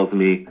gut tells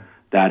me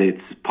that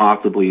it's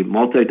possibly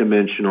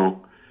multidimensional.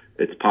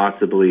 It's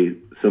possibly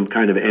some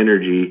kind of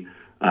energy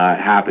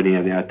happening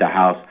at the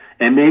house,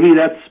 and maybe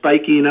that's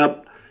spiking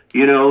up,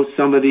 you know,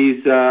 some of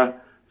these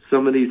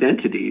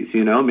entities.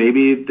 You know,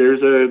 maybe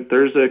there's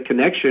a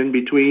connection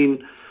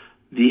between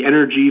the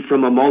energy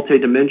from a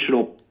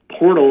multidimensional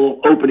portal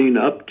opening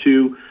up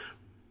to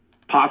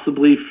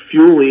possibly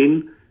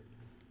fueling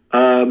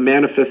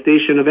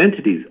manifestation of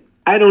entities.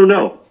 I don't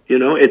know. You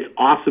know, it's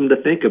awesome to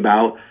think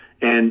about,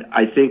 and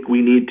I think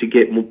we need to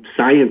get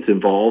science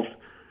involved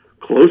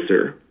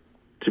closer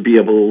to be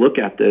able to look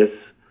at this.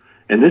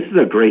 And this is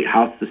a great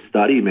house to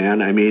study,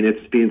 man. I mean,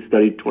 it's being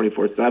studied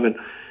 24/7.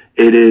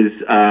 It is.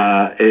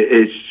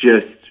 It's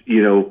just,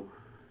 you know,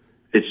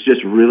 it's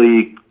just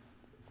really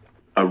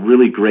a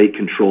really great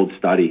controlled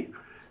study.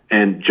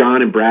 And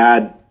John and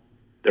Brad,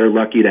 they're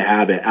lucky to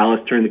have it.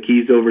 Alice turned the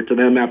keys over to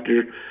them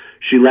after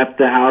she left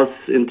the house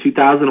in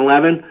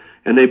 2011,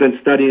 and they've been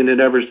studying it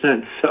ever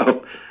since.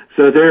 So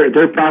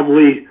they're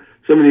probably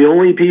some of the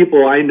only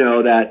people I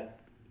know that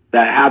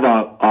have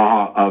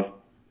a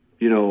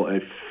you know, a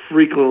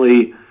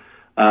frequently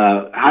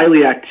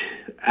highly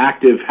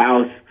active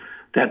house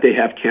that they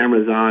have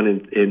cameras on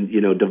and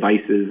you know,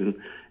 devices and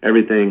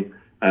everything,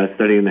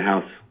 studying the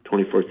house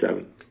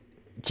 24/7.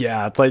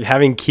 Yeah, it's like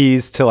having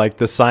keys to like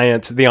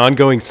the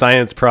ongoing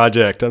science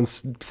project. I'm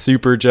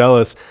super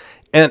jealous.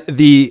 And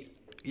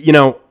you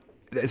know,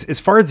 as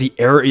far as the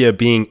area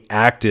being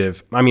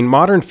active, I mean,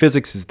 modern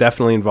physics is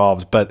definitely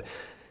involved, but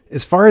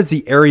as far as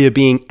the area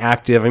being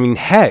active, I mean,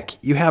 heck,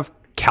 you have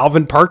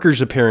Calvin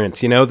Parker's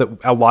appearance, you know, that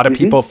a lot of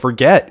people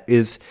forget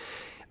is,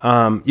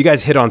 you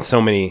guys hit on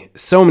so many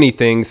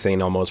things,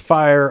 St. Elmo's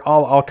fire,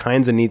 all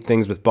kinds of neat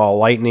things with ball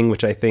lightning,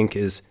 which I think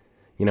is,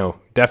 you know,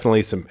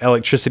 definitely some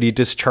electricity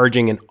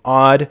discharging in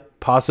odd,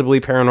 possibly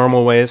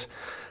paranormal ways.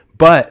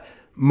 But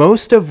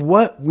most of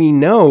what we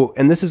know,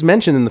 and this is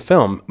mentioned in the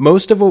film,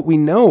 most of what we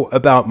know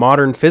about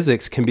modern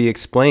physics can be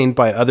explained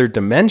by other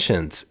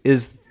dimensions.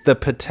 Is the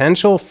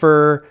potential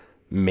for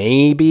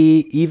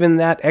maybe even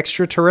that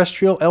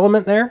extraterrestrial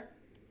element there?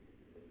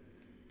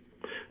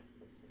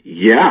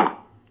 Yeah.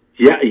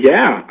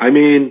 I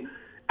mean,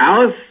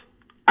 Alice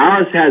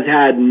has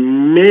had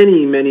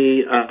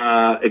many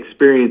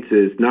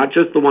experiences, not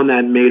just the one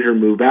that made her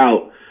move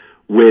out,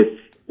 with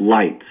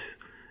lights.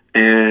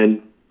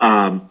 And,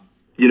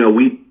 you know,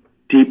 we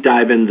deep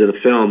dive into the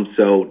film,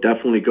 so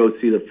definitely go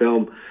see the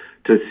film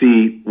to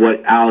see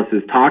what Alice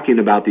is talking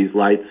about, these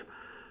lights.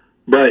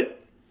 But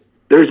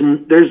there's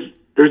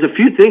a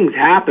few things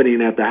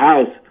happening at the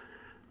house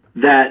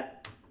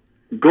that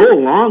go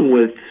along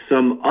with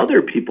some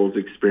other people's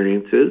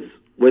experiences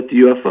with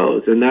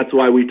UFOs. And that's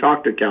why we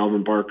talked to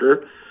Calvin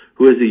Parker,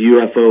 who is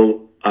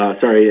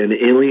an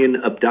alien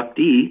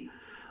abductee.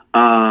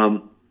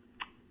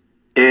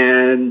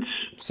 And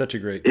such a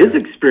great guy. His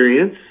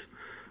experience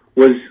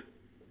was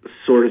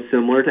sort of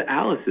similar to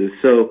Alice's.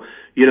 So,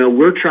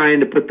 we're trying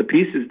to put the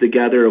pieces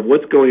together of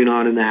what's going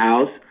on in the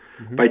house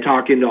by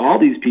talking to all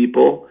these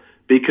people,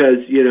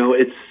 because,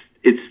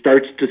 it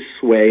starts to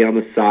sway on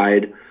the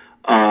side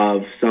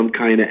of some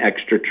kind of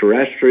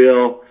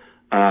extraterrestrial,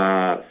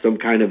 some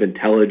kind of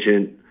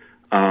intelligent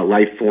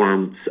life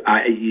forms.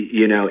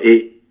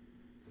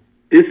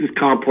 This is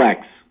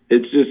complex.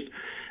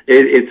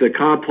 It's a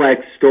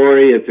complex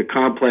story. It's a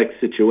complex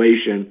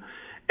situation,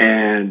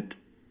 and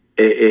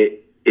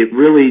it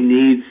really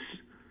needs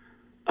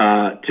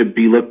to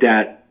be looked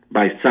at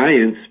by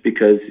science,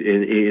 because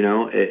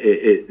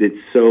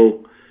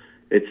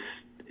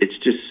it's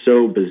just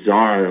so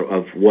bizarre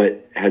of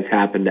what has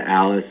happened to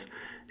Alice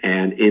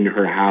and in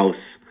her house,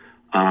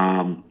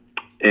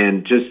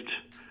 and just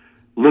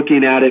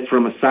looking at it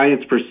from a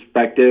science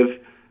perspective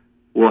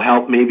will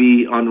help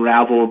maybe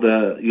unravel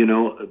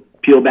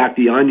peel back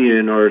the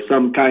onion, or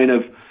some kind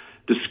of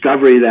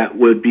discovery that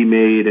would be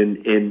made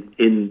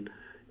in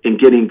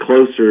getting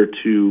closer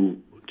to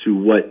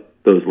what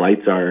those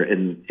lights are.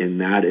 And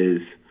that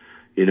is,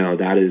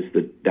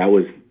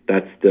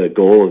 that's the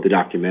goal of the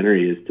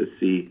documentary, is to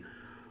see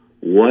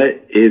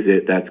what is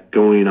it that's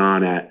going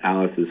on at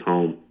Alice's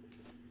home.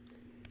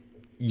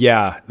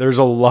 Yeah, there's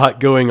a lot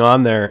going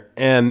on there.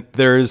 And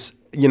there's,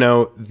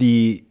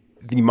 the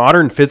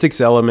modern physics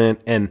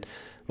element. And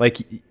like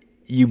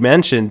you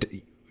mentioned,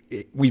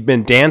 we've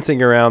been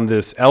dancing around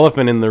this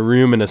elephant in the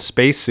room in a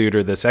spacesuit,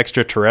 or this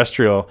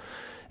extraterrestrial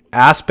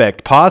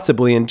aspect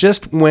possibly. And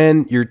just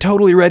when you're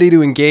totally ready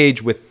to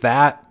engage with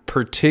that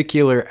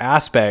particular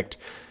aspect,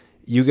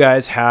 you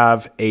guys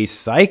have a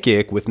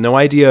psychic with no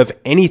idea of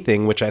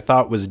anything, which I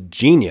thought was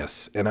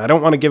genius. And I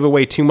don't want to give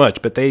away too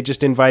much, but they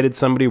just invited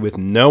somebody with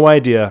no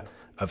idea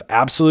of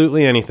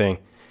absolutely anything.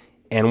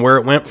 And where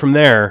it went from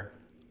there,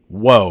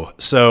 whoa.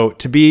 So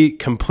to be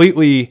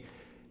completely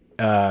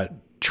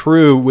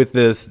true with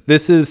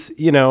this is,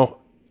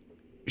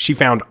 she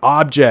found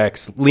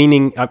objects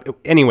leaning up.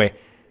 Anyway,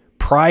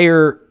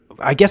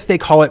 I guess they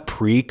call it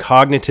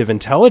precognitive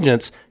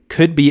intelligence,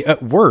 could be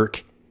at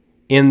work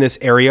in this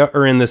area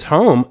or in this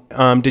home.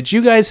 Did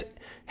you guys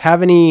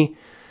have any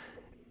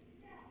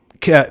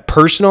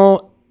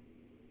personal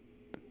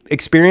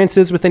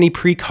experiences with any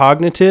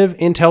precognitive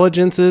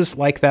intelligences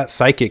like that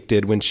psychic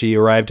did when she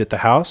arrived at the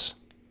house?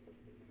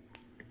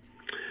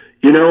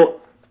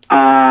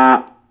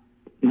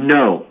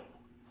 No,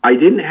 I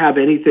didn't have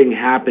anything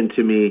happen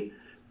to me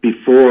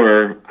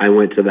before I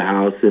went to the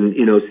house. And,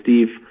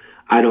 Steve,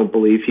 I don't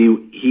believe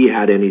he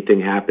had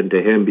anything happen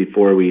to him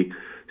before we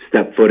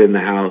stepped foot in the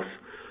house.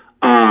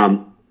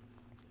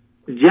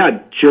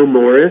 Jill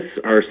Morris,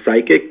 our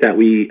psychic that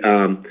we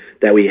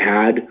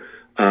had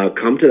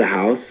come to the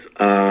house.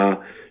 I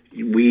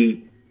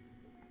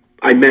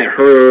met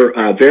her,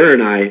 Vera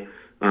and I,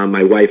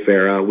 my wife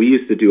Vera. We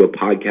used to do a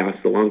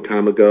podcast a long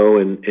time ago,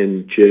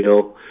 and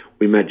Jill.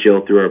 We met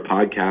Jill through our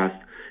podcast,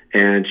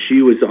 and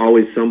she was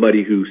always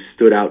somebody who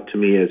stood out to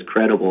me as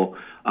credible.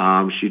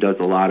 She does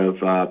a lot of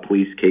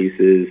police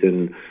cases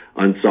and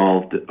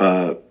unsolved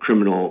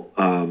criminal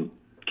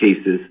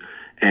cases.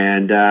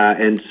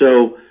 And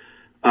so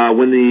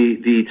when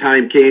the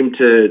time came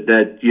to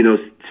that,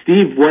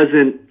 Steve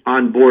wasn't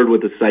on board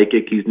with a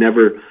psychic. He's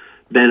never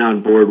been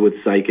on board with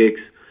psychics.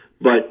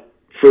 But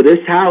for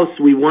this house,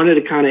 we wanted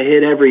to kind of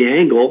hit every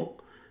angle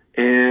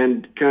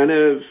and kind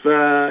of,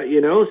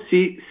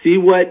 see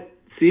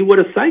what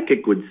a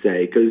psychic would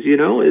say. Because, you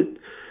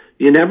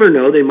never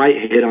know, they might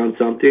hit on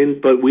something.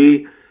 But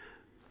in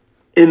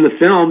the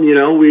film,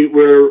 we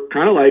were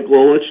kind of like,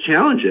 well, let's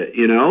challenge it.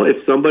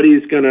 If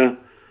somebody's going to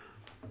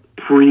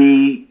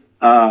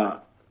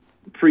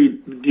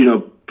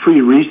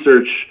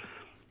pre-research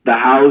the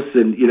house,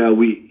 and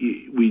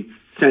we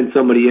send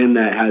somebody in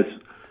that has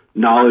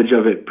knowledge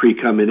of it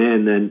pre-coming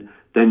in,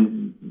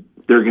 then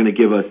they're going to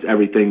give us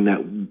everything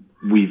that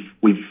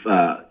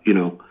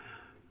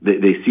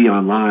they see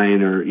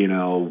online, or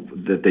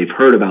that they've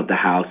heard about the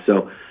house.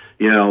 So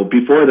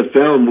before the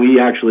film, we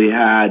actually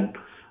had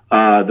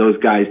those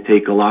guys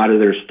take a lot of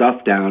their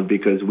stuff down,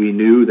 because we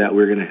knew that we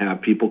were going to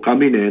have people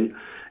coming in.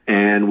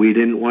 And we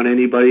didn't want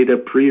anybody to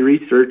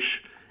pre-research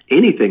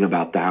anything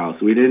about the house.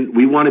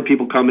 We wanted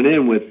people coming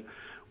in with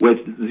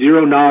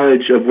zero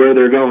knowledge of where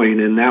they're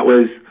going, and that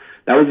was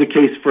the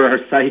case for our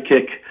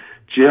psychic,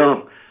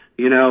 Jill.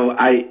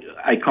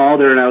 I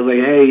called her and I was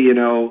like, hey,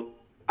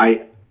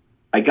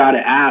 I got to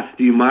ask,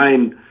 do you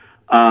mind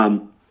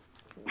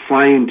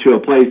flying to a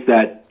place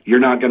that you're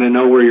not going to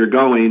know where you're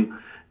going,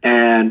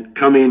 and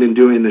coming and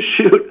doing the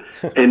shoot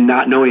and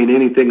not knowing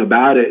anything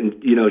about it?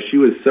 And, she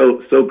was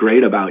so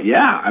great about,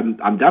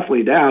 I'm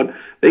definitely down.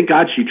 Thank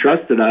God she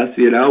trusted us.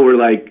 We're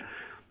like,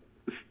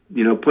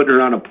 putting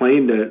her on a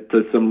plane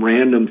to some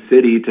random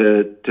city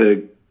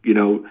to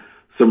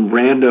some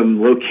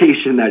random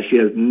location that she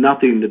has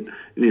nothing to,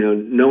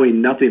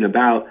 knowing nothing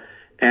about.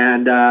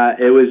 And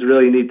it was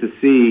really neat to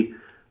see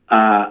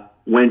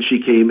when she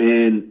came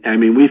in. I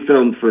mean, we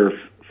filmed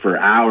for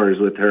hours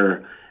with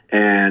her,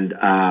 and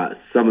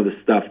some of the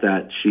stuff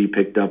that she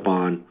picked up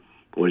on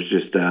was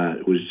just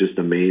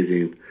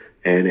amazing.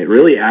 And it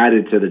really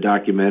added to the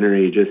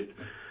documentary, just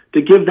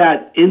to give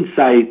that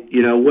insight.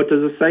 You know, what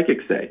does a psychic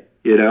say?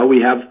 You know,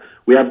 we have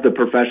the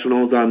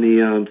professionals on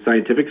the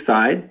scientific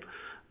side,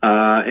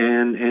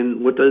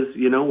 and what does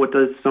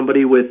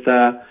somebody with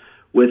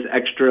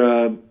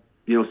extra,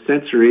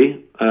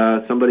 sensory,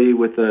 somebody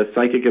with a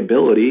psychic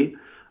ability,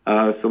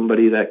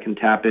 somebody that can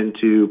tap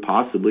into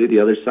possibly the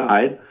other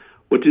side,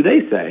 what do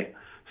they say?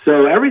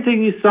 So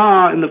everything you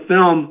saw in the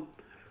film,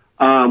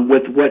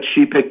 with what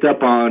she picked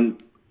up on,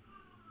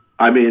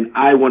 I mean,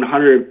 I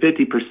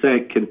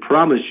 150% can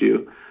promise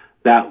you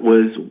that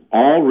was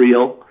all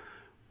real.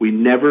 We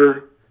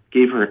never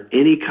gave her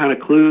any kind of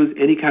clues,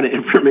 any kind of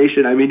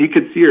information. I mean, you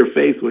could see her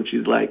face when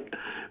she's like,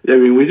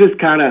 we just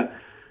kind of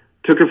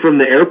took her from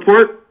the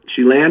airport.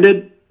 She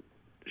landed.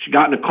 She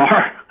got in a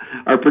car.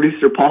 Our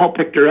producer, Paul,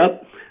 picked her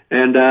up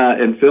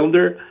and filmed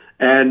her.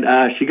 And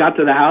she got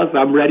to the house.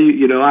 I'm ready.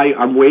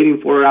 I'm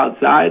waiting for her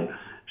outside.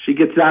 She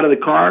gets out of the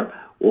car,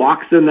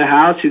 walks in the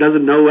house. She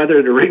doesn't know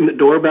whether to ring the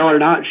doorbell or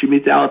not. She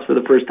meets Alice for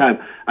the first time.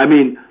 I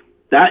mean,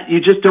 that you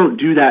just don't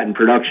do that in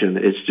production.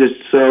 It's just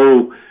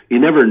so you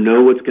never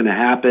know what's going to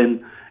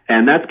happen.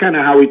 And that's kind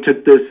of how we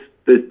took this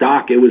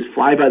doc. It was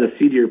fly by the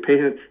seat of your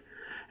pants.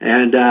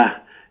 And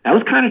that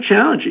was kind of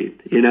challenging,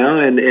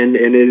 and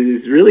it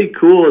is really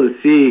cool to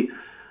see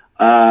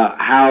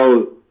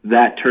how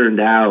that turned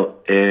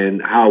out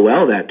and how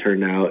well that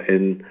turned out.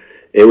 And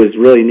it was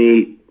really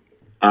neat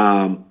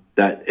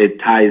that it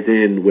ties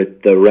in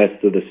with the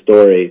rest of the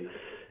story.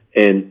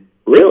 And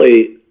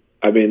really,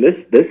 I mean,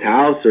 this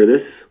house or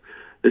this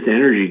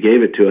energy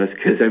gave it to us,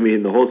 because, I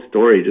mean, the whole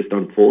story just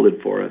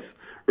unfolded for us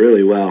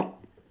really well.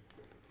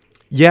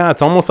 Yeah,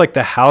 it's almost like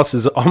the house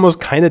is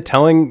almost kind of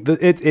telling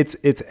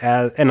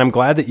and I'm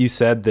glad that you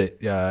said that,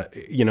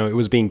 it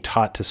was being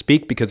taught to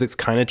speak, because it's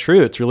kind of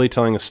true. It's really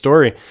telling a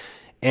story.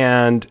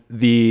 And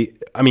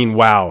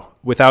wow,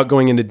 without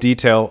going into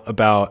detail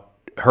about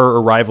her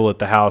arrival at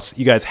the house,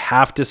 you guys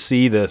have to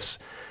see this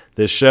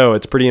show.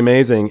 It's pretty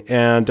amazing.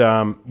 And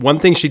one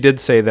thing she did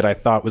say that I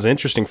thought was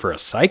interesting for a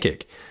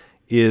psychic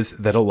is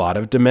that a lot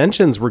of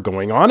dimensions were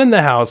going on in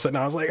the house. And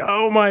I was like,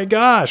 oh my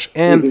gosh.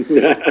 And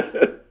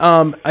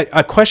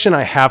a question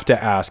I have to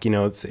ask,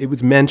 it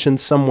was mentioned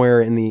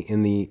somewhere in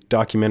the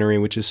documentary,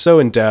 which is so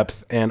in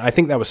depth. And I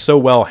think that was so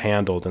well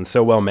handled and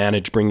so well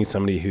managed, bringing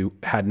somebody who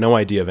had no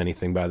idea of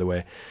anything, by the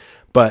way.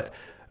 But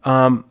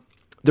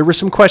there were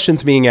some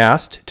questions being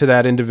asked to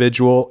that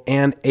individual,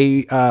 and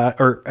at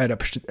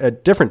a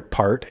different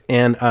part.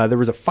 And there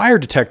was a fire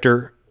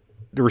detector.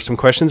 There were some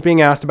questions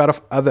being asked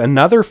about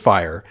another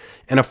fire,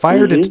 and a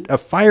fire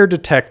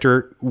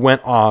detector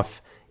went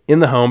off in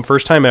the home,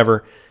 first time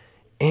ever.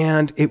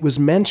 And it was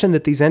mentioned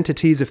that these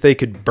entities, if they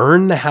could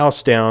burn the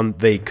house down,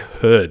 they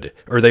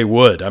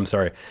would. I'm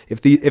sorry.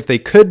 If they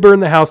could burn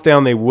the house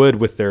down, they would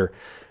with their.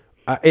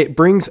 It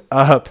brings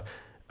up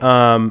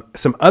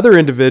some other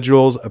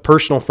individuals, a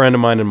personal friend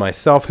of mine and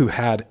myself, who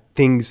had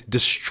things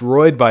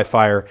destroyed by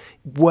fire.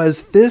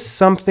 Was this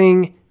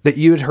something that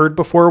you had heard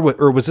before,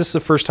 or was this the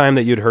first time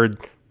that you'd heard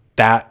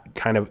that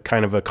kind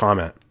of a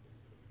comment?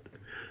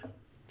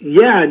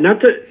 Yeah,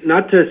 not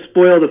to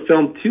spoil the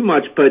film too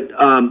much, but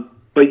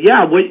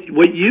yeah,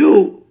 what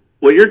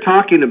you're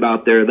talking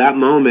about there, that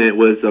moment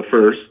was a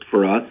first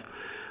for us.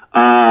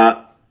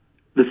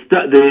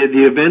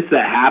 The events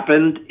that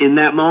happened in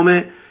that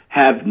moment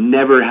have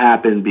never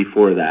happened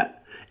before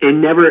that,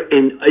 and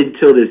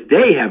until this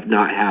day have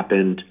not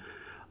happened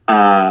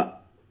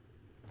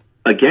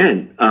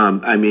again.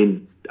 I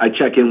mean, I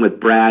check in with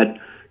Brad,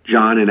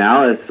 John, and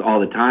Alice all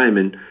the time,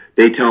 and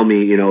they tell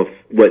me,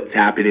 what's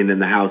happening in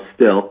the house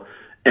still.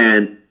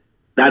 And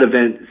that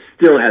event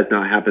still has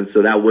not happened.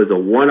 So that was a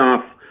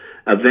one-off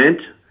event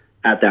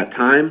at that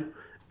time.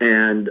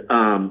 And,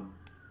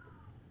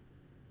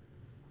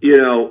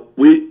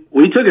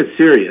 we took it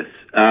serious.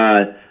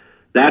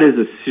 That is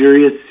a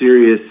serious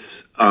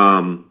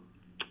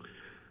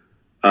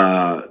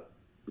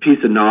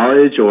piece of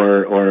knowledge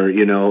or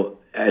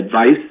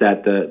advice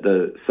that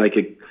the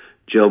psychic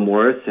Jill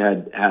Morris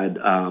had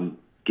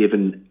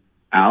given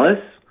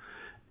Alice,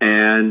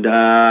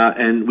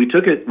 and we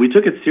took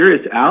it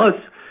serious.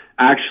 Alice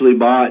actually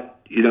bought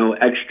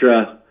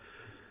extra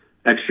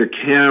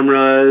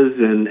cameras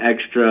and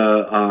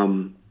extra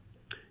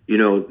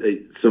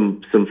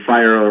some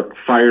fire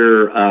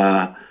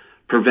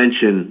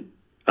prevention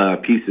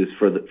pieces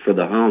for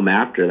the home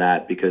after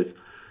that, because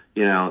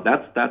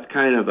that's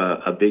kind of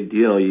a big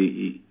deal.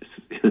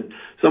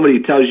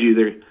 Somebody tells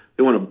you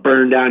they want to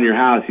burn down your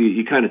house,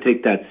 you kind of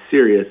take that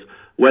serious,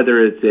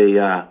 whether it's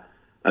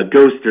a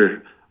ghost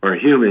or a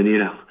human.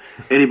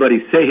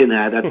 Anybody saying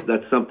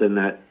that's something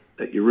that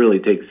you really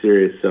take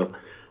serious. So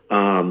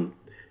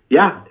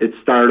yeah, it's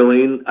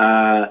startling.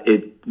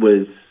 It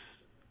was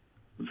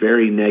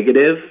very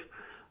negative,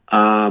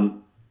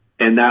 and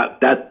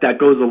that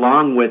goes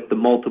along with the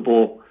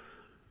multiple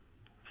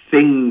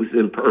things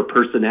or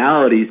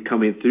personalities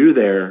coming through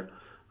there.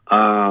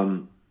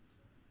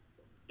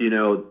 You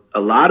know, a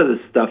lot of the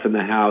stuff in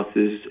the house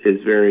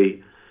is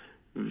very,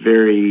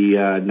 very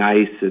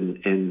nice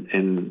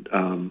and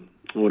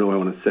what do I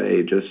want to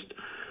say?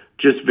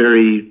 Just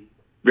very,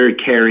 very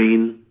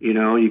caring. You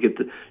know, you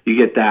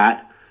get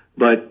that,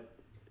 but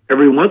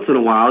every once in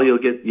a while you'll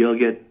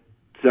get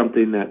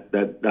something that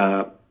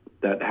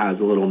has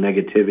a little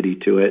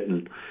negativity to it,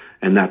 and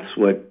that's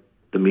what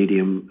the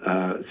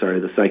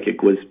the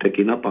psychic was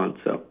picking up on.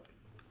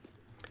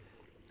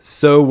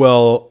 So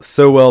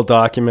well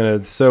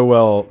documented, so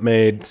well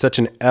made, such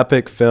an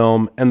epic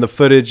film. And the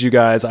footage, you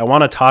guys, I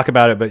want to talk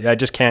about it, but I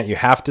just can't. You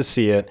have to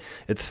see it.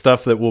 It's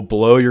stuff that will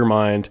blow your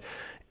mind.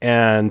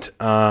 And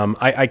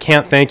I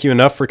can't thank you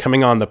enough for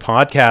coming on the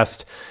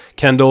podcast,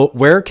 Kendall.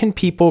 Where can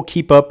people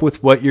keep up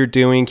with what you're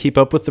doing, keep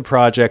up with the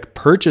project,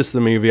 purchase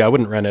the movie? I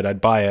wouldn't rent it,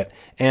 I'd buy it.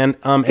 And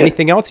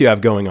anything else you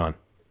have going on?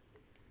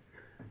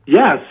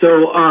 Yeah,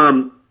 so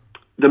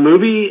the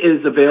movie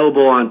is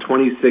available on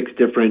 26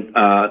 different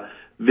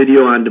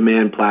video on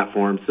demand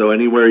platforms. So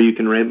anywhere you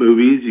can rent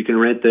movies, you can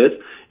rent this.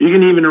 You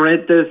can even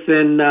rent this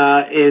in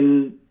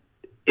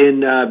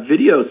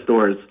video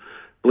stores.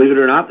 Believe it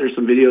or not, there's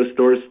some video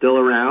stores still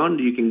around.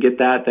 You can get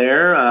that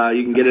there.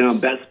 You can get it on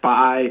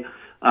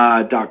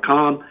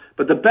bestbuy.com.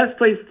 But the best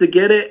place to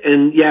get it,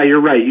 and yeah,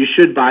 you're right, you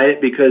should buy it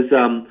because,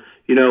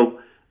 you know,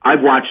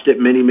 I've watched it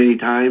many, many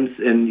times,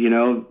 and, you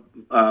know,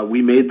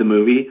 we made the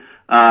movie.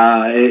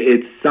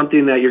 It's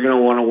something that you're going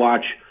to want to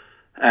watch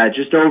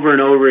just over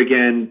and over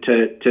again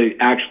to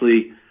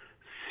actually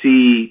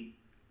see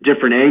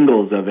different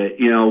angles of it.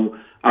 You know,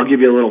 I'll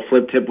give you a little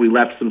flip tip. We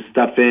left some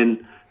stuff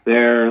in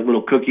there,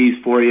 little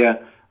cookies for you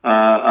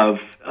of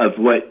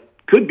what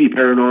could be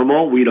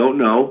paranormal. We don't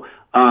know,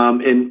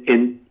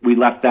 and we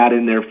left that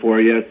in there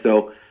for you.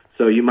 So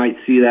you might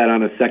see that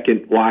on a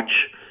second watch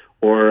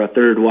or a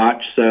third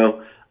watch.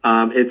 So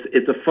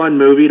it's a fun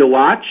movie to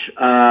watch,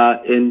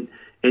 and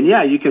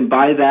yeah, you can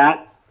buy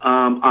that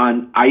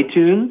on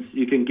iTunes.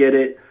 You can get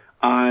it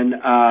on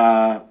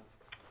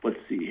let's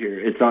see here.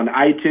 It's on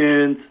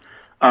iTunes.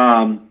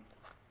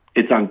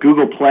 It's on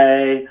Google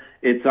Play.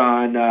 It's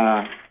on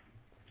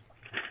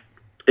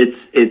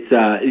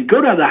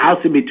go to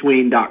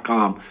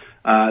thehouseinbetween.com.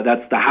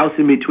 That's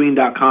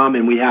thehouseinbetween.com,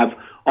 and we have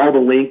all the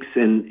links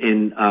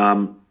in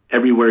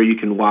everywhere you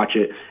can watch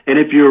it. And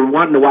if you're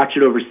wanting to watch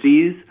it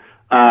overseas,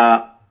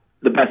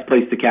 the best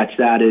place to catch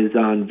that is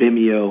on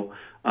Vimeo,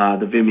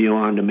 the Vimeo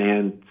on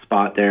demand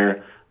spot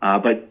there.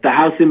 But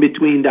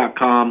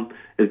thehouseinbetween.com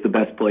is the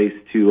best place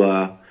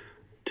to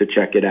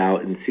check it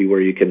out and see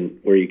where you can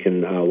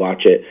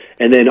watch it.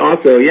 And then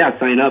also, yeah,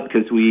 sign up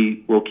because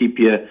we will keep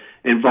you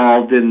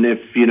involved. And if,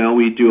 you know,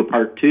 we do a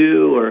part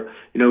 2 or,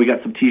 you know, we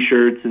got some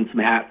t-shirts and some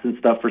hats and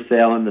stuff for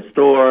sale in the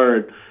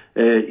store.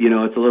 You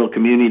know, it's a little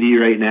community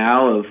right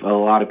now of a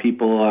lot of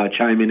people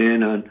chiming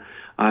in on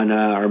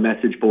our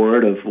message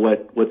board of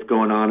what's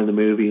going on in the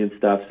movie and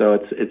stuff. So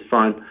it's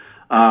fun.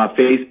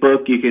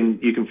 Facebook, you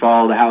can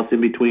follow The House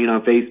in Between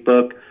on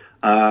Facebook,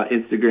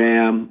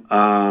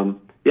 Instagram.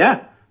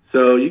 Yeah.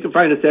 So you can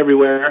find us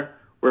everywhere.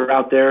 We're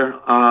out there.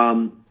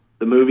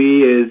 The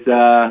movie is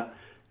a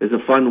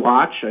fun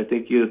watch. I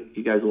think you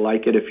guys will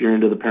like it if you're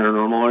into the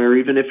paranormal, or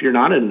even if you're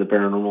not into the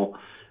paranormal.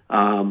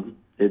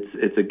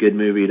 It's a good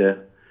movie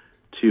to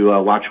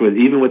watch with,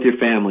 even with your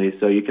family.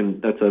 So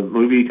that's a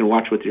movie you can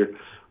watch with your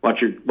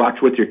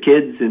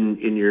kids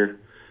and your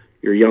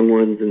young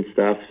ones and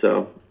stuff.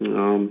 So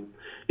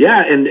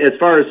yeah. And as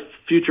far as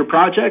future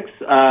projects,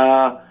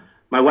 my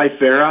wife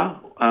Farah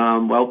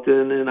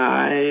Whelpton and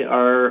I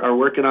are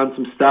working on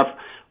some stuff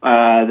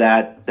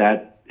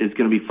that is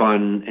going to be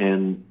fun,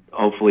 and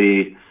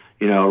hopefully,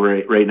 you know,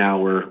 right now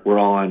we're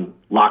all on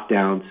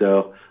lockdown,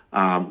 so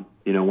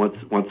you know, once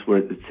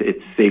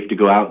it's safe to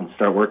go out and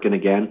start working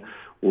again,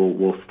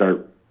 we'll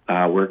start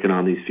working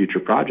on these future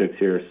projects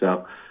here.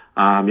 So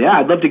yeah,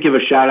 I'd love to give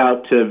a shout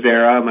out to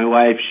Vera, my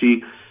wife.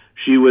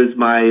 She was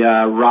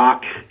my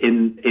rock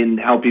in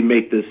helping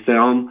make this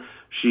film.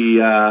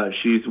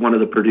 She's one of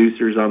the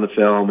producers on the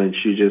film, and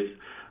she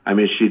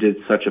did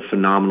such a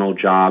phenomenal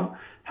job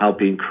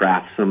helping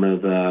craft some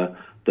of the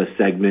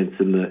segments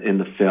in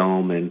the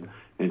film, and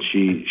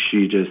she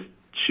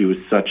was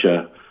such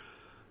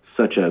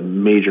a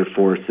major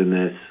force in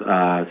this.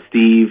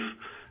 Steve,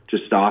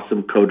 just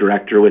awesome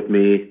co-director with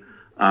me.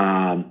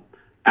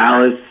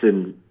 Alice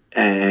and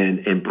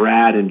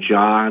Brad and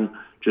John,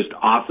 just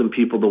awesome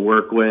people to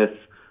work with.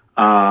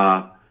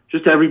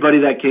 Just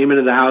everybody that came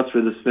into the house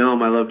for this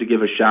film, I love to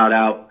give a shout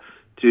out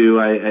to.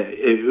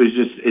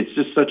 It's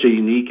just such a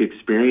unique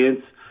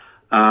experience.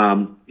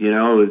 You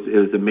know, it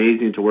was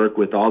amazing to work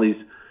with all these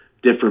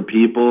different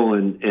people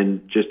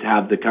and just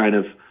have the kind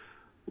of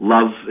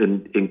love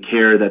and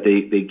care that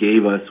they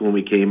gave us when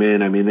we came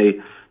in. I mean,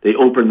 they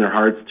opened their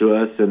hearts to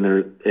us and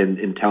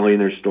in telling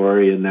their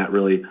story, and that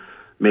really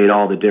made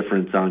all the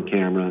difference on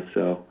camera.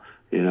 So,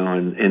 you know,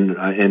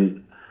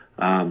 and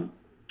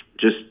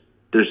just,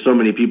 there's so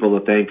many people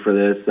to thank for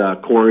this.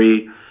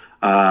 Corey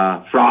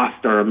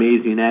Frost, our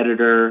amazing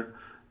editor,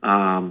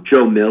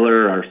 Joe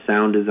Miller, our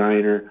sound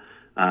designer.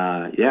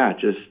 Yeah,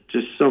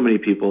 just so many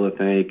people to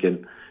thank.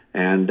 And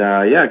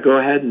yeah, go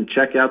ahead and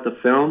check out the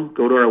film.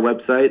 Go to our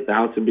website,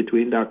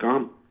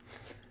 thehouseinbetween.com.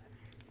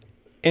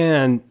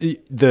 And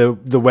the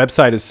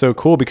website is so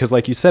cool because,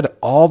 like you said,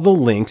 all the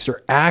links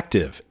are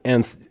active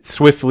and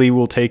swiftly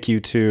will take you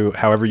to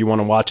however you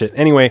want to watch it.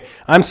 Anyway,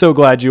 I'm so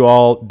glad you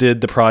all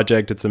did the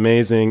project. It's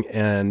amazing.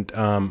 And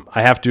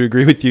I have to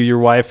agree with you. Your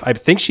wife, I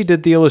think she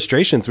did the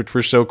illustrations, which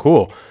were so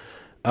cool.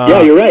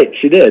 Yeah, you're right.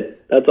 She did.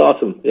 That's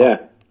awesome. Yeah.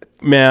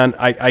 Man,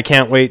 I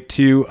can't wait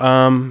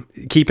to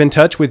keep in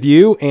touch with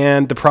you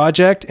and the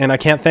project. And I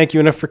can't thank you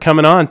enough for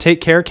coming on.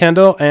 Take care,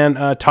 Kendall,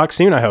 and talk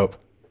soon, I hope.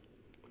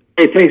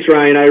 Hey, thanks,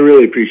 Ryan. I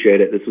really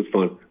appreciate it. This was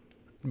fun.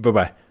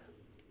 Bye-bye.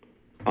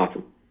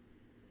 Awesome.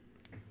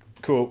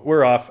 Cool.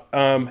 We're off.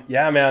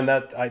 Yeah, man,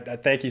 I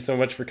thank you so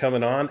much for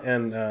coming on.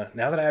 And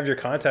now that I have your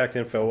contact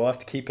info, we'll have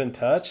to keep in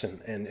touch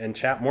and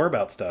chat more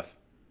about stuff.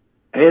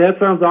 Hey, that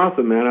sounds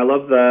awesome, man. I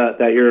love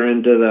that you're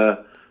into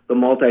the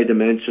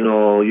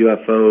multi-dimensional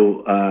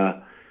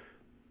UFO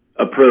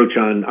approach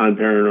on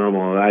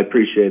paranormal. I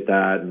appreciate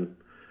that. And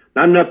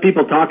not enough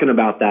people talking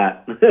about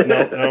that.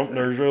 No,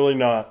 there's really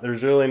not.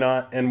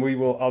 And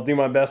I'll do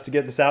my best to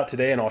get this out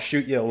today, and I'll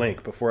shoot you a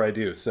link before I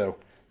do. So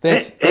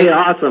thanks. Hey,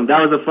 awesome. That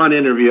was a fun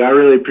interview. I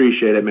really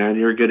appreciate it, man.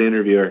 You're a good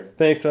interviewer.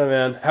 Thanks, my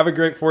man. Have a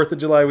great 4th of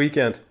July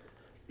weekend.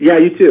 Yeah,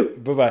 you too.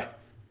 Bye-bye.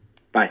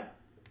 Bye.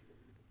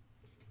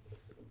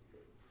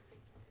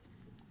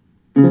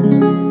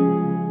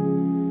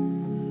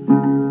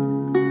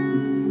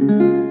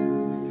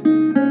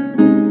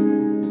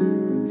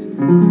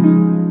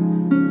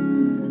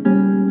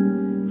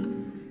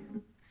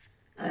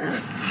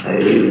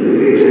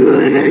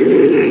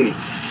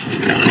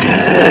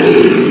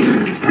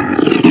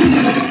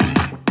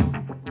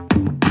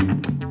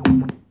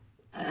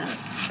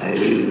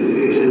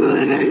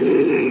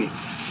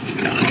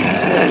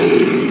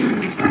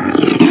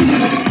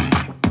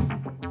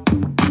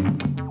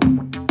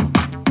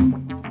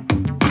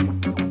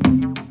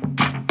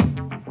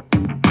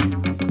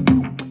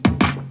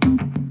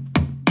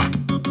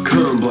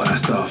 Come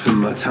blast off in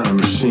my time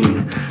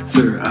machine.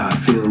 Third eye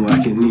feeling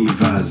like an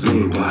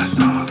Visine. Blast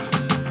off,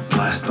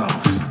 blast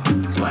off,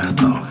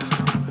 blast off,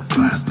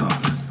 blast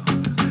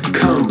off.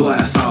 Come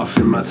blast off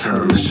in my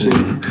time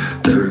machine.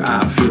 Third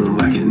eye feeling